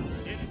shot.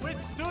 It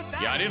withstood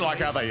that. Yeah, I didn't like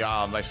how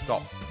they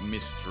stopped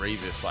Miss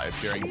Revis like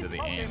appearing to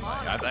the end.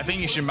 Like, I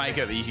think you should make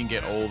it that you can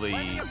get all the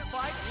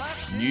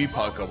new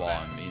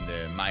Pokemon in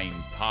the main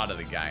part of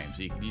the game.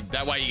 So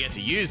that way you get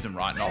to use them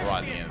not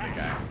right at the end of the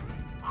game.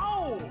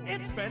 Oh,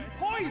 it's been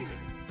poisoned.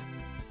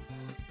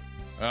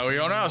 We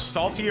all know how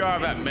salty you are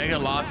about Mega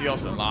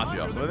Latios and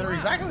Latios. Well, they're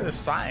exactly the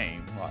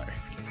same. Like,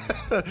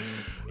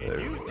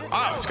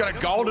 oh, it's got a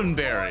Golden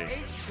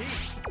Berry.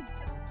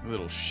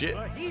 Little shit.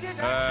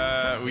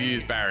 We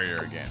use Barrier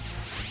again.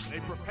 They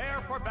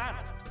prepare for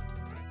battle.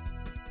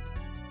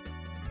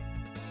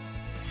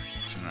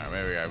 Alright,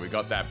 there we go. We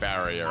got that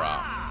Barrier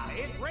up.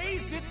 It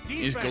raised its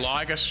defense. Is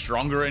Galaga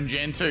stronger in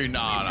Gen 2?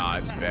 No,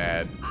 it's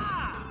bad.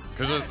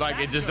 Because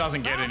it just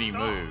doesn't get any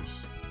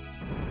moves.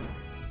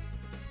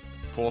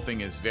 Poor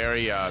thing is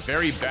very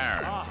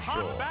barren, for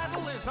sure.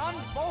 Battle is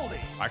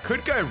unfolding. I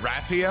could go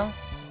Rap here.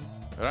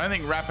 I don't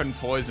think Rap and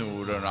Poison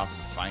will do enough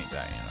to faint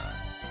that, you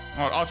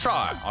know. I'll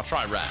try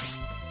Rap.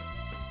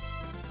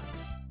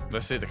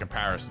 Let's see the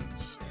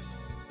comparisons.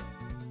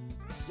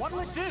 What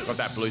will it do? Got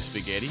that blue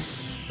spaghetti.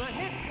 The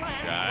hit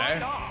lands Okay.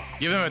 right off.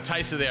 Give them a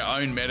taste of their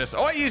own medicine.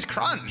 Oh, I used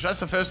Crunch.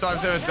 That's the first time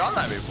I've ever done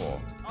that before.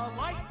 A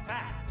light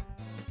pack.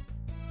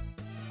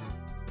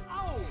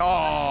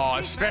 Oh,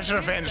 a special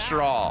defense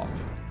drop.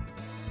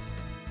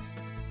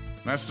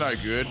 That's no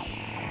good.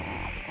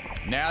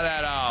 Now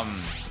that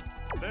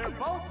They're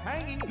both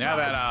hanging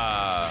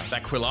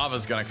that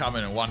Quilava's gonna come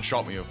in and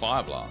one-shot me with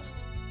Fire Blast.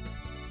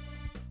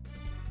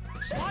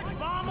 Sludge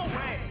bomb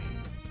away.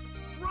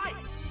 Right,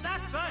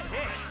 that's a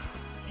hit.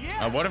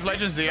 Yeah. What if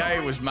Legends DA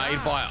was made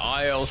by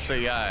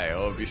ILCA? It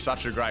would be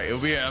such a great. It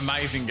would be an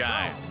amazing game.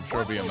 I'm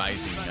sure it'll be an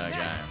amazing game.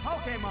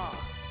 Pokemon.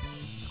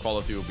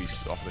 Quality will be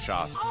off the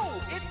charts. Oh,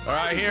 it's All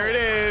right, here it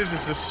is.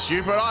 It's the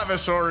stupid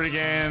Ivysaur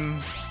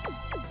again.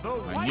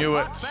 I knew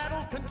it.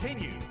 Battle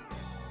continues.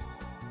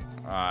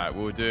 All right,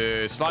 we'll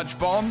do Sludge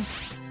Bomb.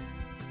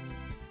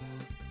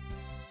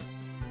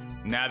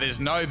 Now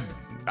there's no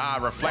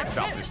Reflect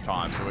up this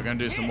time, so we're going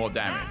to do some more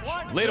damage.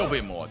 Little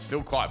bit more. It's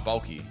still quite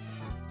bulky.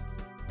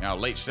 Now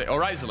Leech or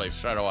Razor Leaf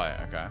straight away.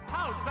 Okay.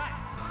 How's that?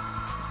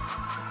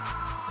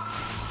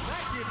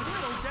 That did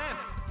little damage.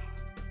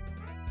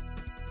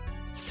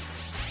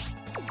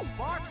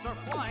 Sparks are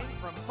flying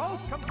from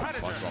both competitors.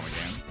 Sludge Bomb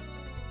again.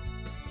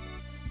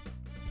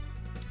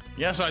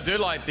 Yes, I do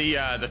like the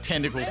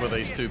tentacle for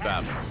these two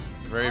battles.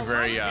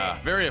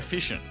 Very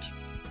efficient.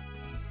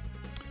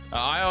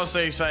 I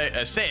also said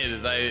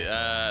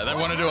they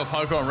want to do a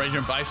Pokemon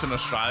region based in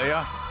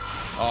Australia.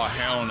 Oh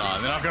hell no!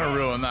 They're not going to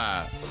ruin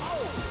that. It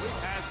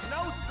has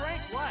no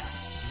strength left.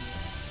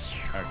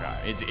 Okay,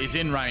 it's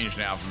in range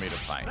now for me to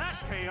faint.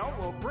 That KO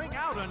will bring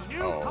out a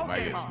new Oh, Pokemon.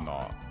 maybe it's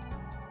not.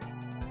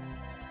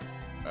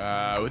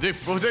 We'll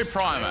do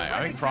Primate.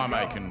 I think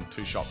Primate can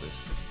two-shot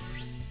this.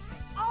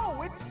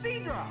 Oh, it's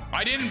Seadra.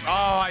 I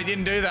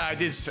didn't do that. I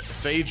did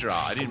Seadra.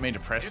 I didn't mean to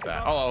press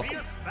that. Oh,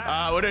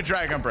 well. We'll do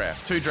Dragon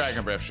Breath. 2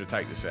 Dragon Breaths should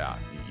take this out.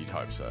 You'd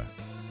hope so.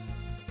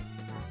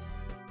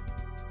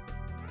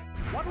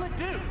 What'll it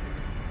do?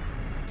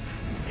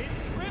 It's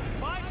gripped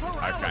by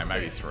paralysis. Okay,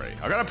 maybe 3.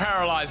 I got to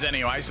paralyze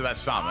anyway, so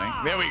that's something.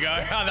 There we go.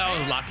 That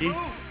was lucky.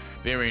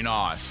 Very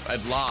nice.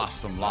 At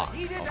last, some luck.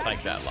 I'll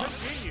take that luck.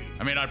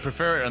 I mean, I'd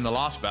prefer it in the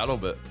last battle,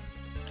 but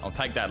I'll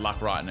take that luck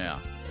right now.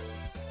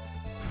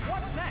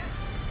 What's next?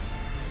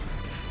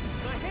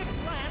 The hit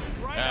lands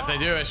right If they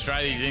do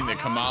Australia, you think that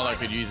Kamala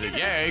could use it?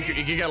 Yeah, you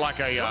could get like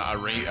a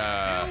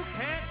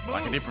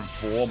different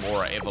form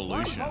or an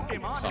evolution,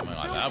 something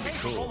like that. That'd be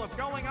cool.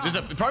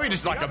 Probably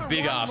just like a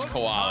big ass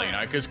koala, you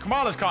know, because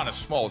Kamala's kind of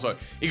small, so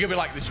it could be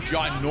like this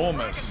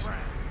ginormous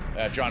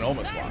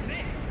one.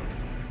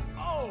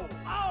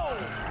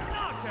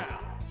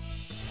 Knockout.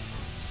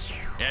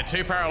 Yeah,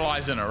 2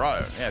 paralyzed in a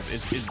row. Yeah,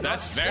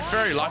 that's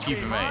very lucky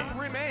for me.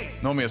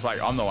 Normally it's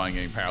like I'm the one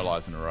getting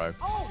paralyzed in a row.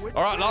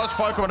 All right, last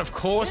Pokemon, of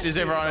course, is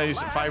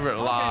everyone's favorite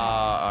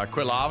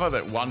Quilava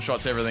that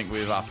one-shots everything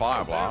with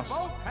Fire Blast.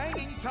 So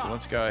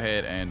let's go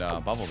ahead and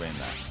Bubble Beam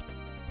that.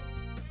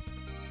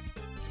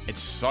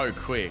 It's so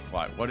quick.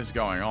 Like, what is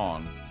going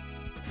on?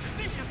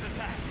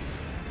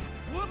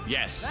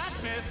 Yes.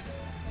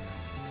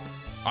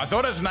 I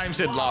thought his name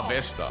said La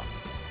Vesta.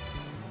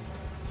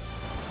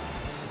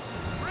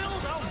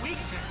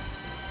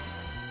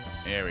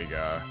 There we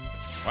go.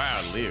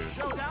 Wow, it lives.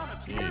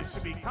 Jeez.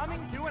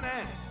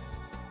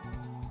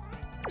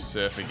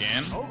 Surf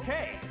again.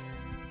 Okay.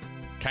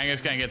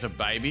 Kangaskhan gonna get a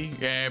baby.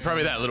 Yeah,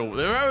 probably that little.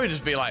 They'll probably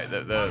just be like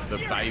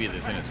the baby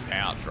that's in its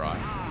pouch, right?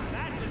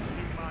 That isn't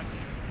too much.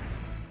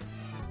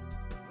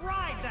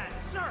 Ride that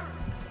surf.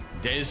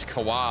 Des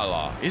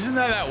Koala. Isn't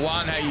that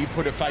one how you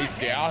put it face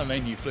down and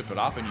then you flip it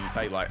up and you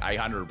take like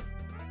 800?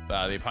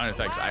 The opponent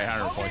takes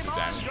 800 points of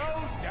damage.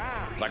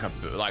 It's like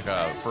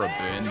a for a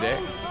burn deck.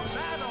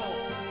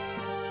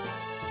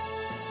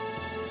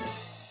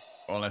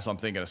 Unless I'm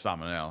thinking of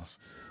something else.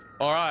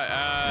 All right,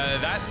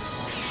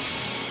 that's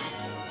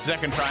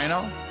second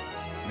trainer.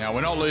 Now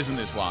we're not losing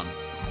this one.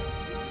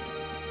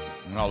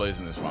 We're not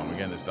losing this one. We're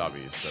getting this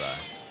W's today.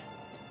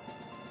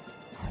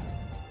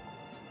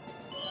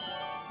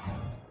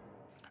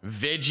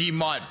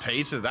 Vegemite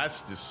pizza.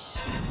 That's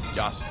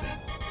disgusting.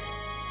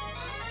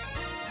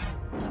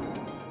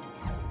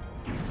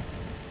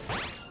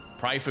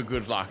 Pray for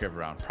good luck,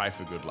 everyone. Pray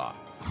for good luck.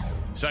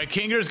 So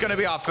Kinga is going to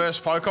be our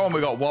first Pokemon.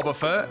 We got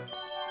Wobbuffet.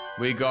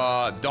 We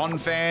got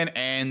Donphan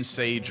and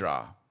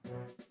Seadra.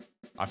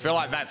 I feel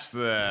like that's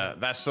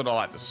sort of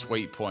like the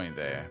sweet point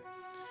there.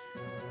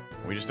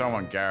 We just don't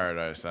want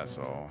Gyarados, that's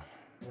all.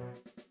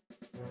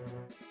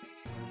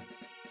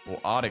 Or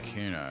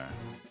Articuno.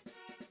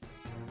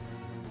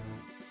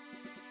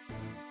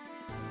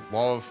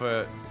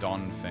 Wobbuffet,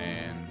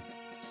 Donphan,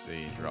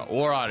 Seadra,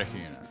 or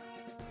Articuno.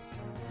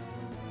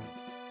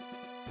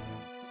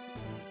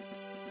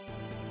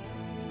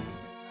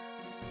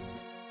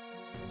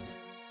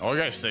 I'll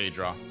go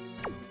Seadra. All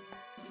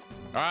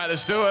right,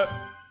 let's do it.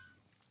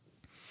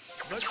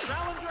 The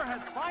challenger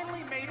has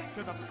finally made it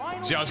to the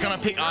final. See, I was going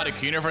to pick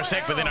Articuno for a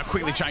sec, but then I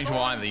quickly changed my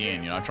mind at the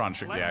end, you know, trying to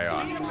trick the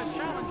AI.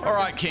 All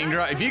right,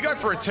 Kingdra, if you go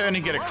for a turn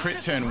and get a crit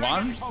turn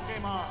 1,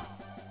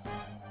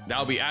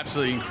 that'll be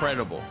absolutely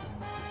incredible.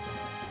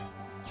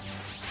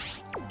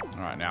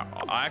 All right, now,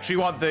 I actually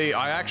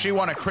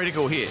want a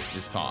critical hit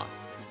this time.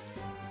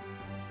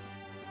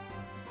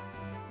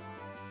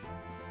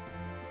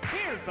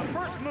 Here's the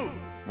first move.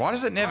 Why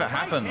does it never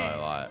happen though?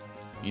 Like,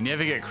 you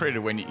never get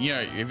critted when you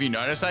know. Have you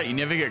noticed that? You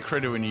never get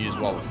critted when you use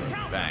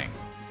Wobbuffet. Bang.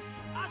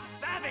 A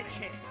savage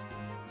hit.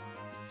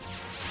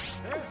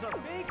 There's a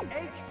big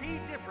HP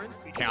difference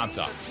between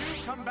Counter.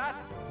 the 2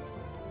 combatants.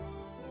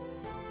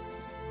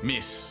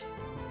 Miss.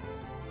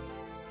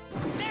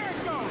 There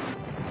it goes.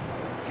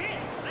 Hit.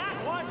 That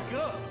was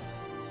good.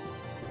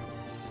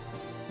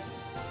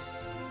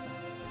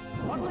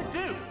 What'll it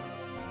do?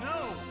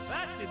 No,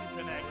 that didn't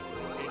connect.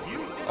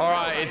 All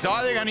right, it's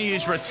either going to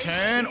use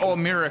Return or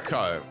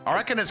Miracle. I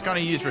reckon it's going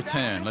to use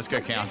Return. Let's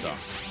go counter.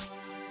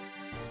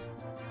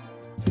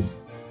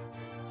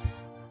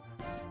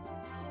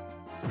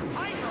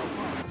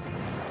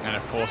 And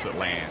of course it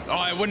lands.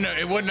 Oh, it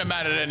wouldn't have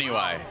mattered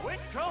anyway.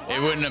 It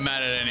wouldn't have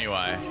mattered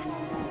anyway.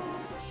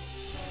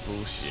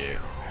 Bullshit.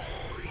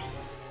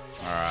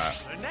 All right.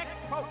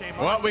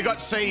 Well, we got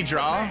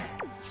Seadra.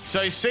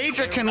 So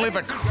Seadra can live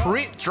a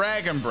crit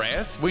Dragon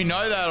Breath. We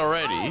know that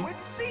already.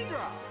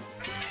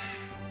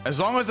 As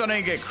long as I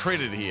don't get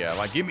critted here,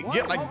 like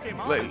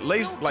at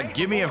least like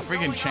give me a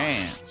freaking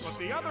chance. But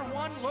the other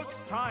one looks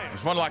tired.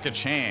 Just want like a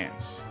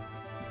chance.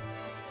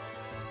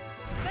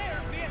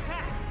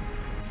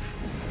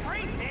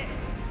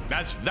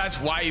 That's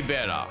way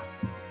better.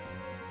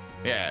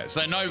 Yeah,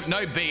 so no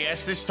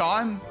BS this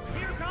time.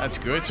 That's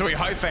good. So we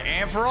hope for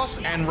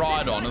Ampharos and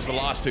Rhydon as the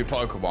last two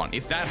Pokemon.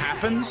 If that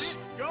happens,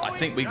 I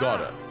think we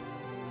got it.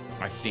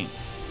 I think.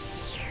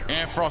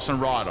 Ampharos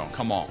and Rhydon,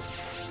 come on.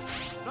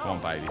 Come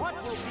on, baby.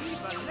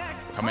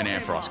 Come in,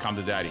 Ampharos. Come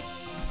to daddy.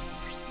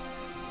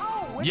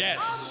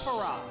 Yes.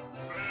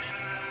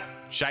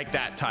 Shake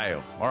that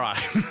tail. All right.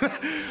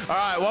 All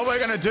right, what we're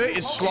going to do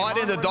is slide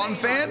into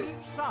Donphan.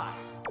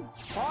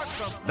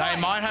 They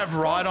might have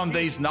Rhydon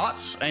these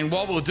nuts, and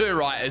what we'll do,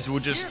 right, is we'll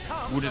do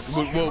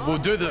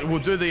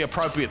the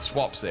appropriate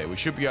swaps there. We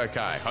should be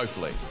okay,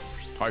 hopefully.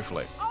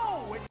 Hopefully.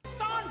 Oh, it's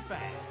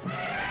Donphan.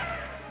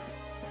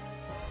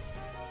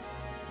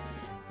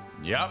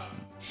 Yep.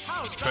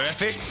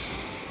 Perfect.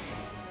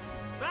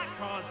 That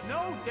caused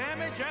no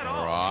damage at all.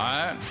 All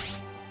right.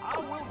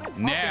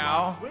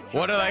 Now,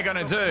 what are they going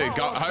to do?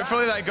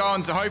 Hopefully they've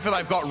got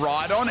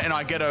Rhydon and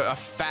I get a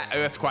fat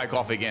Earthquake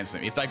off against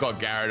them. If they got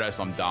Gyarados,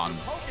 I'm done.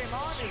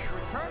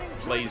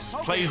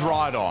 Please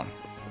Rhydon.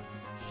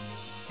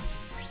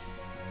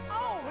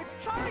 Oh, it's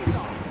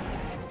Charizard.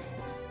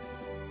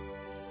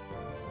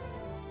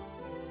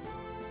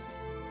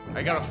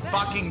 They got a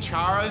fucking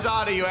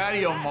Charizard? Are you out of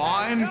your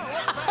mind?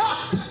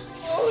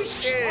 Oh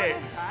shit.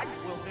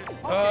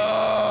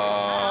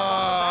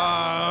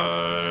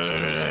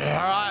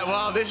 Alright,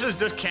 well, this is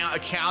just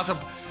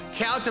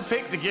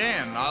counter-picked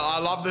again. I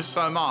love this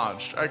so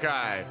much.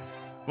 Okay.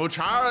 Well,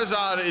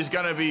 Charizard is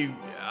going to be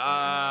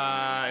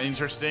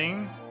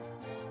interesting.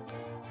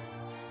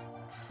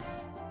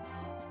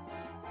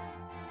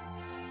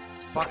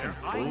 It's fucking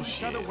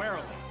bullshit.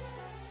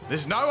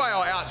 There's no way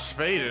I'll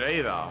outspeed it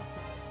either.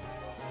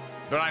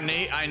 But I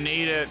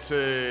need it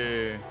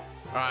to...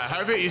 Alright, I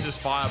hope it uses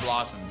Fire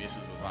Blast and misses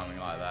or something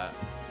like that.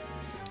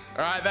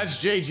 Alright, that's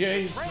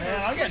GG.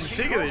 Man, I'm getting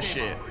sick of this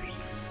shit.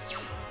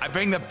 I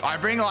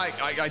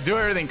do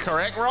everything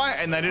correct, right?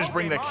 And they just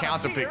bring the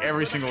counter pick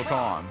every single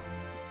time.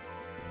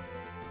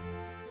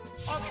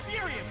 A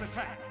furious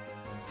attack.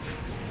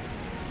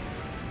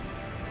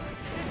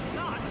 It's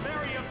not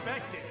very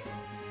effective.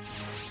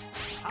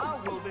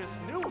 How will this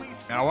newly...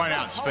 And I won't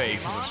outspeed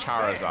because it's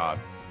Charizard.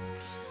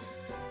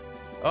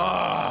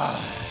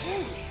 Oh.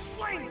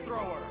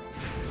 Flamethrower.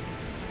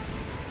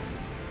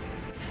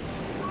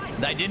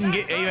 They didn't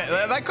get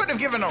even... They couldn't have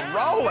given a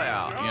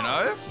rollout, you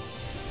know?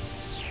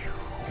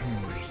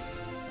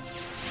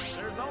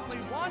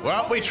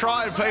 Well, we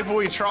tried, people.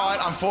 We tried.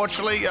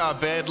 Unfortunately,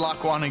 bad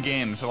luck won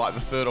again for like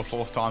the third or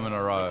fourth time in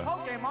a row.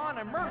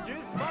 Pokemon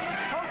emerges from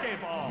its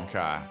Pokeball.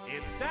 Okay.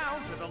 It's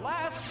down to the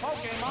last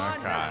Pokemon.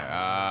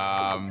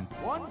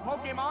 Okay. One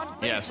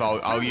Pokemon. Yes,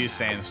 I'll use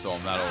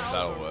Sandstorm.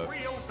 That'll work.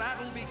 Real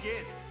battle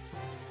begins.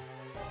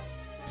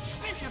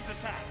 Vicious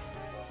attack.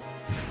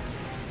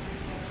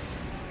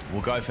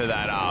 We'll go for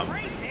that.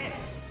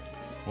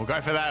 We'll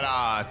go for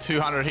that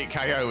 200 hit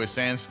KO with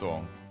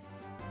Sandstorm.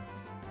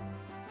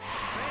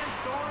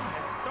 Sandstorm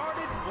has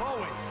started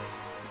blowing.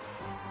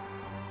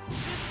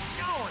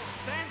 It's going.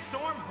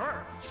 Sandstorm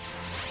hurts.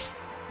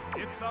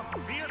 It's a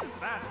fierce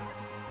battle.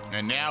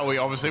 And now we're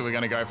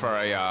going to go for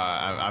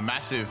a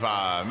massive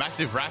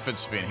rapid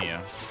spin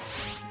here.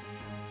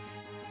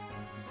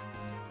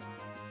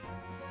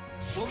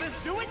 Will this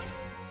do it?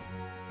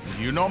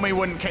 You normally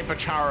wouldn't keep a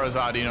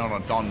Charizard in on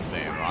a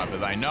Donphan, right? But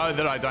they know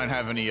that I don't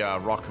have any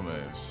rock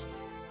moves.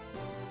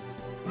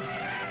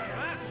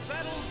 That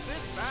settles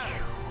this battle.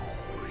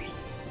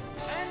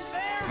 And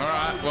there. All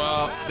right,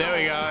 well, there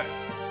we go.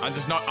 I'm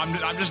just not.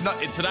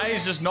 Today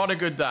is just not a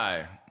good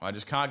day. I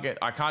can't get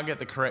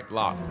the correct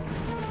luck.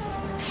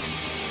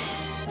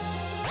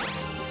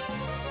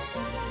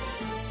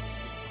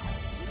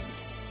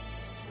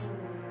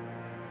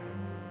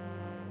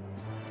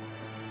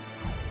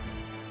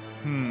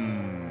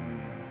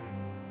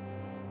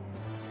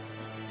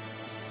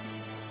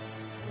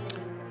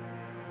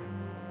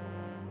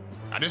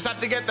 I just have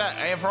to get that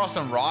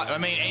Ampharos and Rhydon. I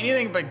mean,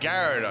 anything but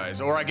Gyarados.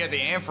 Or I get the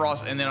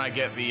Ampharos and then I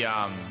get the,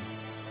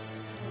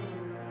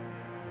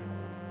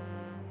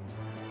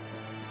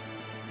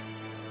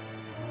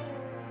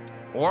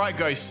 Or I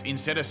go,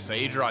 instead of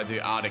Seadra, I do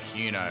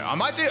Articuno. I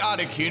might do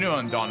Articuno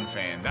and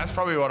Donphan. That's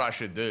probably what I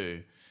should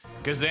do.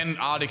 Because then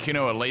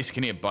Articuno at least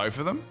can hit both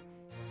of them.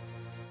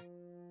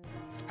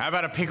 How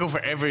about a pickle for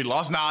every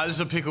loss? Nah, this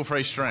is a pickle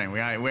free stream. We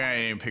ain't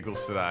eating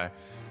pickles today.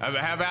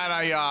 How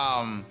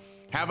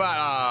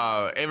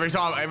about every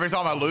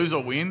time I lose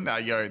or win,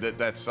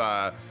 that's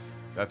a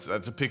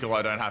pickle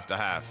I don't have to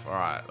have. All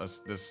right,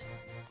 let's.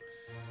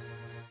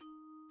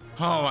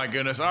 Oh my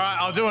goodness! All right,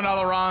 I'll do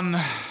another run.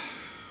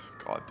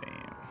 God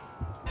damn,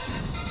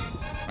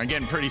 I'm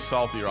getting pretty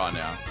salty right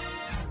now.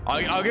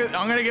 I'm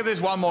gonna give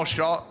this one more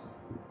shot.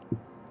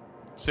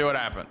 See what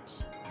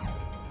happens.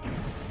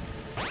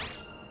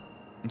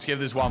 Let's give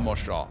this one more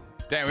shot.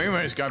 Damn, we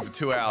were just going for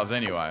 2 hours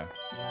anyway.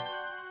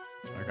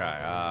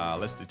 Okay,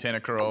 let's do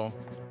Tentacruel,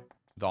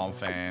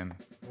 Donphan.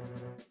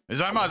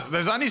 There's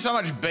only so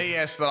much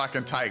BS that I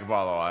can take,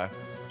 by the way.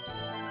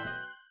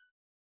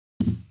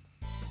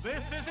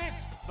 This is it,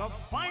 the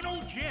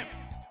final gym.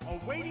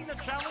 Awaiting the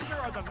challenger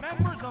are the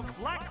members of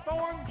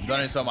Blackthorn. There's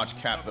only so much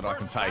cap that I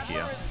can take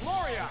here.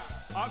 Gloria.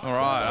 All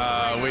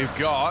right, we've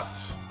got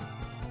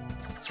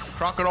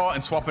Crocodile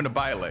and swap into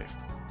Bayleaf.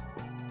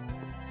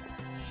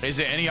 Is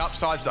there any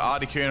upsides to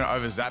Articuno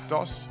over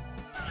Zapdos?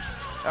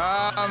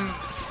 I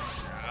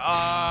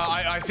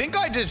think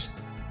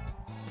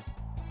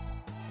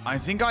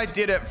I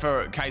did it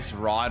for case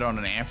Rhydon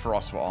and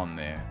Ampharos were on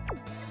there.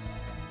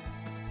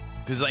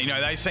 Because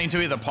they seem to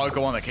be the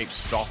Pokemon that keeps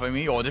stopping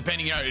me, or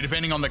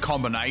depending on the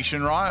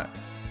combination, right?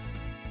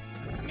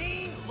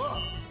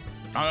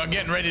 I'm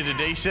getting ready to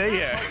DC,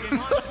 yeah.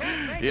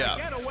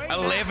 Yeah.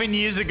 11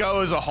 years ago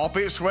was a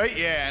Hoppip Suite,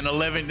 yeah, and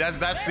 11,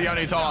 that's the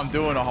only time I'm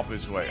doing a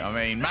Hoppip Suite. I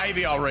mean,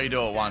 maybe I'll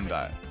redo it one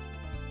day.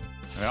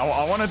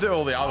 I want to do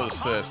all the others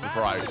first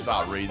before I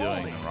start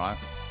redoing them, right?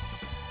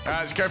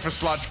 Let's go for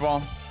Sludge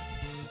Bomb.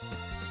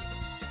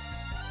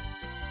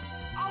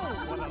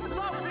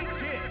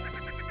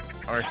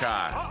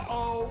 Okay.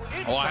 Oh,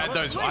 I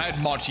had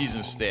Mochis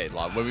instead.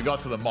 Like when we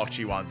got to the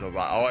Mochi ones, I was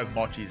like, I'll have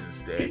Mochis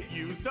instead. It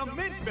used a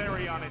mint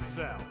berry on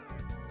itself.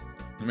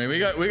 I mean, we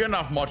got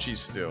enough Mochis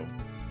still.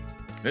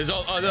 There's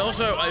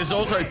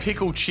also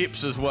pickle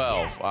chips as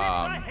well.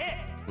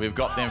 We've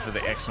got them for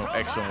the X and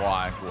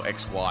Y or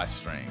XY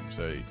stream,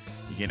 so you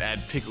can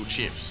add pickle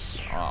chips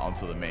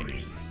onto the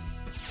menu.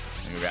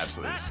 It'll be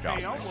absolutely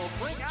disgusting. Will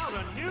bring out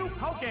a new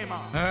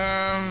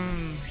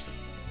Pokemon.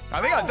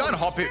 I think I've done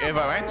Hoppip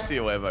Evo and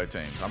Steel Evo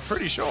teams. I'm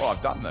pretty sure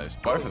I've done those,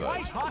 both of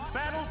those. Hot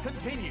battle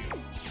continues.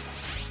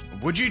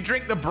 Would you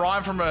drink the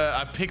brine from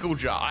a pickle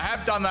jar? I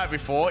have done that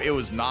before. It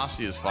was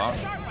nasty as fuck.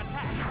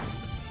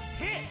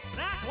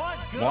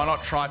 Why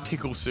not try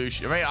pickle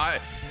sushi? I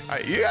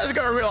mean, you guys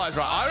got to realize,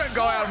 right? I don't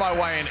go out of my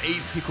way and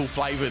eat pickle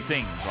flavored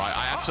things, right?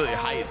 I absolutely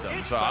hate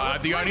them. So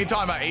the only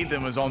time I eat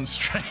them is on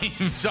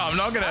stream. So I'm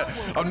not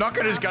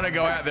just gonna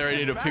go out there and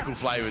eat a pickle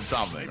flavored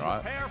something,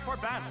 right?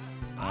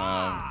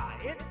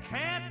 It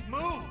can't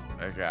move.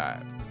 Okay.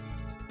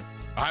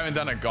 I haven't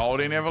done a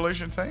Goldeen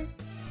evolution team.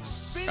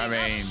 I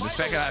mean, the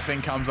second that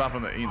thing comes up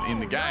in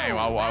the game,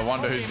 I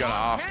wonder who's gonna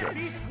ask it.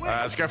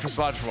 Let's go for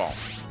Sludge Bomb.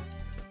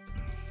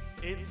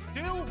 It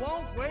still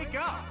won't wake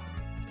up.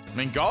 I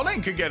mean,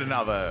 Goldeen could get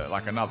another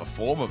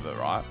form of it,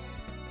 right?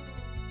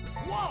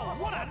 Whoa!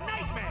 What a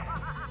nightmare!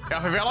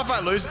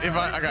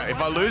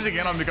 If I lose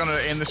again, I'm gonna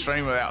end the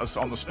stream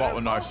on the spot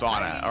with no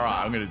sign out. All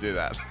right, I'm gonna do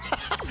that.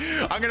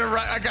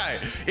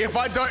 If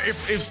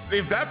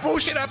that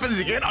bullshit happens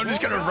again, I'm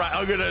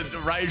gonna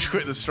rage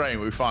quit the stream.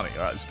 We're funny.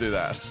 All right, let's do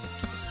that.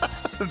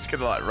 I'm just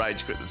gonna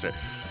rage quit the stream.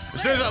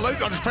 As soon as I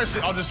lose,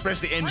 I'll just press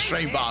the end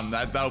stream button.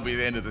 That'll be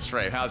the end of the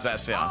stream. How's that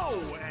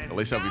sound? At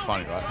least that'll be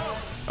funny, right? All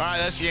right,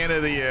 that's the end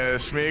of the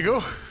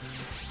Smeargle.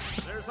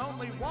 There's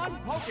only one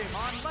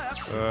Pokemon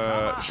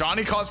left.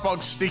 Shiny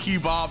Cosmog, Sticky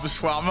Barb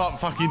as well. I'm not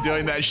fucking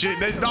doing that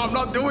shit. I'm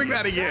not doing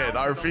that again.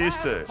 I refuse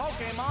to.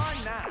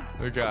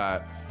 Okay.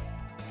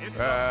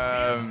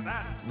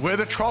 Where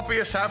the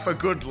Tropius have for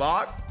good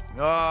luck?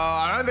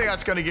 I don't think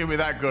that's going to give me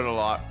that good a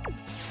luck.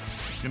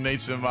 You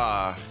need some.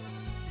 I'm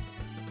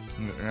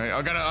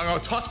gonna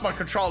toss my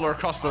controller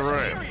across the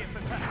room.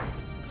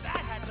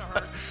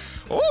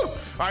 Oh,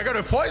 I got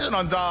a poison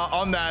on that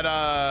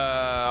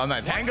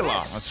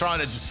Tangela.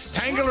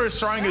 Tangela is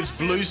throwing its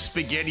blue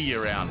spaghetti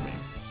around me.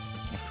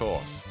 Of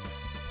course.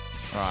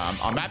 All right,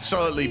 I'm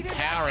absolutely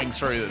powering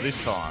through it this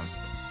time.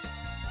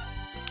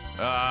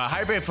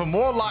 Hey Ben, for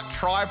more luck,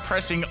 try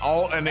pressing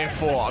Alt and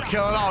F4.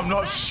 Killer, no, I'm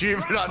not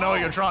stupid. I know what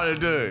you're trying to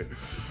do.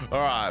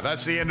 All right,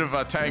 that's the end of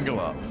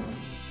Tangela.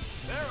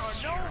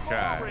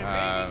 Okay,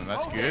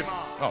 that's good.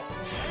 Oh.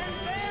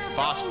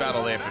 Fast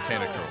battle there for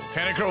Tentacruel.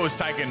 Tentacruel was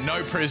taking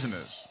no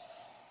prisoners.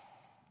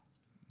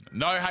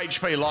 No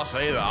HP loss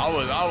either.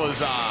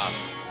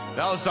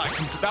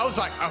 That was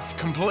like a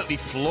completely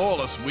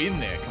flawless win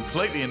there.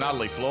 Completely and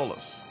utterly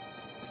flawless.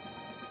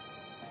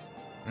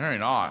 Very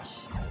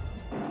nice.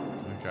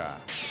 Okay.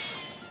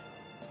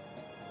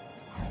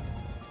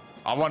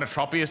 I want a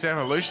Tropius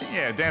evolution?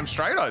 Yeah, damn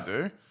straight I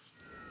do.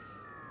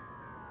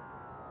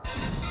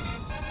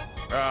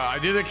 I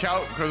did the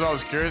calc because I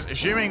was curious.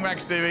 Assuming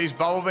Max DV's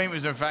Bubble Beam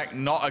is in fact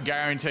not a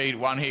guaranteed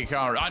one-hit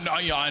KO.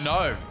 I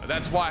know.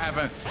 That's why I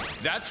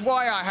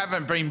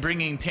haven't been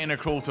bringing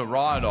Tentacruel to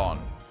Rhydon.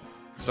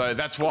 So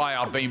that's why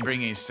I've been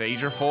bringing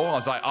Seadra for. I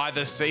was like,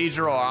 either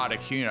Seadra or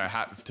Articuno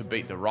have to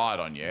beat the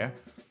Rhydon, yeah?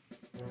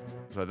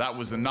 So that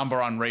was the number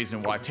one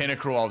reason why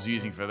Tentacruel I was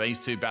using for these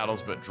two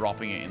battles, but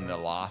dropping it in the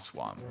last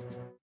one.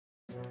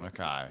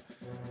 Okay.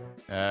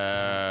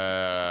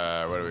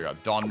 What do we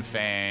got?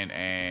 Donphan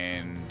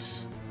and...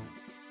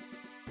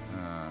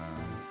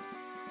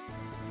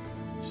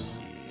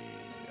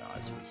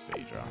 it's with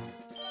Seadra.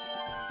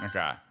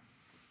 Okay.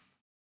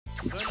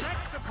 The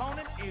next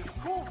opponent is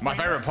my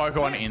favorite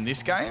Pokemon in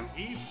this game?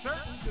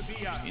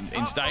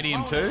 In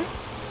Stadium 2?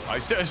 I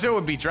still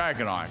would be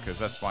Dragonite, because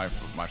that's my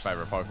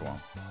favorite Pokemon.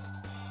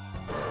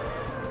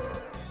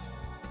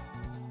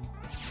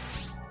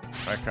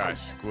 Okay,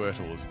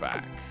 Squirtle is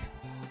back.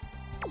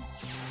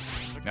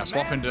 Now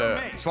swap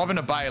into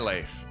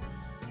Bayleaf.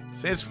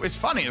 See, it's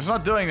funny. It's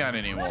not doing that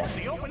anymore.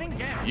 The opening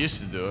game. It used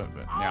to do it,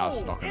 but now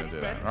it's not going to do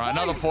that. All right,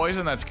 another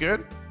poison. That's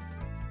good.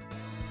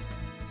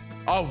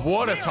 Oh,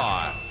 water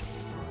type.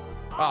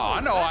 Oh, I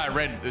know I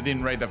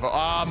didn't read that.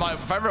 Oh, my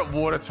favorite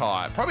water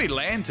type. Probably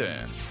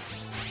lantern.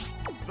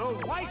 The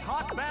white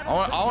hot battle.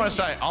 I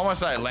want to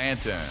say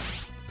lantern.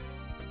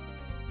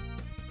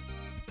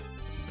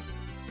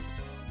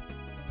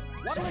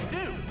 What do we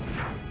do?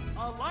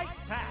 A light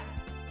pack.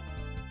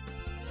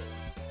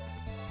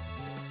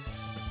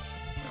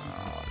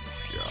 Oh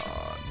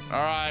god.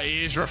 All right,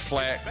 use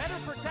reflect. Better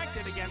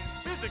protected against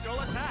physical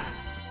attack.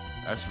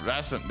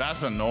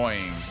 That's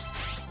annoying.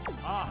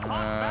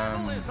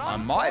 I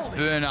might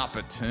burn up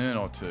a turn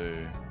or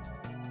two.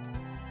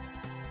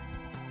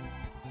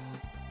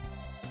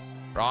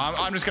 Right,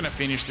 I'm just gonna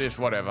finish this.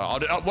 Whatever.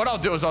 What I'll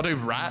do is I'll do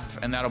wrap,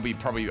 and that'll be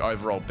probably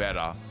overall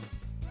better.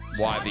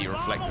 Why the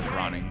reflect is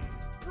running.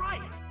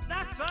 Right.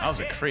 That was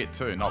a crit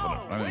too. Not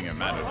that I don't think it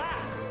mattered.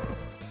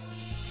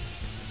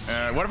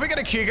 What if we get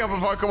a Cucumber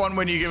Pokemon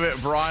when you give it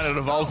Brian, it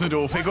evolves into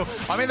a pickle?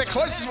 I mean, the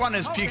closest one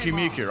is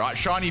Pyukumuku, right?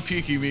 Shiny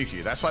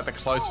Pyukumuku. That's like the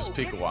closest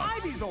pickle one.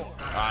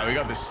 Alright, we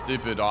got this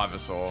stupid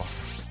Ivysaur.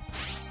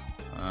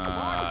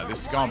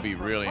 This is gonna be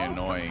really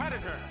annoying.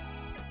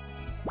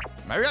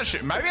 Maybe I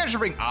should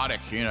bring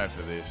Articuno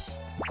for this.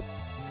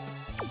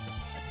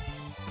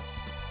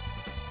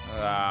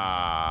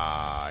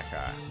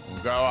 Okay.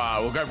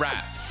 We'll go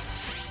Rat.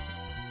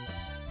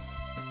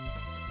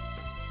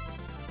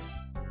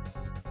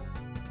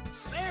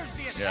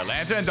 Yeah,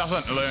 Lantern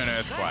doesn't learn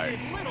Earthquake.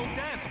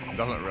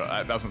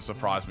 That doesn't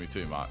surprise me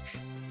too much.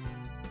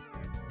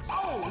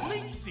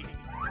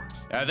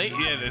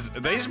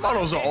 These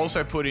models are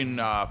also put in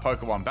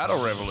Pokemon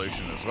Battle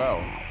Revolution as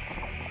well.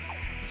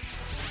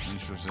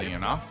 Interesting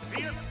enough.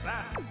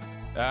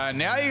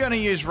 Now you're going to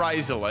use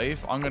Razor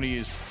Leaf. I'm going to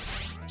use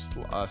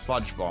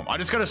Sludge Bomb. I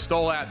just got to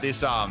stall out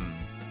this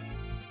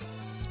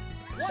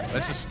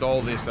let's just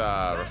stall this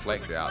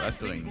Reflect out. That's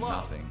doing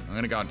nothing. I'm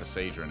going to go into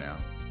Seadra now.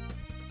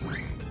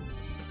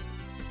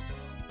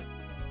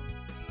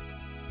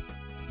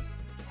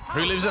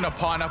 Who lives in a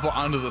pineapple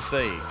under the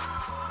sea?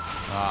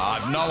 I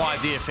have no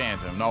idea,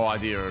 Phantom. No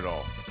idea at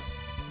all.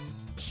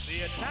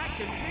 The attack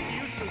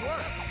continues to work.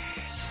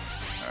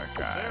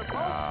 Okay.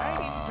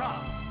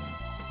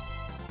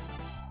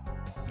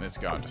 Let's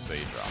go into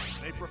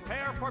Seadra. They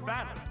prepare for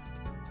battle.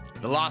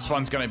 The last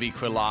one's going to be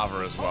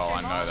Quilava as well.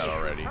 I know that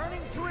already.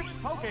 Turning to its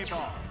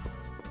Pokeball.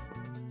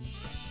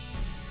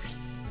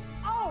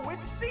 Oh,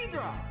 it's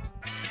Seadra.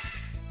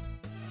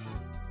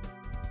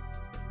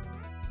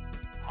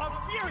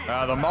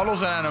 The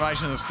models and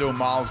animations are still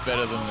miles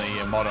better than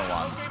the modern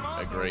ones.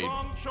 Agreed.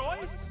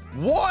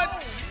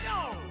 What?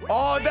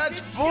 Oh, that's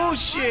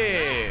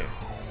bullshit.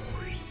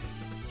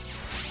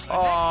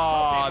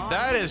 Oh,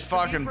 that is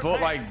fucking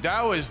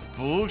that was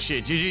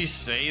bullshit. Did you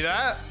see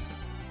that?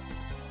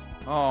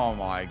 Oh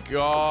my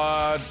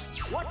god.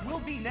 What will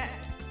be next?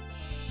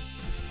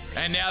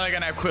 And now they're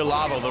gonna have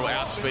Quilava that'll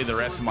outspeed the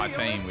rest of my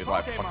team with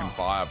like fucking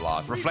Fire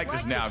Blast. Reflect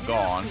is now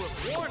gone.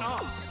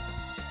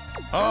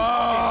 Oh,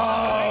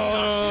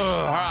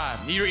 alright.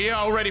 You're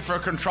all ready for a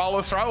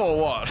controller throw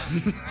or what?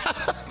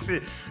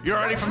 You're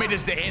ready for me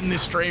just to end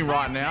this stream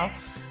right now?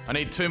 I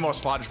need 2 more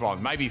Sludge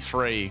Bombs, maybe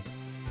 3.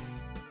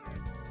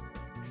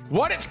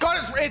 What? It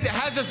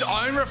has its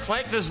own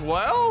Reflect as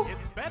well?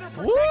 It's better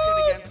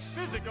protected against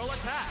physical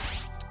attack.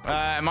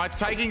 Am I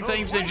taking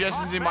theme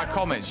suggestions in my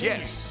comments?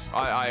 Yes.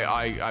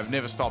 I've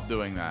never stopped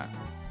doing that.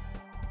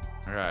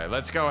 Okay,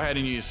 let's go ahead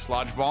and use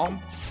Sludge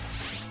Bomb.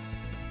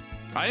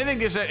 I didn't think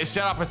this is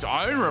set up its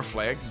own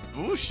Reflect. It's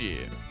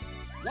bullshit.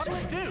 What do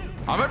we do?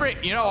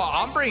 You know what?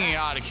 I'm bringing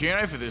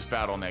Articuno for this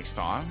battle next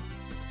time.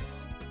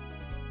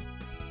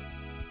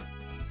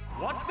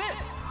 What's this?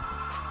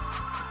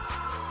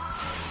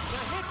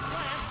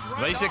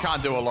 At least it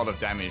can't do a lot of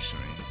damage to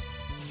me.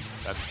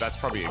 That's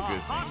probably a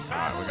good thing.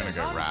 Alright, we're gonna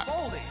go Wrap.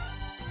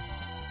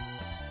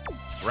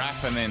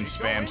 Wrap and then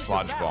spam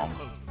Sludge Bomb.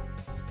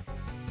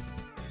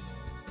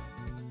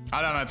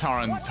 I don't know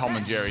Tom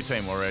and Jerry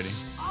team already.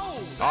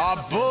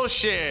 Oh,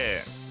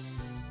 bullshit!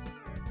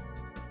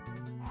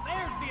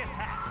 There's the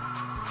attack.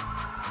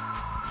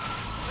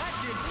 That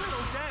did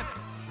little damage.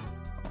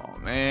 Oh,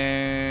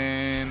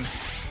 man.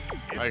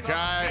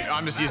 Okay,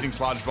 I'm just using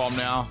Sludge Bomb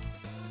now.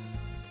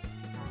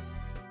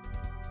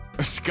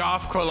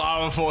 Scarf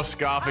Quilava before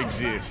Scarf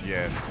exists,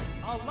 yes.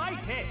 A light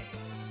hit.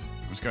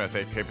 I'm just gonna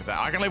keep it that.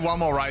 I can leave 1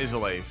 more Razor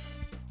Leaf.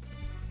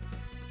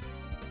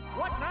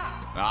 What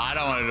now? No, I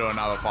don't want to do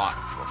another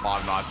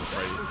 5 nights of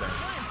freeze thing.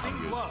 I'm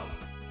good.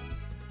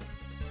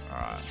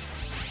 Alright.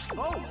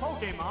 Both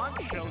Pokemon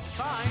show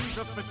signs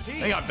of fatigue. I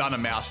think I've done a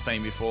mouse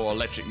team before,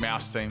 electric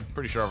mouse team.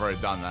 Pretty sure I've already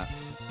done that.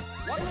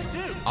 What do we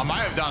do? I may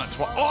have done it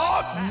twice.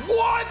 Oh,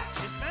 what?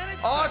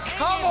 Oh,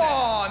 come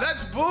on.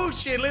 That's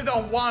bullshit. Lived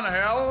on 1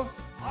 health.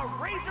 A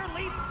Razor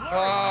Leaf Flurry.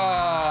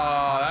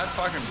 Oh, that's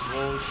fucking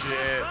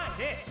bullshit.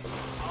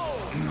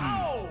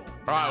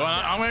 Alright,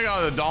 well, I'm gonna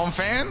go with the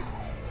Donphan.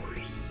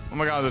 I'm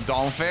gonna go with the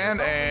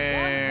Donphan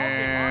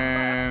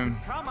and...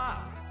 Come on.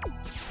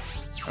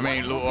 I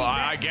mean, look,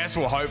 I guess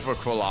we'll hope for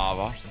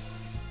Quilava.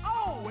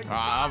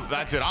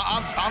 That's it.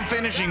 I'm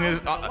finishing this.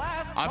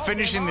 I'm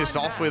finishing this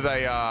off with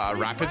a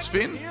rapid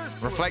spin.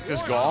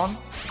 Reflector's gone.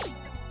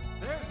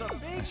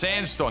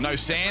 Sandstorm. No,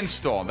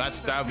 Sandstorm.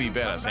 That'll be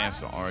better.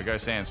 Sandstorm. All right, go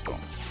Sandstorm.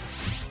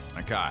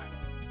 Okay.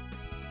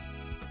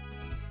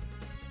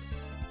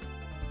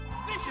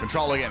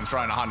 Controller getting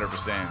thrown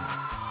 100%.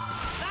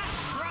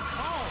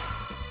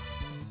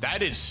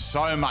 That is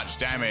so much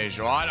damage.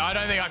 I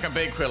don't think I can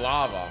beat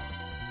Quilava.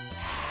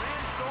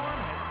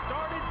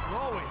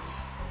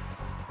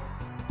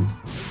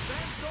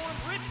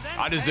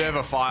 I deserve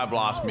a Fire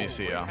Blast miss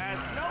here.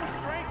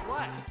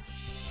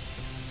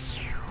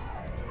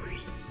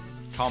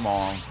 Come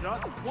on.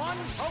 Just one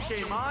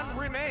Pokemon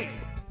remains.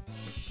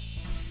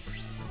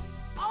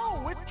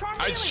 Oh,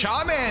 it's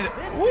Charmander.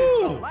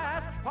 Woo!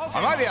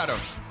 I might be able to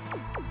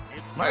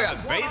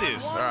beat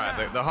this. All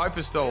right, the hope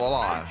is still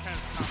alive.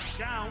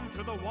 Down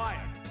to the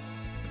wire.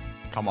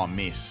 Come on,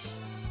 miss.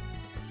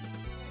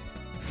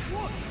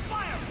 Look,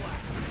 Fire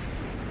Blast.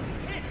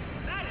 Hit.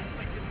 That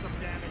inflicted some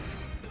damage.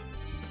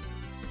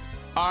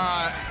 All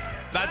right,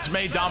 that's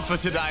me done for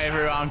today,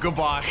 everyone.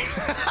 Goodbye.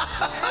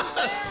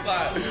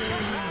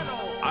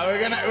 We're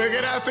gonna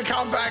have to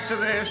come back to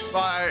this.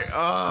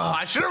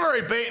 I should have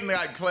already beaten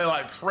Claire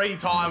like 3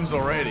 times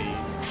already.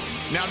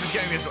 Now I'm just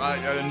getting this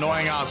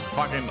annoying ass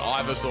fucking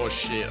Ivysaur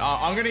shit.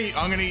 I'm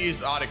gonna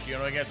use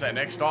Articuno against that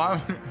next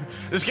time.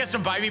 Let's get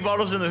some baby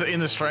bottles in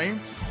the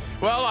stream.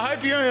 Well, I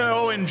hope you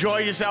all enjoy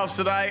yourselves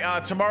today.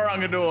 Tomorrow I'm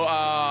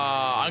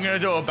gonna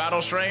do a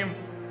battle stream.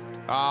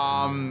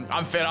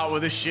 I'm fed up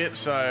with this shit,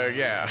 so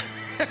yeah.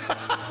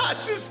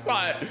 Just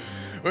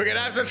we're gonna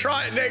have to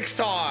try it next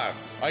time.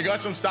 I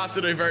got some stuff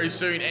to do very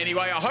soon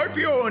anyway. I hope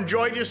you all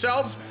enjoyed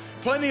yourself.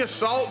 Plenty of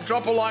salt.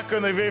 Drop a like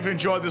on if you've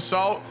enjoyed the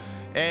salt.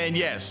 And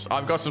yes,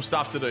 I've got some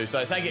stuff to do.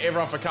 So thank you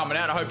everyone for coming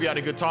out. I hope you had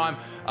a good time.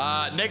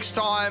 Next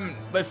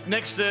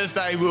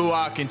Thursday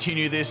we'll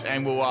continue this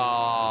and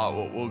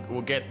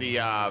we'll get the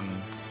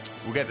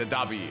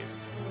W.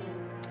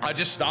 I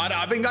just started.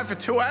 I've been going for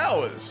 2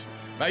 hours.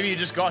 Maybe you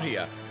just got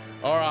here.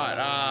 All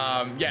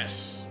right.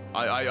 Yes.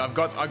 I've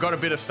got a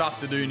bit of stuff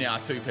to do now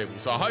too, people.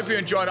 So I hope you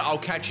enjoyed it. I'll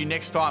catch you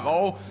next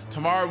time.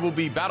 Tomorrow will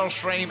be battle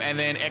stream, and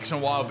then X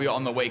and Y will be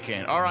on the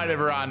weekend. All right,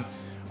 everyone.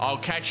 I'll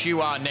catch you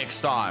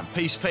next time.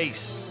 Peace,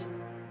 peace.